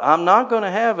guess what? I'm not going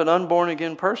to have an unborn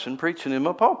again person preaching in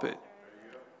my pulpit.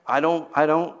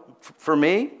 For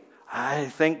me, I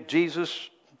think Jesus,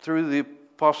 through the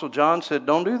Apostle John, said,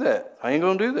 don't do that. I ain't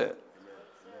going to do that.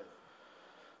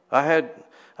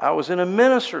 I was in a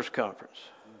ministers' conference,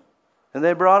 and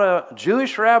they brought a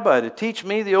Jewish rabbi to teach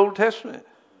me the Old Testament.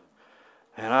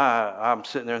 And I'm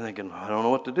sitting there thinking, I don't know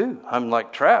what to do. I'm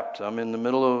like trapped. I'm in the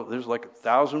middle of, there's like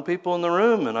 1,000 people in the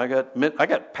room, and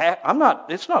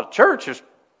it's not a church, it's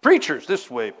preachers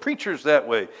this way, preachers that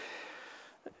way.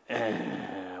 And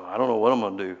I don't know what I'm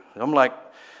going to do.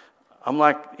 I'm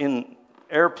like in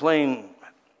airplane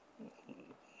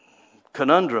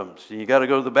conundrums. You got to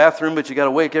go to the bathroom, but you got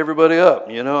to wake everybody up.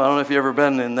 I don't know if you've ever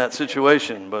been in that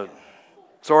situation, but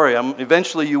sorry,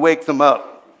 eventually you wake them up.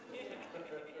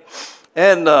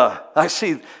 And I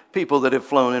see people that have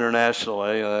flown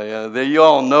internationally. You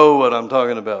all know what I'm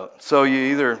talking about. So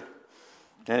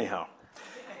anyhow.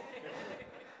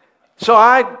 So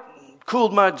I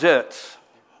cooled my jets,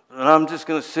 and I'm just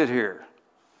going to sit here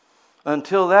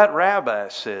until that rabbi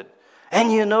said,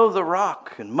 and you know the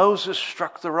rock, and Moses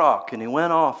struck the rock, and he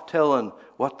went off telling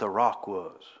what the rock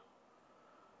was.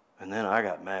 And then I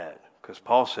got mad, because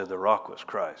Paul said the rock was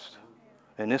Christ.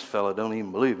 And this fella don't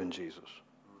even believe in Jesus.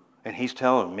 And he's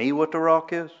telling me what the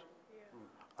rock is?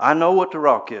 I know what the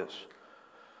rock is.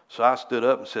 So I stood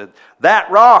up and said, that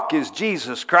rock is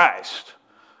Jesus Christ.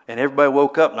 And everybody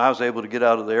woke up, and I was able to get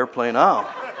out of the airplane aisle.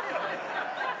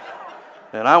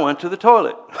 And I went to the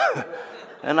toilet.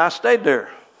 And I stayed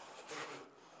there.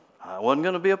 I wasn't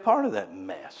going to be a part of that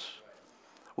mess.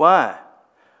 Why?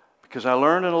 Because I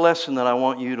learned a lesson that I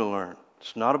want you to learn.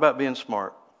 It's not about being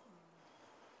smart.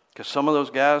 Because some of those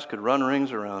guys could run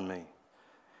rings around me.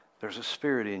 There's a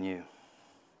spirit in you.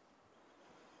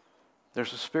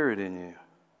 There's a spirit in you.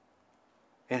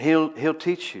 And he'll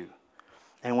teach you.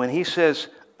 And when he says,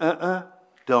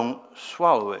 don't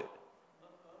swallow it.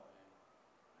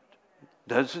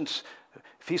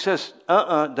 If he says,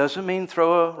 doesn't mean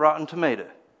throw a rotten tomato.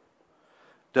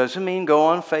 Doesn't mean go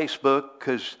on Facebook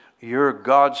because you're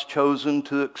God's chosen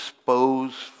to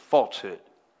expose falsehood.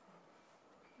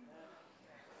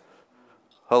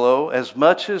 Hello? As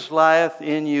much as lieth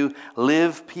in you,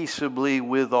 live peaceably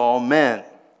with all men.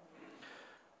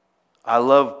 I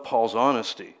love Paul's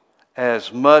honesty.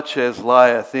 As much as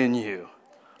lieth in you,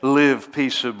 live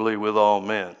peaceably with all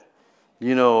men.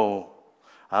 You know,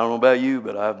 I don't know about you,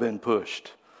 but I've been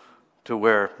pushed to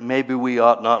where maybe we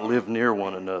ought not live near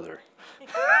one another.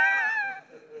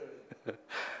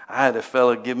 I had a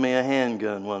fella give me a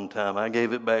handgun one time. I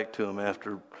gave it back to him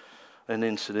after an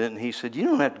incident, and he said, "You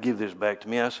don't have to give this back to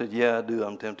me." I said, "Yeah, I do.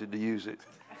 I'm tempted to use it."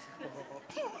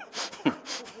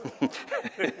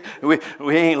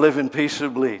 we ain't living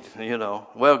peaceably, you know.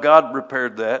 Well, God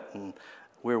repaired that, and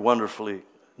we're wonderfully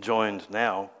joined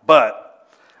now. But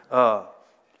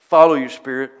follow your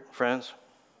spirit, friends.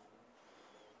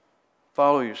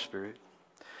 Follow your spirit.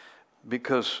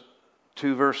 Because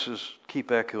 2 verses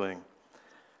keep echoing.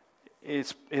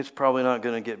 It's probably not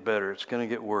going to get better. It's going to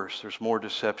get worse. There's more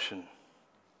deception.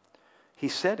 He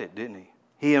said it, didn't he?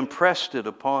 He impressed it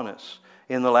upon us.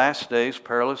 In the last days,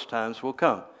 perilous times will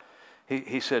come.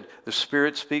 He said, the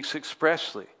Spirit speaks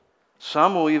expressly.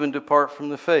 Some will even depart from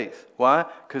the faith. Why?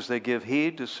 Because they give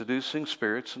heed to seducing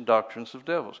spirits and doctrines of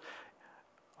devils.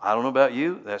 I don't know about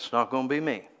you. That's not going to be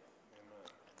me.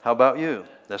 How about you?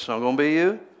 That's not going to be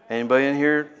you? Anybody in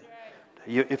here?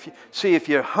 If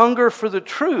you hunger for the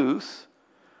truth,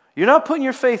 you're not putting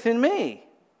your faith in me.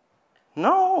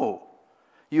 No.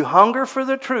 You hunger for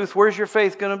the truth. Where's your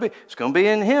faith going to be? It's going to be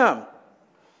in Him.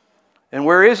 And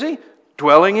where is He?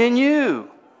 Dwelling in you.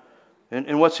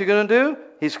 And what's He going to do?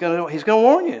 He's going to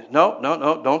warn you. No,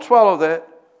 don't swallow that.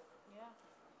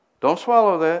 Don't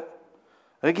swallow that.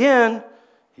 Again,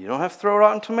 you don't have to throw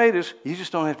rotten tomatoes. You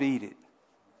just don't have to eat it.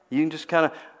 You can just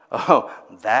kind of,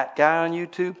 that guy on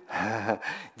YouTube?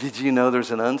 Did you know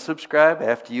there's an unsubscribe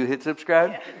after you hit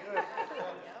subscribe?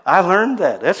 I learned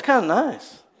that. That's kind of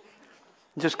nice.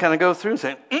 Just kind of go through and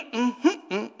say,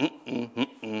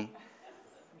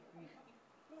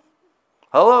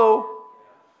 Hello?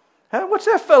 Hey, what's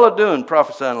that fella doing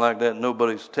prophesying like that and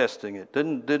nobody's testing it?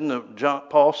 Didn't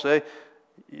Paul say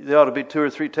there ought to be 2 or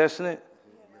 3 testing it?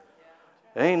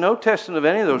 There ain't no testing of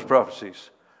any of those prophecies.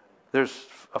 There's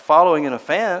a following and a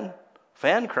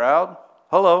fan crowd.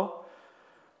 Hello.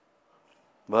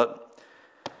 But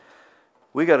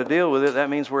we got to deal with it. That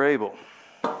means we're able.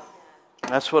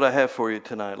 That's what I have for you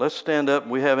tonight. Let's stand up.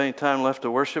 We have any time left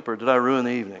to worship, or did I ruin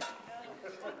the evening?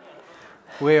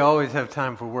 We always have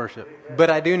time for worship.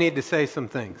 But I do need to say some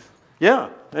things. Yeah.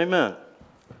 Amen.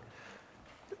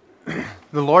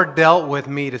 The Lord dealt with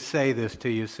me to say this to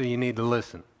you, so you need to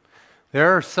listen.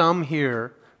 There are some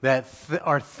here that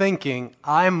are thinking,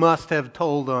 I must have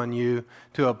told on you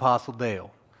to Apostle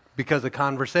Dale because of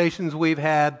conversations we've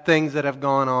had, things that have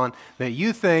gone on, that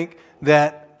you think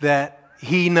that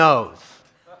he knows.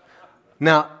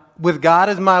 Now, with God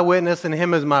as my witness and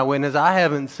him as my witness, I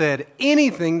haven't said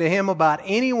anything to him about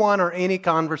anyone or any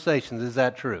conversations. Is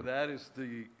that true?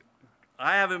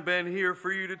 I haven't been here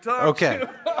for you to talk to.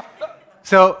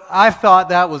 So I thought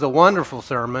that was a wonderful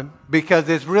sermon because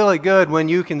it's really good when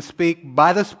you can speak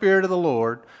by the Spirit of the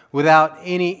Lord without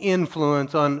any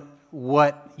influence on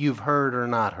what you've heard or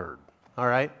not heard. All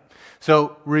right?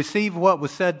 So receive what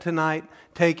was said tonight,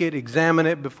 take it, examine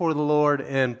it before the Lord,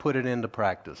 and put it into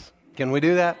practice. Can we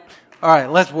do that? All right,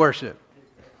 let's worship.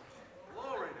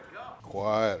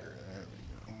 Quieter.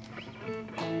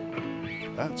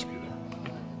 That's good.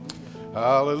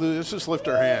 Hallelujah. Let's just lift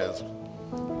our hands.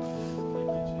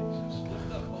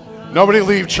 Nobody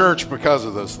leave church because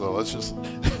of this, though. Let's just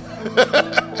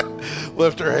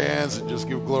lift our hands and just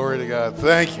give glory to God.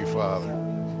 Thank you, Father.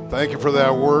 Thank you for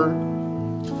that word.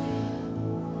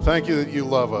 Thank you that you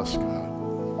love us,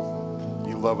 God.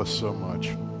 You love us so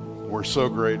much. We're so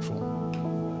grateful.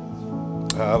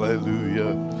 Hallelujah.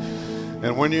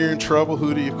 And when you're in trouble,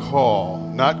 who do you call?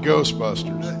 Not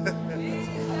Ghostbusters.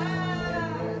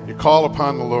 You call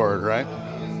upon the Lord, right?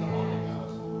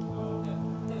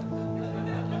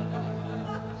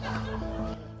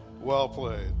 Well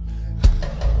played.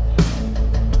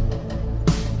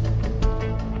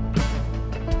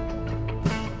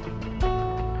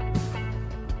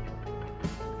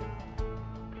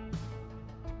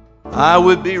 I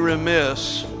would be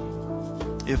remiss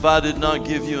if I did not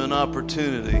give you an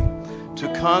opportunity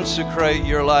to consecrate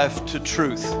your life to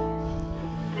truth.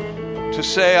 To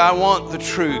say, I want the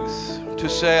truth. To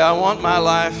say, I want my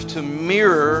life to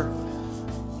mirror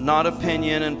not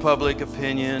opinion and public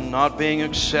opinion, not being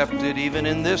accepted even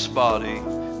in this body,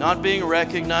 not being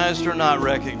recognized or not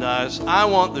recognized. I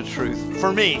want the truth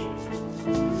for me.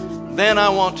 Then I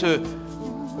want to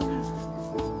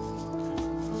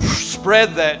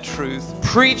spread that truth,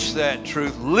 preach that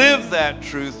truth, live that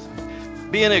truth,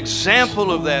 be an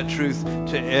example of that truth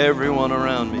to everyone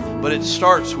around me. But it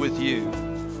starts with you.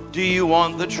 Do you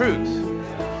want the truth?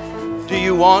 Do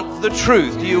you want the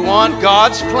truth? Do you want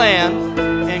God's plan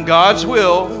and God's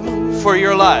will for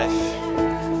your life?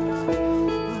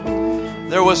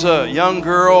 There was a young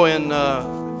girl in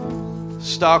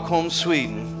Stockholm,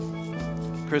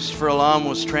 Sweden. Christopher Alam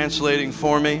was translating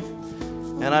for me,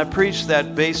 and I preached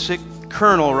that basic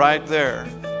kernel right there.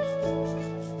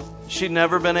 She'd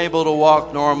never been able to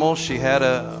walk normal. She had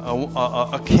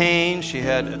a cane. She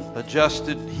had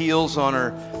adjusted heels on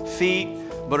her feet,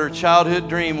 but her childhood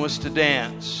dream was to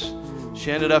dance.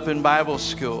 She ended up in Bible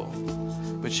school.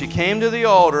 But she came to the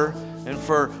altar, and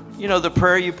for, the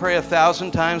prayer you pray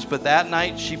 1,000 times, but that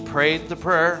night she prayed the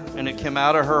prayer, and it came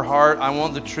out of her heart. I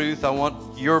want the truth. I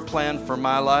want your plan for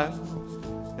my life.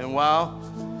 And while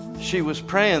she was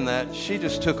praying that, she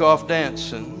just took off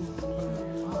dancing.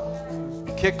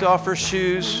 Kicked off her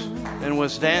shoes and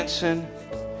was dancing.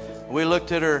 We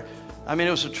looked at her. It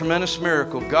was a tremendous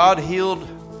miracle. God healed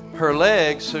her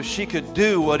legs so she could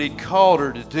do what He'd called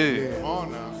her to do. Come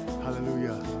on now.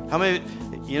 Hallelujah. How many,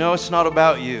 it's not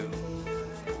about you.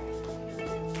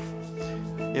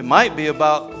 It might be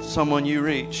about someone you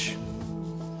reach.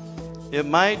 It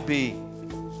might be,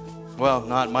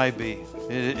 not might be.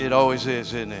 It always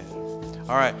is, isn't it?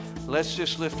 All right, let's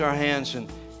just lift our hands.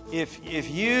 And if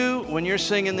you, when you're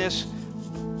singing this,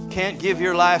 can't give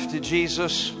your life to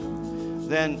Jesus,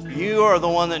 then you are the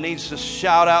one that needs to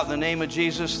shout out the name of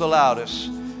Jesus the loudest.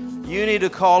 You need to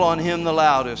call on Him the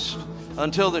loudest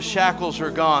until the shackles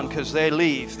are gone, because they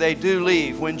leave. They do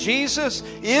leave. When Jesus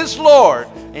is Lord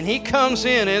and He comes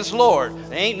in as Lord,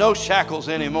 there ain't no shackles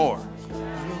anymore.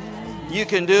 You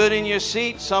can do it in your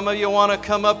seat. Some of you want to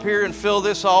come up here and fill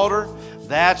this altar.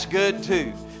 That's good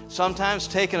too. Sometimes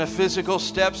taking a physical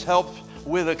steps helps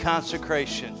with a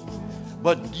consecration.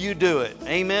 But you do it.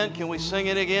 Amen. Can we sing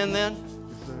it again then?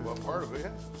 What part of it?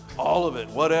 All of it,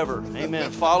 whatever.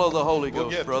 Amen. Follow the Holy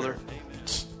Ghost, brother. There.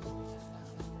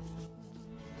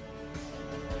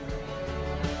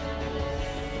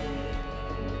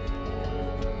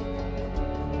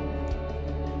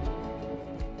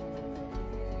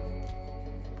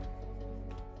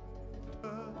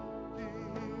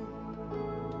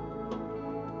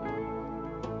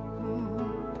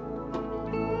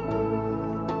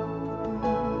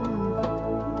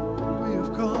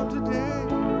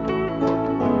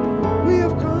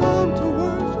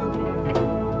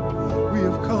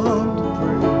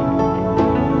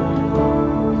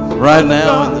 Right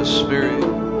now in the Spirit,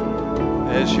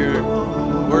 as you're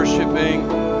worshiping,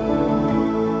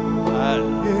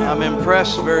 I'm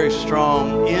impressed very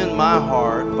strong in my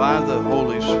heart by the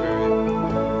Holy Spirit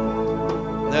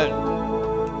that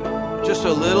just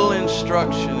a little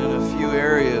instruction in a few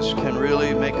areas can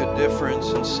really make a difference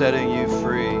in setting you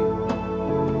free.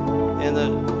 And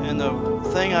the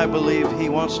thing I believe He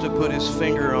wants to put His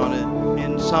finger on it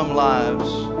in some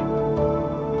lives,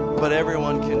 but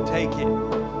everyone can take it,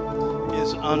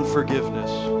 is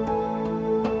unforgiveness.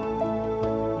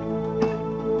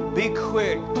 Be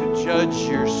quick to judge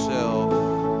yourself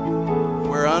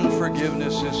where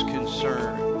unforgiveness is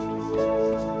concerned.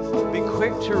 Be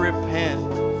quick to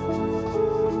repent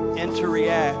and to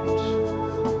react.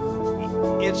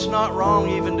 It's not wrong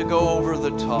even to go over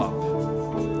the top.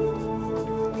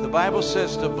 The Bible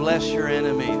says to bless your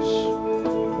enemies.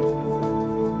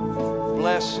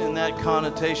 Bless in that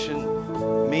connotation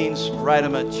means write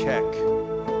them a check.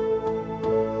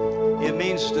 It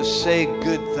means to say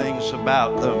good things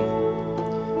about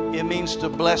them. It means to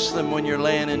bless them when you're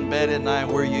laying in bed at night,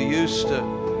 where you used to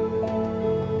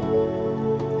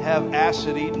have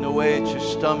acid eaten away at your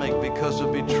stomach because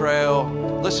of betrayal.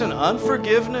 Listen,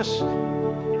 unforgiveness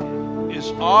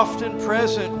is often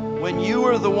present when you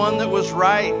were the one that was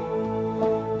right.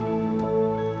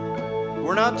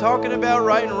 We're not talking about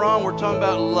right and wrong. We're talking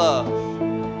about love.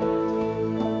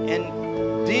 And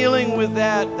dealing with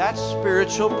that's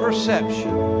spiritual perception.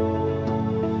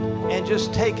 and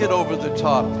just take it over the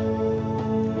top.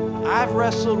 I've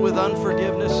wrestled with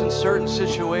unforgiveness in certain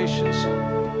situations.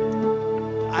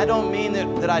 I don't mean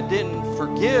that I didn't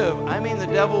forgive. I mean the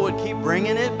devil would keep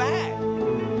bringing it back.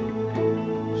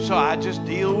 So I just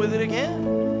deal with it again,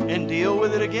 and deal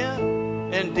with it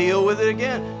again, and deal with it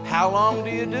again. How long do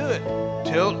you do it?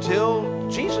 Till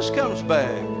Jesus comes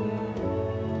back.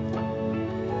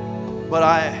 But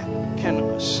I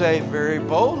can say very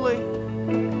boldly,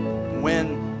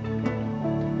 when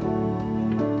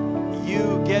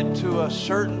you get to a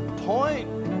certain point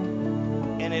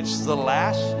and it's the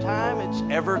last time it's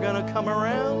ever going to come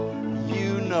around,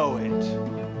 you know it.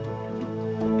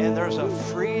 And there's a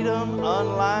freedom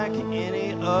unlike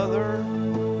any other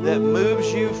that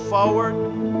moves you forward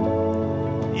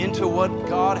into what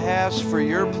God has for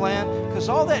your plan. Because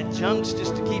all that junk's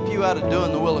just to keep you out of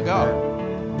doing the will of God.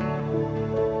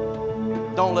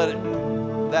 Don't let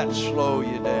that slow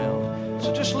you down.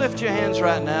 So just lift your hands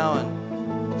right now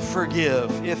and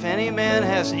forgive. If any man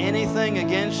has anything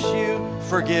against you,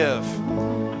 forgive.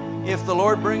 If the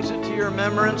Lord brings it to your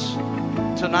remembrance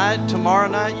tonight, tomorrow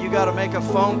night, you got to make a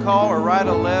phone call or write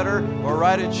a letter or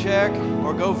write a check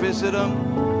or go visit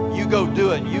them. You go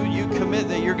do it. You commit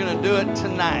that you're going to do it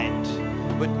tonight.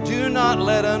 But do not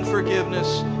let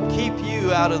unforgiveness keep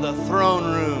you out of the throne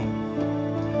room.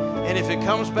 And if it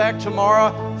comes back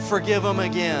tomorrow, forgive them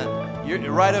again.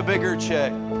 Write a bigger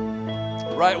check.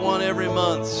 Write one every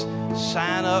month.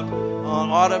 Sign up on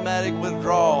automatic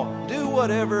withdrawal. Do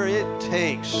whatever it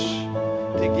takes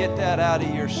to get that out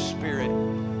of your spirit.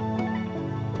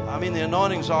 I mean, the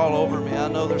anointing's all over me. I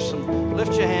know there's some.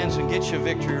 Lift your hands and get your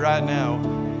victory right now.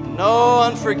 No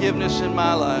unforgiveness in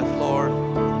my life, Lord.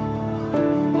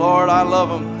 Lord, I love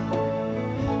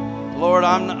them. Lord,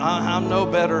 I'm no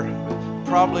better.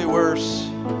 Probably worse.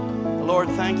 Lord,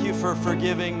 thank you for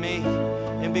forgiving me.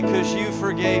 And because you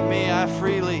forgave me, I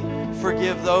freely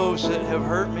forgive those that have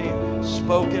hurt me,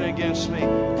 spoken against me,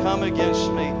 come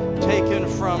against me, taken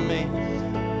from me.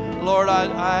 Lord, I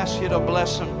ask you to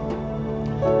bless them.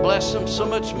 Bless them so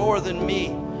much more than me.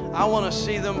 I want to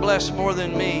see them blessed more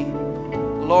than me.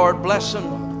 Lord, bless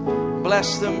them.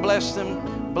 Bless them, bless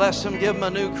them, bless them. Give them a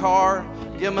new car.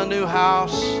 Give them a new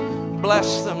house.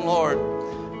 Bless them, Lord.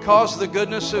 Cause the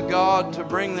goodness of God to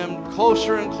bring them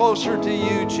closer and closer to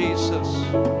you, Jesus.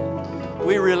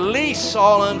 We release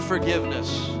all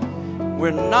unforgiveness.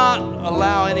 We're not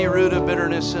allow any root of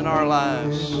bitterness in our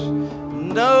lives.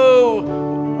 No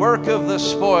work of the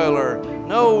spoiler,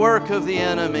 no work of the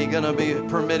enemy going to be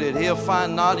permitted. He'll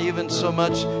find not even so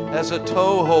much as a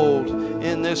toehold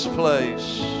in this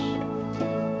place.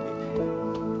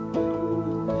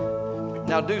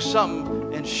 Now do something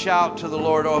and shout to the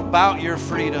Lord about your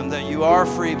freedom, that you are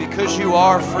free, because you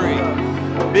are free.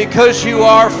 Because you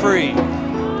are free.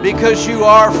 Because you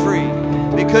are free.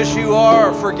 Because you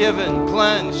are forgiven,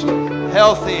 cleansed,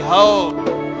 healthy, whole.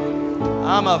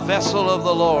 I'm a vessel of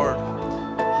the Lord.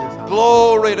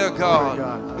 Glory to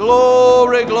God.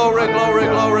 Glory, glory, glory,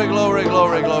 glory, glory,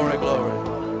 glory, glory, glory.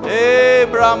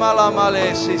 Brahma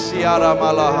male sisiara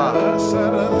malaha.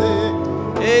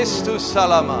 Estu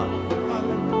salama.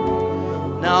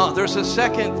 Now, there's a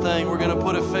second thing we're going to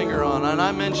put a finger on, and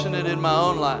I mentioned it in my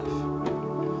own life.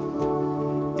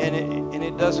 And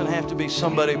it doesn't have to be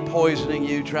somebody poisoning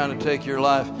you, trying to take your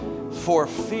life. For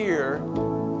fear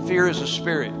is a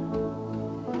spirit.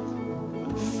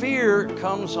 Fear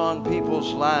comes on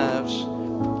people's lives,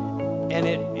 and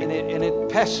it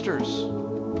pesters.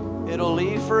 It'll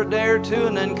leave for a day or two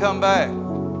and then come back.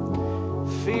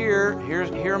 Fear,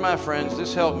 here my friends,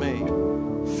 this helped me.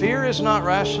 Fear is not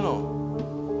rational.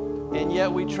 And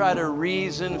yet we try to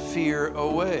reason fear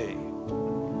away.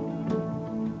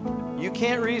 You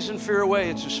can't reason fear away.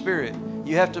 It's a spirit.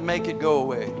 You have to make it go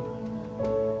away.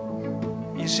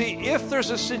 You see, if there's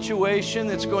a situation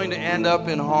that's going to end up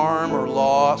in harm or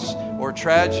loss or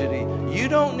tragedy, you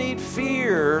don't need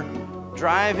fear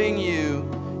driving you.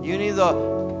 You need the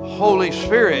Holy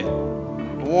Spirit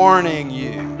warning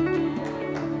you.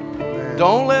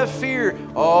 Don't let fear,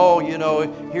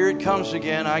 here it comes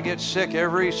again. I get sick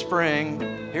every spring.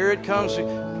 Here it comes.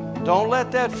 Don't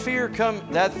let that fear come,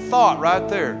 that thought right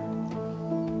there.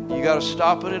 You got to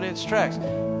stop it in its tracks.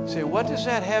 Say, what does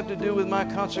that have to do with my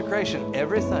consecration?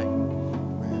 Everything.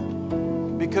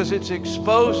 Because it's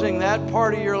exposing that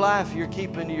part of your life you're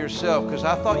keeping to yourself. Because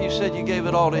I thought you said you gave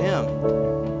it all to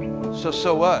Him.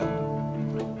 So what?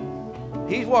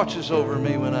 He watches over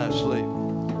me when I sleep.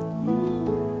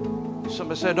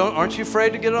 Somebody said, aren't you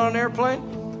afraid to get on an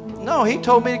airplane? No, He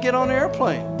told me to get on an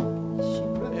airplane.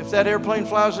 If that airplane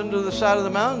flies into the side of the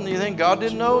mountain, you think God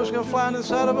didn't know it was going to fly into the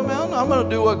side of a mountain? I'm going to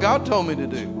do what God told me to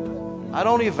do. I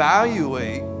don't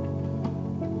evaluate.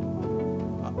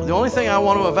 The only thing I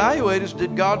want to evaluate is,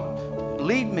 did God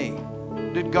lead me?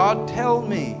 Did God tell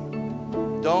me?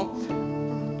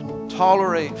 Don't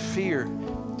tolerate fear.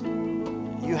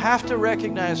 You have to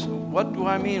recognize, what do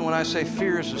I mean when I say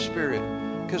fear is a spirit?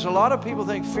 Because a lot of people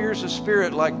think fear is a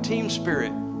spirit like team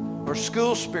spirit or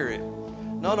school spirit.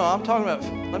 No, I'm talking about,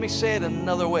 let me say it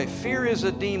another way. Fear is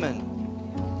a demon.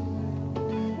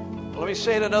 Let me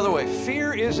say it another way.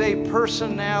 Fear is a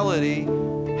personality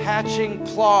hatching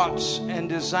plots and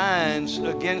designs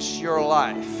against your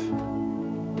life.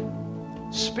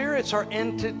 Spirits are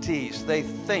entities. They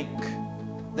think,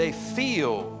 they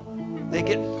feel, they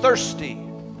get thirsty.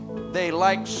 They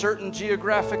like certain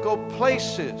geographical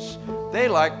places. They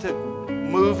like to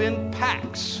move in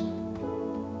packs.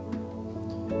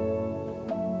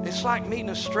 It's like meeting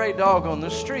a stray dog on the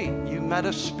street. You met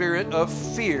a spirit of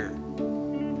fear.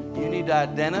 You need to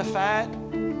identify it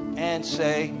and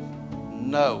say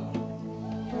no.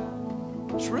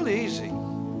 It's really easy.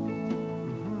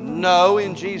 No,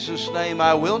 in Jesus' name,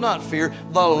 I will not fear.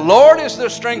 The Lord is the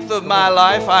strength of my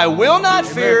life. I will not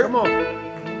fear. Come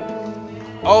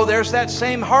on. Oh, there's that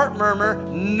same heart murmur.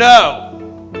 No.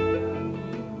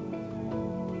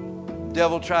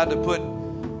 Devil tried to put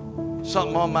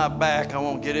something on my back. I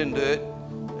won't get into it.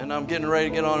 And I'm getting ready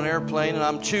to get on an airplane, and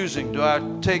I'm choosing. Do I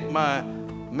take my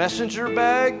messenger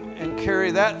bag and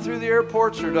carry that through the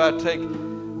airports, or do I take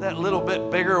that little bit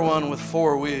bigger one with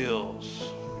 4 wheels?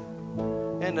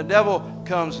 And the devil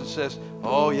comes and says,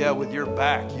 oh yeah, with your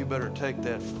back, you better take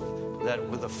that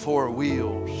with the 4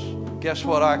 wheels. Guess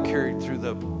what I carried through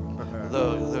the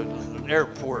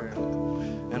airport?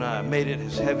 And I made it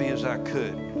as heavy as I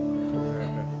could.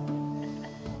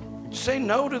 Say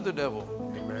no to the devil.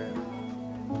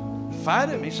 Amen. Fight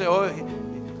him. He said, oh,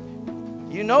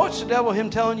 you know it's the devil, him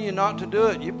telling you not to do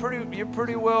it. You're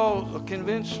pretty well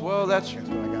convinced, well,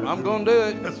 I'm going to do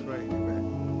it. That's right.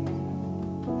 Amen.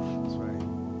 That's right.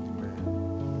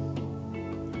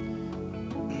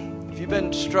 Amen. If you've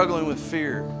been struggling with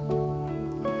fear,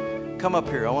 come up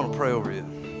here. I want to pray over you.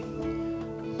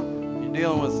 You're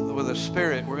dealing with a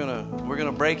spirit. We're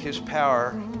gonna break his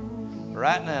power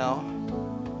right now,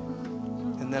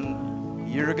 and then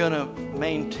you're gonna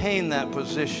maintain that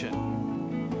position.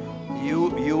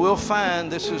 You will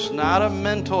find this is not a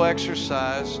mental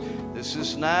exercise. This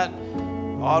is not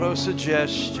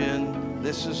auto-suggestion.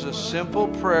 This is a simple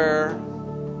prayer.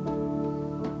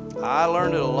 I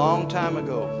learned it a long time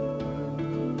ago.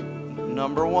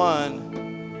 Number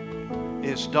one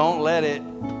is don't let it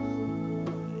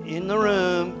in the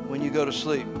room when you go to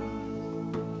sleep.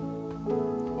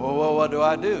 Well, what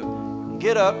do?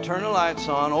 Get up, turn the lights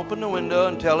on, open the window,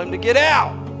 and tell him to get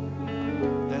out.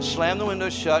 Then slam the window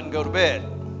shut and go to bed.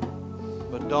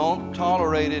 But don't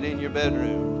tolerate it in your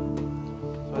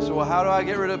bedroom. So I said, well, how do I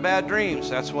get rid of bad dreams?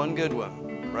 That's one good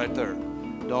one right there.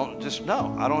 I don't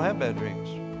have bad dreams.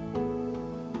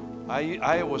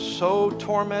 I was so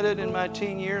tormented in my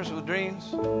teen years with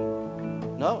dreams.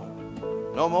 No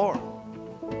more.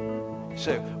 You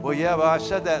say, well, yeah, but I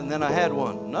said that and then I had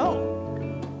one. No,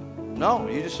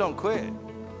 you just don't quit.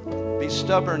 Be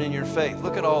stubborn in your faith.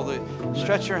 Look at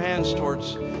stretch your hands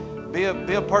towards, be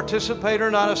a participator,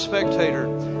 not a spectator.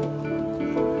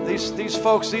 These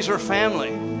folks, these are family,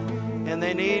 and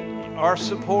they need our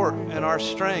support and our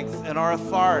strength and our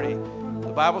authority.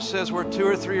 The Bible says where 2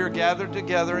 or 3 are gathered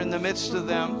together, in the midst of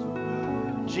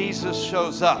them, Jesus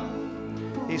shows up.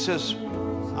 He says,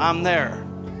 I'm there.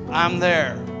 I'm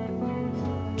there.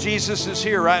 Jesus is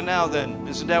here right now then.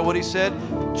 Isn't that what he said?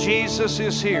 Jesus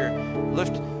is here.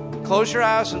 Close your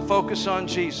eyes and focus on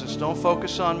Jesus. Don't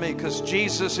focus on me, because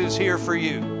Jesus is here for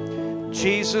you.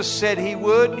 Jesus said he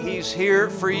would. He's here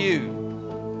for you.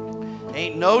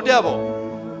 Ain't no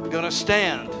devil gonna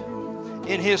stand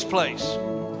in his place.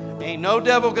 Ain't no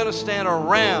devil gonna stand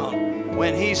around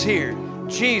when he's here.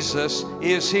 Jesus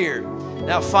is here.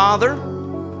 Now, Father,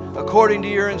 according to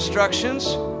your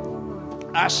instructions,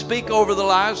 I speak over the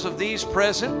lives of these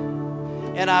present,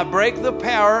 and I break the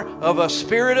power of a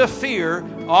spirit of fear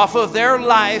off of their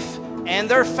life and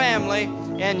their family,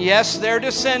 and yes, their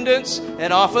descendants,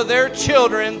 and off of their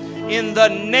children, in the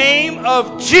name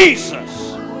of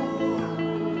Jesus.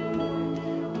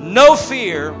 No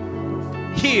fear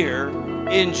here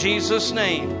in Jesus'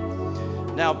 name.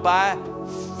 Now, by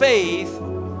faith,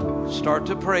 start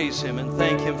to praise him and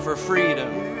thank him for freedom,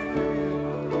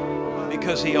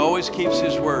 because he always keeps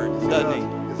his word, doesn't he?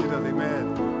 Yes, he does.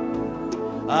 Amen.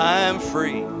 I am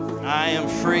free. I am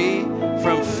free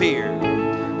from fear.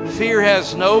 Fear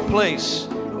has no place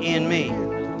in me.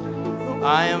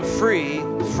 I am free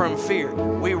from fear.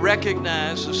 We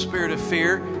recognize the spirit of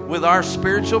fear with our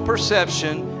spiritual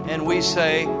perception, and we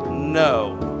say,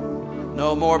 no.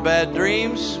 No more bad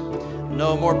dreams.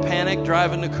 No more panic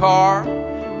driving the car.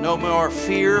 No more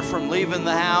fear from leaving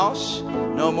the house.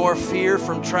 No more fear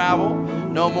from travel.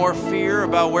 No more fear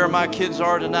about where my kids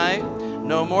are tonight.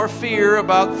 No more fear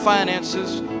about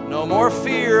finances. No more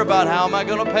fear about how am I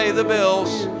going to pay the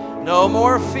bills. No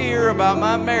more fear about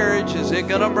my marriage. Is it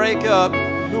going to break up?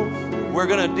 We're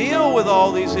going to deal with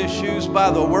all these issues by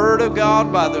the Word of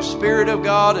God, by the Spirit of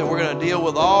God, and we're going to deal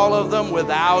with all of them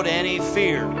without any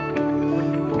fear.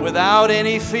 Without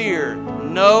any fear.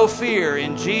 No fear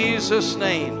in Jesus'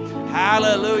 name.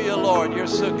 Hallelujah, Lord. You're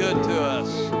so good to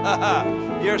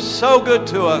us. You're so good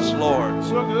to us, Lord.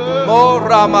 So good.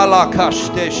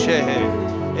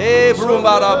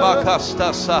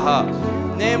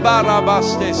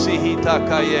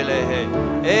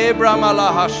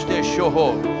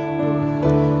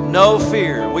 No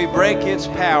fear. We break its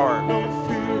power.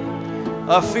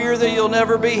 A fear that you'll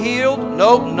never be healed?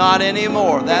 Nope, not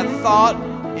anymore. That thought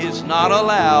is not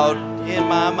allowed in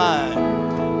my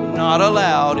mind. Not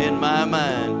allowed in my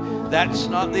mind. That's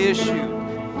not the issue.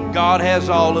 God has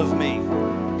all of me.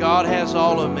 God has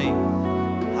all of me.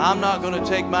 I'm not going to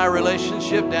take my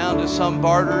relationship down to some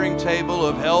bartering table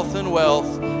of health and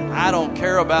wealth. I don't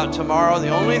care about tomorrow. The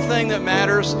only thing that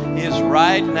matters is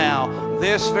right now,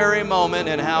 this very moment,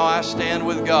 and how I stand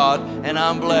with God, and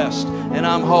I'm blessed, and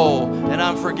I'm whole, and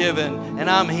I'm forgiven, and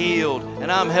I'm healed,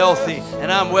 and I'm healthy,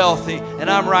 and I'm wealthy,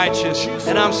 and I'm righteous,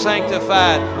 and I'm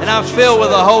sanctified, and I'm filled with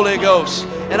the Holy Ghost,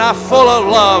 and I'm full of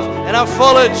love, and I'm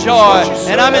full of joy,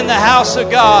 and I'm in the house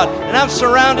of God, and I'm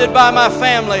surrounded by my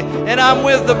family, and I'm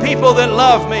with the people that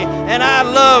love me, and I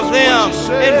love them,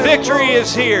 and victory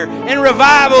is here, and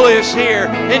revival is here,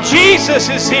 and Jesus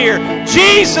is here.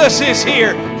 Jesus is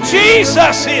here.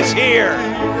 Jesus is here.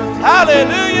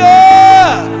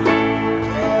 Hallelujah.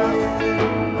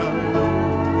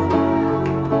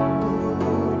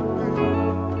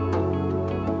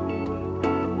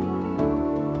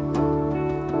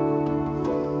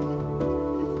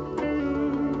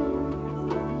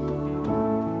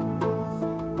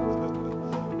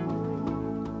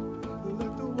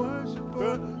 Let the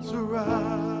worshipers arise.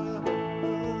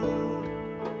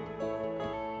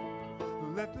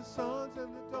 Let the sons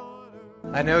and the daughters.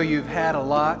 I know you've had a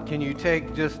lot. Can you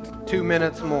take just 2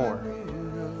 minutes more?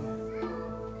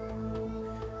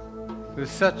 There's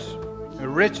such a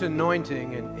rich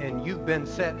anointing, and you've been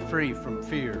set free from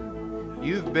fear.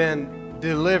 You've been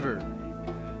delivered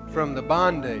from the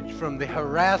bondage, from the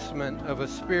harassment of a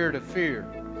spirit of fear.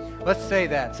 Let's say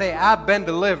that. Say, I've been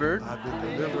delivered, I've been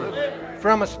delivered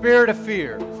from a spirit of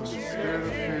fear. from the spirit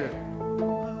of fear.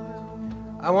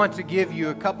 I want to give you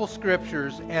a couple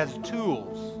scriptures as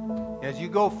tools as you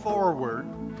go forward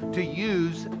to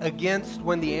use against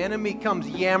when the enemy comes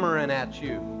yammering at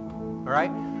you. All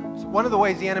right? So one of the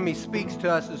ways the enemy speaks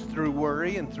to us is through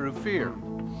worry and through fear.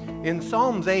 In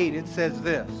Psalms 8, it says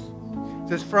this. It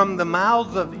says, from the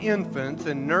mouths of infants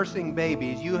and nursing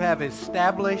babies, you have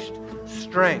established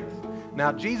strength.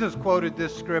 Now, Jesus quoted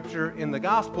this scripture in the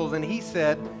Gospels, and he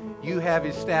said, you have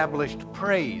established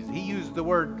praise. He used the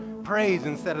word praise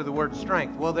instead of the word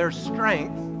strength. Well, there's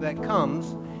strength that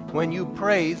comes when you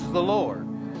praise the Lord.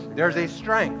 There's a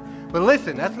strength. But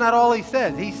listen, that's not all he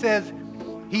says. He says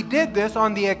he did this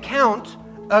on the account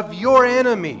of your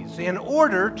enemies in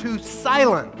order to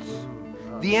silence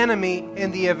the enemy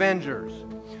and the avengers.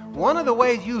 One of the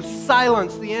ways you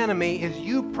silence the enemy is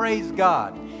you praise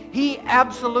God. He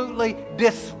absolutely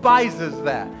despises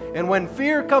that. And when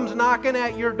fear comes knocking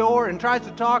at your door and tries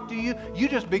to talk to you, you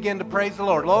just begin to praise the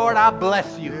Lord. Lord, I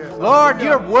bless you. Lord,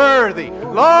 you're worthy.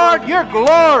 Lord, you're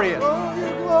glorious. Oh,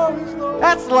 your glories, Lord.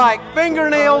 That's like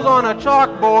fingernails on a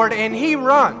chalkboard, and he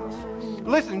runs.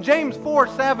 Listen, James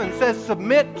 4:7 says,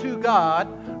 submit to God,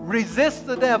 resist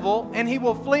the devil, and he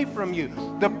will flee from you.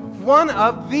 One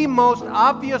of the most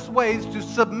obvious ways to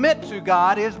submit to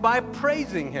God is by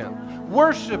praising him,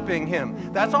 worshiping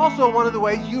him. That's also one of the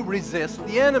ways you resist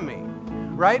the enemy,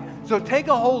 right? So take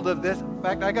a hold of this. In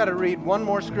fact, I got to read one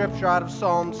more scripture out of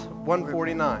Psalms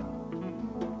 149.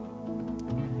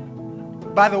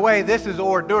 By the way, this is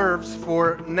hors d'oeuvres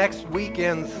for next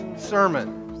weekend's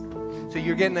sermon. So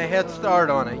you're getting a head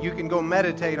start on it. You can go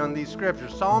meditate on these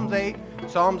scriptures. Psalms 8,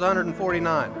 Psalms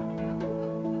 149.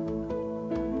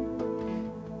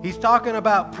 He's talking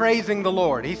about praising the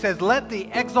Lord. He says, let the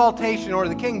exaltation, or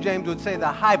the King James would say the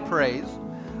high praise,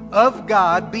 of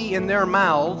God be in their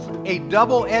mouths, a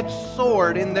double-edged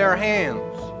sword in their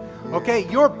hands. Okay,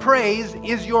 your praise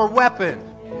is your weapon.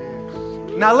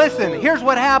 Now listen, here's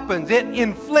what happens. It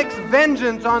inflicts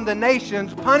vengeance on the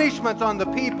nations, punishments on the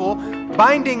people,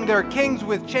 binding their kings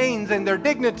with chains and their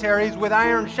dignitaries with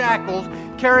iron shackles,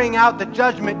 carrying out the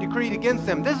judgment decreed against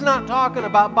them. This is not talking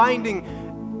about binding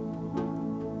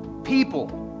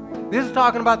people. This is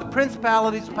talking about the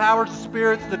principalities, powers,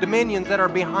 spirits, the dominions that are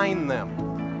behind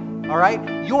them. All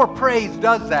right? Your praise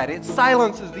does that. It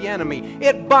silences the enemy.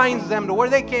 It binds them to where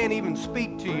they can't even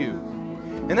speak to you.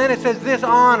 And then it says, this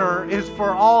honor is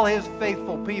for all his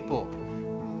faithful people.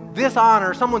 This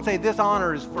honor, someone say, this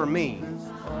honor is for me.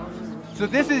 So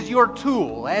this is your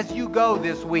tool as you go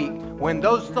this week. When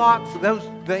those thoughts,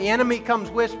 the enemy comes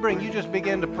whispering, you just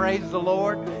begin to praise the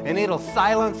Lord, and it'll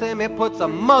silence him. It puts a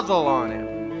muzzle on him.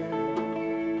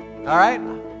 All right?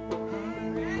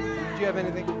 Did you have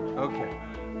anything? Okay.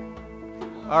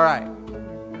 All right.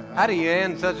 How do you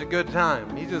end such a good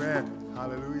time? You just...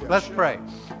 Hallelujah. Let's pray.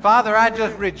 Father, I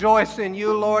just rejoice in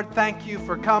you, Lord. Thank you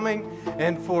for coming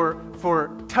and for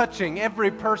touching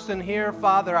every person here.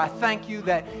 Father, I thank you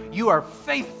that you are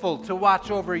faithful to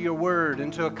watch over your word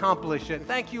and to accomplish it.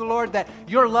 Thank you, Lord, that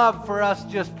your love for us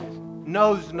just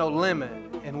knows no limit.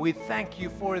 And we thank you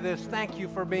for this. Thank you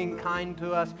for being kind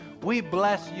to us. We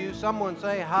bless you. Someone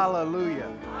say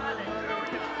hallelujah.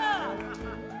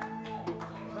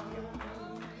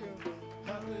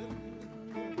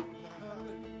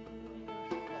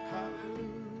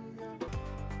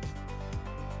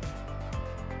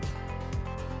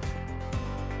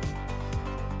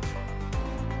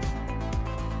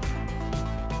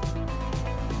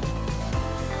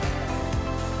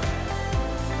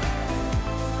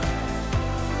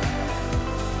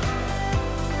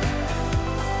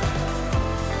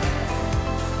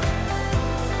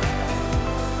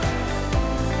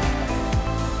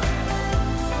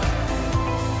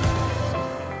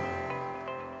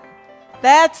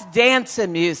 That's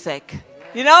dancing music.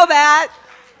 You know that?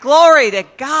 Glory to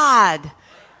God.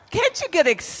 Can't you get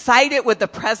excited with the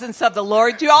presence of the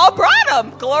Lord? You all brought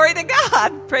him. Glory to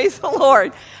God. Praise the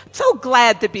Lord. I'm so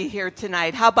glad to be here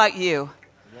tonight. How about you?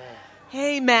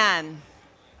 Amen.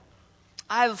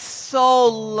 I so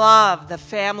love the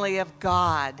family of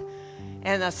God,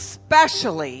 and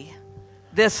especially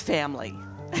this family.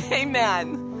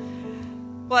 Amen.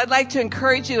 Well, I'd like to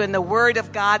encourage you in the Word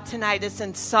of God tonight. It's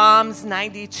in Psalms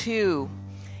 92.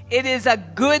 It is a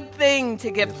good thing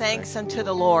to give thanks unto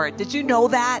the Lord. Did you know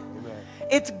that?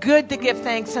 It's good to give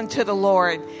thanks unto the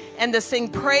Lord and to sing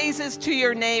praises to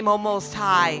your name, O Most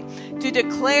High, to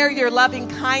declare your loving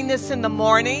kindness in the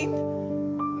morning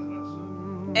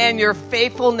and your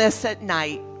faithfulness at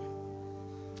night.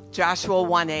 Joshua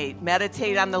 1:8.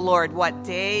 Meditate on the Lord, what,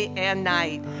 day and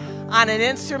night, on an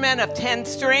instrument of 10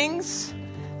 strings,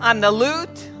 on the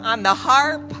lute, on the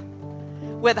harp,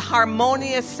 with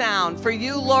harmonious sound. For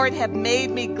you, Lord, have made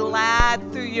me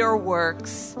glad through your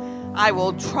works. I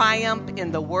will triumph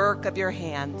in the work of your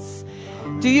hands.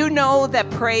 Do you know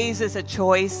that praise is a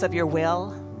choice of your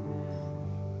will?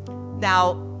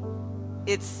 Now,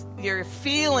 it's your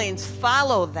feelings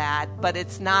follow that, but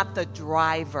it's not the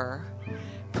driver.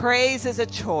 Praise is a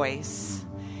choice.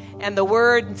 And the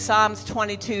word in Psalms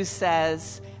 22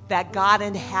 says that God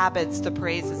inhabits the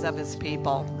praises of his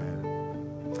people.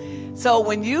 So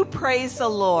when you praise the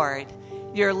Lord,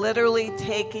 you're literally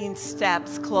taking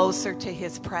steps closer to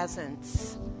his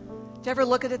presence. Do you ever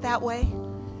look at it that way?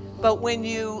 But when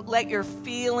you let your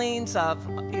feelings of,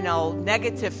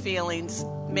 negative feelings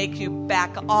make you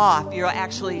back off, you're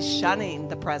actually shunning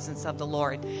the presence of the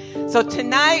Lord. So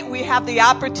tonight we have the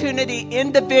opportunity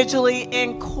individually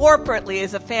and corporately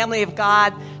as a family of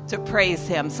God to praise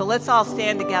him. So let's all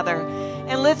stand together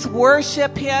and let's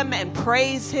worship him and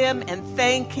praise him and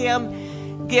thank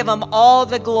him. Give him all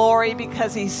the glory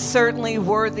because he's certainly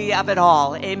worthy of it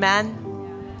all. Amen.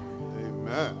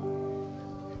 Amen.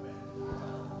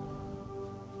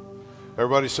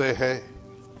 Everybody say hey.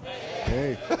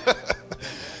 Hey.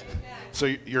 So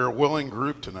you're a willing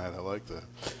group tonight. I like that.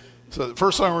 So the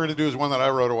first song we're going to do is one that I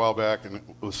wrote a while back, and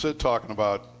with Sid talking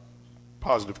about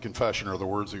positive confession or the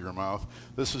words of your mouth.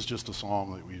 This is just a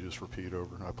psalm that we just repeat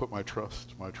over. I put my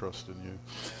trust in you.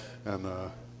 And I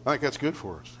think that's good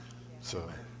for us. So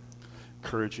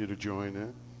encourage you to join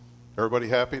in. Everybody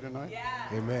happy tonight? Yeah.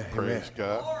 Amen. Praise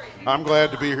Amen. God. I'm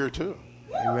glad to be here too.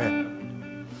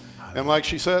 Amen. And like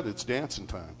she said, it's dancing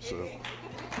time.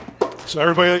 So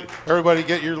everybody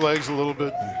get your legs a little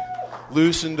bit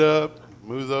loosened up.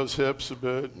 Move those hips a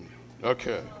bit.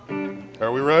 Okay.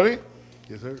 Are we ready?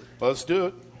 Yes, sir. Let's do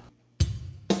it.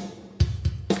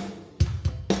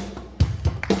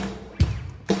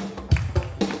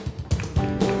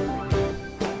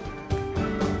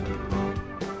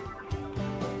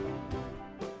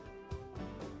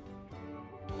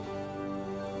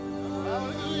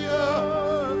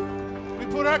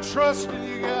 trust in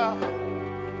you, God.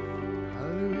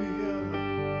 Hallelujah.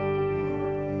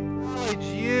 Acknowledge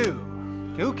you.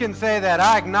 Who can say that?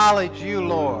 I acknowledge you,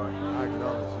 Lord. I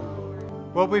acknowledge you,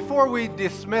 Lord. Well, before we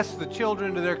dismiss the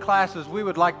children to their classes, we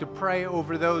would like to pray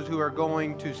over those who are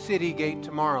going to City Gate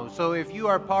tomorrow. So if you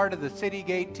are part of the City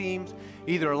Gate teams,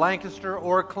 either Lancaster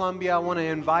or Columbia, I want to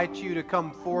invite you to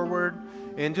come forward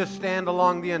and just stand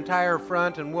along the entire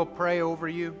front and we'll pray over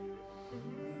you.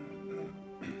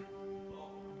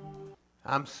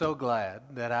 I'm so glad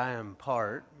that I am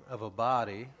part of a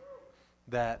body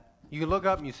that you look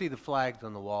up and you see the flags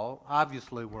on the wall.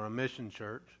 Obviously, we're a mission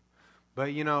church.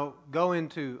 But, you know, go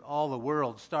into all the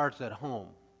world starts at home.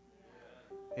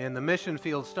 And the mission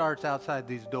field starts outside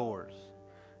these doors.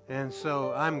 And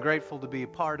so I'm grateful to be a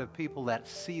part of people that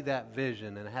see that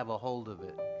vision and have a hold of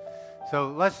it.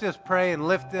 So let's just pray and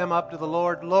lift them up to the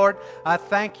Lord. Lord, I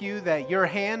thank you that your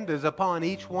hand is upon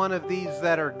each one of these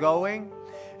that are going.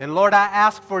 And Lord, I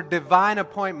ask for divine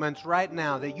appointments right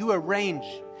now, that you arrange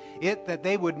it, that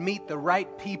they would meet the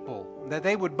right people, that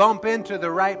they would bump into the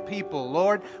right people.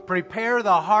 Lord, prepare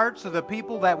the hearts of the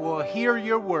people that will hear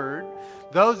your word,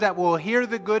 those that will hear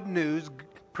the good news.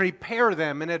 Prepare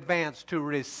them in advance to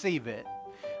receive it.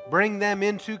 Bring them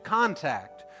into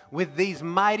contact with these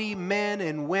mighty men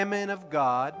and women of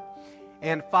God.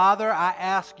 And Father, I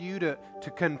ask you to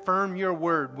confirm your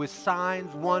word with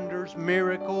signs, wonders,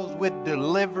 miracles, with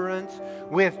deliverance,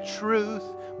 with truth,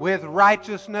 with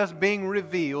righteousness being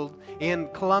revealed in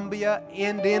Columbia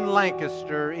and in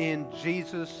Lancaster, in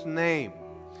Jesus' name.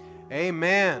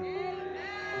 Amen.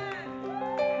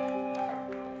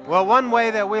 Well, one way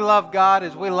that we love God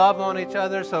is we love on each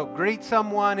other. So greet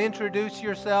someone, introduce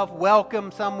yourself,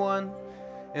 welcome someone,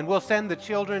 and we'll send the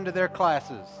children to their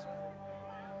classes.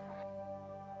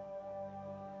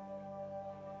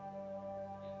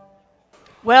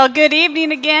 Well, good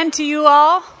evening again to you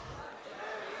all.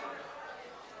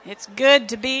 It's good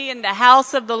to be in the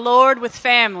house of the Lord with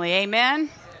family. Amen.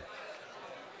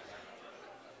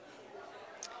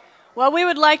 Well, we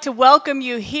would like to welcome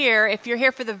you here if you're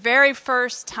here for the very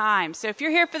first time. So if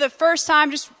you're here for the first time,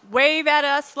 just wave at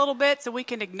us a little bit so we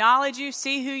can acknowledge you,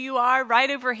 see who you are right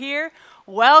over here.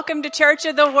 Welcome to Church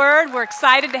of the Word. We're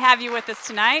excited to have you with us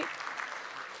tonight.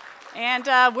 And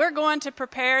we're going to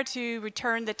prepare to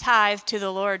return the tithe to the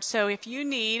Lord. So if you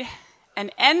need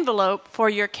an envelope for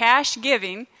your cash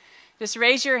giving, just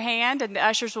raise your hand and the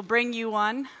ushers will bring you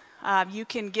one. You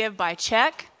can give by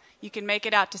check. You can make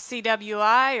it out to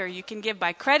CWI, or you can give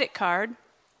by credit card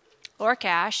or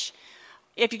cash.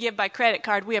 If you give by credit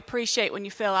card, we appreciate when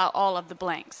you fill out all of the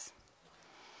blanks.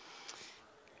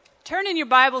 Turn in your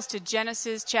Bibles to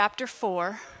Genesis chapter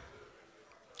 4.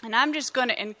 And I'm just going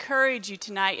to encourage you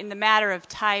tonight in the matter of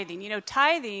tithing. You know,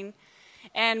 tithing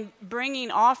and bringing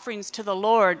offerings to the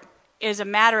Lord is a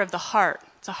matter of the heart.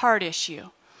 It's a heart issue.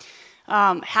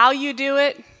 How you do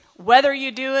it, whether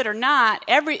you do it or not,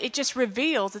 it just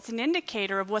reveals, it's an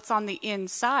indicator of what's on the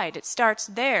inside. It starts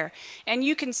there. And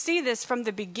you can see this from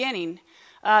the beginning.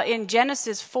 In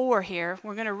Genesis 4 here,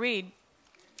 we're going to read.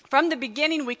 From the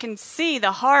beginning, we can see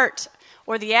the heart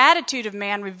or the attitude of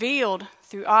man revealed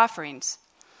through offerings.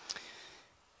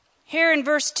 Here in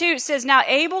verse 2, it says, Now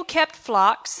Abel kept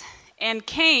flocks, and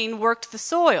Cain worked the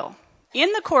soil.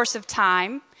 In the course of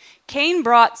time, Cain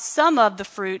brought some of the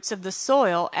fruits of the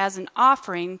soil as an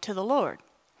offering to the Lord.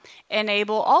 And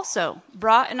Abel also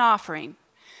brought an offering,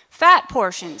 fat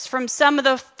portions from some of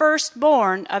the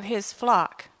firstborn of his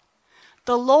flock.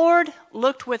 The Lord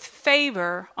looked with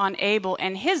favor on Abel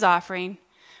and his offering,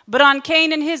 but on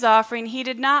Cain and his offering he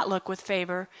did not look with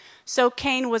favor. So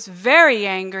Cain was very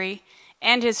angry,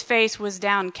 and his face was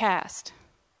downcast.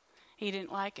 He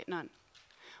didn't like it none.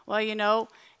 Well, you know,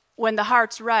 when the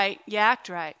heart's right, you act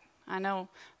right. I know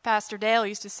Pastor Dale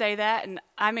used to say that, and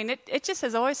I mean, it just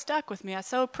has always stuck with me. I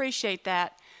so appreciate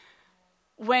that.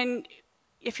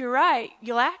 If you're right,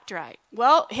 you'll act right.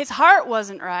 Well, his heart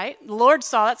wasn't right. The Lord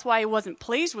saw that's why he wasn't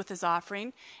pleased with his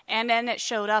offering, and then it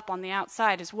showed up on the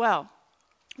outside as well.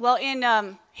 Well,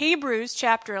 in Hebrews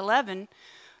chapter 11,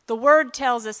 the word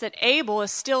tells us that Abel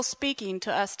is still speaking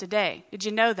to us today. Did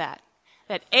you know that?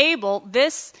 That Abel,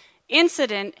 this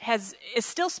incident is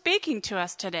still speaking to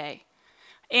us today.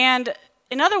 And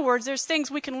in other words, there's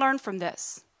things we can learn from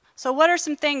this. So what are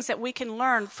some things that we can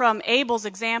learn from Abel's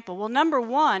example? Well, number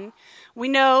one, we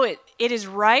know it is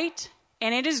right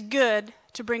and it is good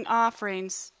to bring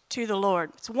offerings to the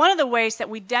Lord. It's one of the ways that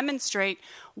we demonstrate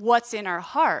what's in our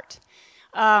heart.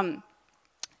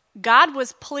 God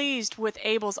was pleased with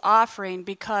Abel's offering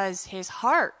because his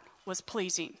heart was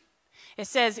pleasing. It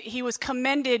says he was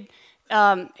commended,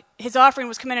 his offering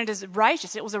was commended as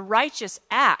righteous. It was a righteous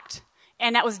act.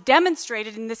 And that was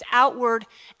demonstrated in this outward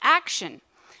action.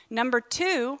 Number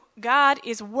 2, God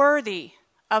is worthy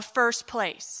of first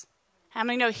place. How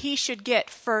many know he should get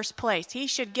first place? He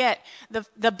should get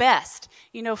the best.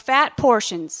 Fat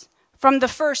portions from the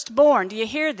firstborn. Do you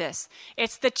hear this?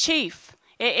 It's the chief.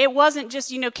 It wasn't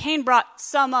just, Cain brought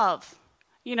some of,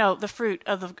 the fruit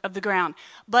of the ground.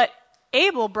 But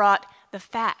Abel brought the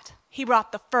fat. He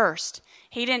brought the first.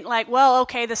 He didn't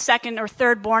the second or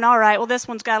third born. All right, well, this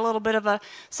one's got a little bit of a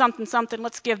something,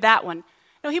 let's give that one.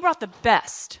 No, he brought the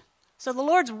best. So the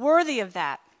Lord's worthy of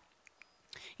that.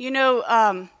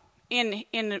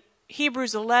 In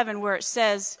Hebrews 11, where it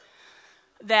says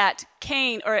that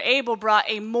Cain or Abel brought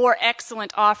a more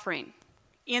excellent offering.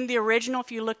 In the original,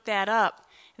 if you look that up,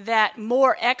 that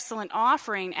more excellent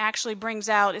offering actually brings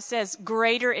out, it says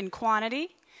greater in quantity,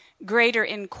 greater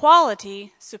in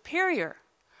quality, superior.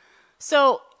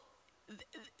 So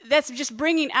that's just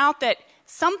bringing out that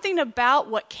something about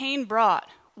what Cain brought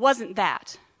wasn't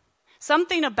that.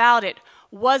 Something about it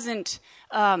wasn't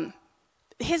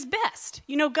his best.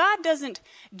 God doesn't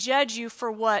judge you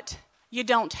for what you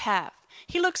don't have.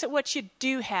 He looks at what you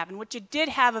do have and what you did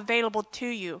have available to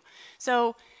you.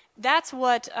 So that's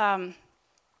what,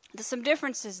 there's some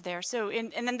differences there. So,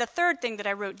 and then the third thing that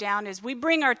I wrote down is we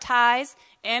bring our tithes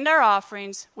and our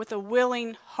offerings with a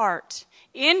willing heart,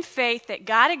 in faith that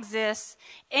God exists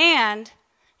and,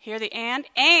 hear the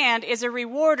and is a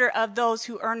rewarder of those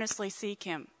who earnestly seek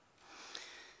him.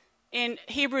 In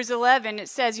Hebrews 11, it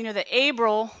says, that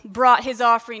Abel brought his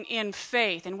offering in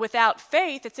faith. And without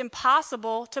faith, it's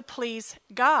impossible to please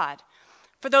God.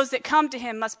 For those that come to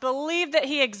him must believe that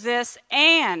he exists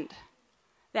and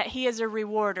that he is a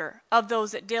rewarder of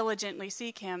those that diligently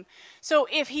seek him. So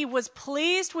if he was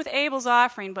pleased with Abel's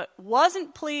offering but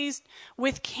wasn't pleased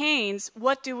with Cain's,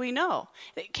 what do we know?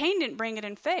 That Cain didn't bring it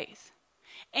in faith.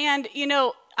 And,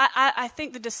 I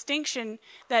think the distinction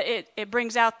that it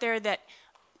brings out there that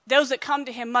those that come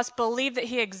to him must believe that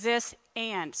he exists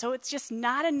and. So it's just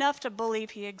not enough to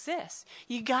believe he exists.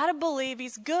 You got to believe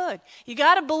he's good. You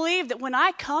got to believe that when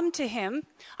I come to him,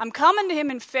 I'm coming to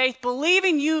him in faith,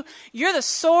 believing you're the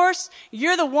source,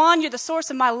 you're the source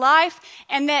of my life,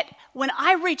 and that when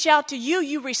I reach out to you,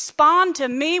 you respond to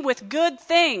me with good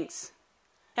things.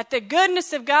 That the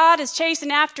goodness of God is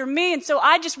chasing after me. And so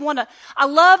I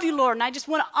love you, Lord, and I just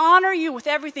want to honor you with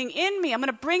everything in me. I'm going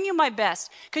to bring you my best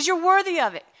because you're worthy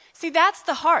of it. See, that's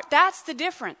the heart. That's the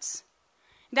difference.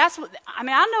 I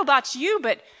don't know about you,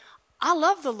 but I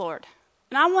love the Lord.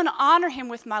 And I want to honor him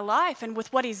with my life and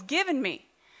with what he's given me.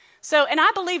 So, and I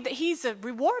believe that he's a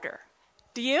rewarder.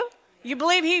 Do you? You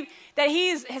believe that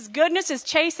his goodness is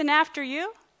chasing after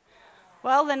you?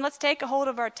 Well, then let's take a hold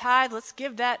of our tithe. Let's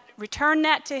return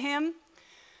that to him.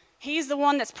 He's the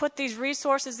one that's put these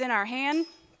resources in our hand.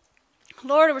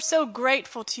 Lord, we're so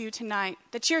grateful to you tonight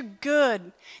that you're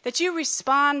good, that you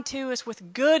respond to us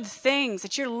with good things,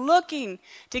 that you're looking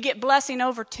to get blessing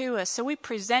over to us. So we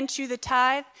present you the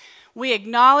tithe. We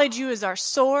acknowledge you as our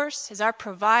source, as our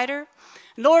provider.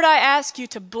 Lord, I ask you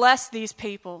to bless these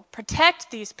people,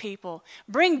 protect these people,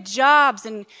 bring jobs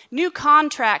and new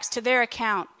contracts to their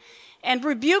account, and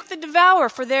rebuke the devourer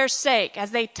for their sake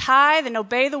as they tithe and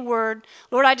obey the word.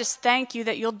 Lord, I just thank you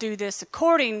that you'll do this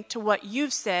according to what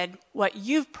you've said, what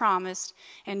you've promised.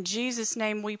 In Jesus'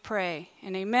 name we pray,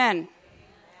 and amen.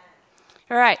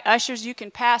 All right, ushers, you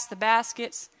can pass the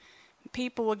baskets.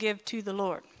 People will give to the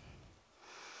Lord.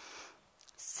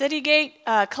 Citygate,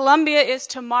 Columbia is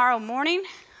tomorrow morning.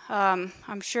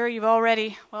 I'm sure you've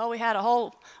already, we had a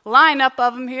whole lineup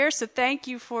of them here, so thank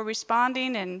you for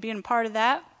responding and being a part of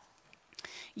that.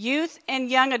 Youth and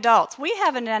young adults. We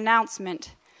have an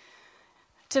announcement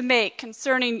to make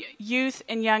concerning youth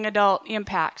and young adult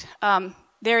impact.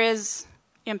 There is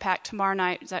impact tomorrow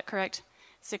night, is that correct?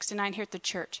 6 to 9 here at the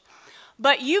church.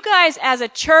 But you guys as a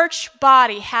church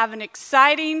body have an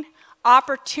exciting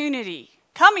opportunity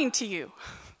coming to you.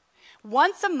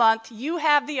 Once a month, you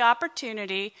have the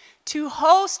opportunity to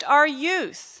host our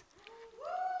youth.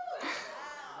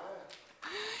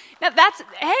 Now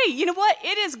hey, you know what?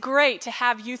 It is great to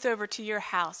have youth over to your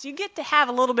house. You get to have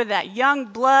a little bit of that young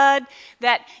blood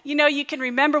that, you can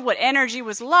remember what energy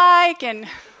was like.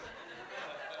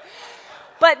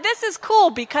 But this is cool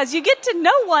because you get to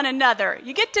know one another.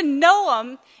 You get to know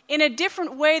them in a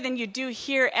different way than you do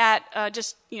here at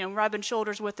rubbing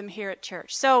shoulders with them here at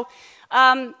church. So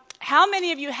how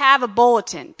many of you have a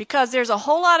bulletin? Because there's a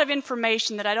whole lot of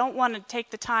information that I don't want to take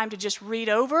the time to just read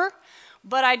over.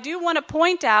 But I do want to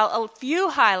point out a few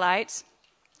highlights.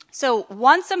 So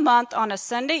once a month on a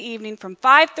Sunday evening from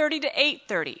 5:30 to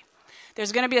 8:30,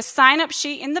 there's going to be a sign-up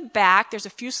sheet in the back. There's a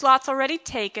few slots already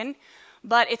taken.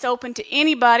 but it's open to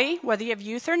anybody, whether you have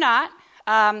youth or not.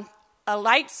 A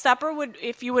light supper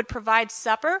if you would provide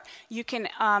supper, you can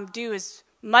do as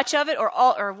much of it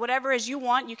or whatever as you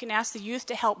want. You can ask the youth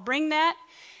to help bring that.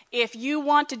 If you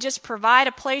want to just provide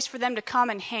a place for them to come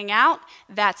and hang out,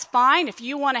 that's fine. If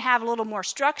you want to have a little more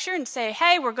structure and say,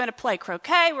 hey, we're going to play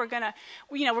croquet, we're going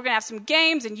to have some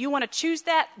games, and you want to choose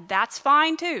that, that's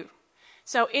fine too.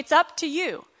 So it's up to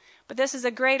you. But this is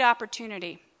a great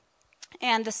opportunity.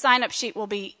 And the sign-up sheet will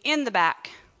be in the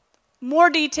back. More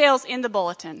details in the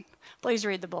bulletin. Please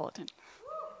read the bulletin.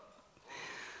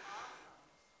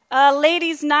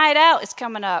 Ladies' Night Out is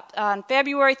coming up on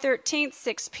February 13th,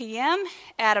 6 p.m.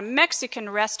 at a Mexican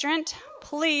restaurant.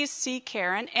 Please see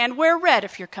Karen and wear red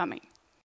if you're coming.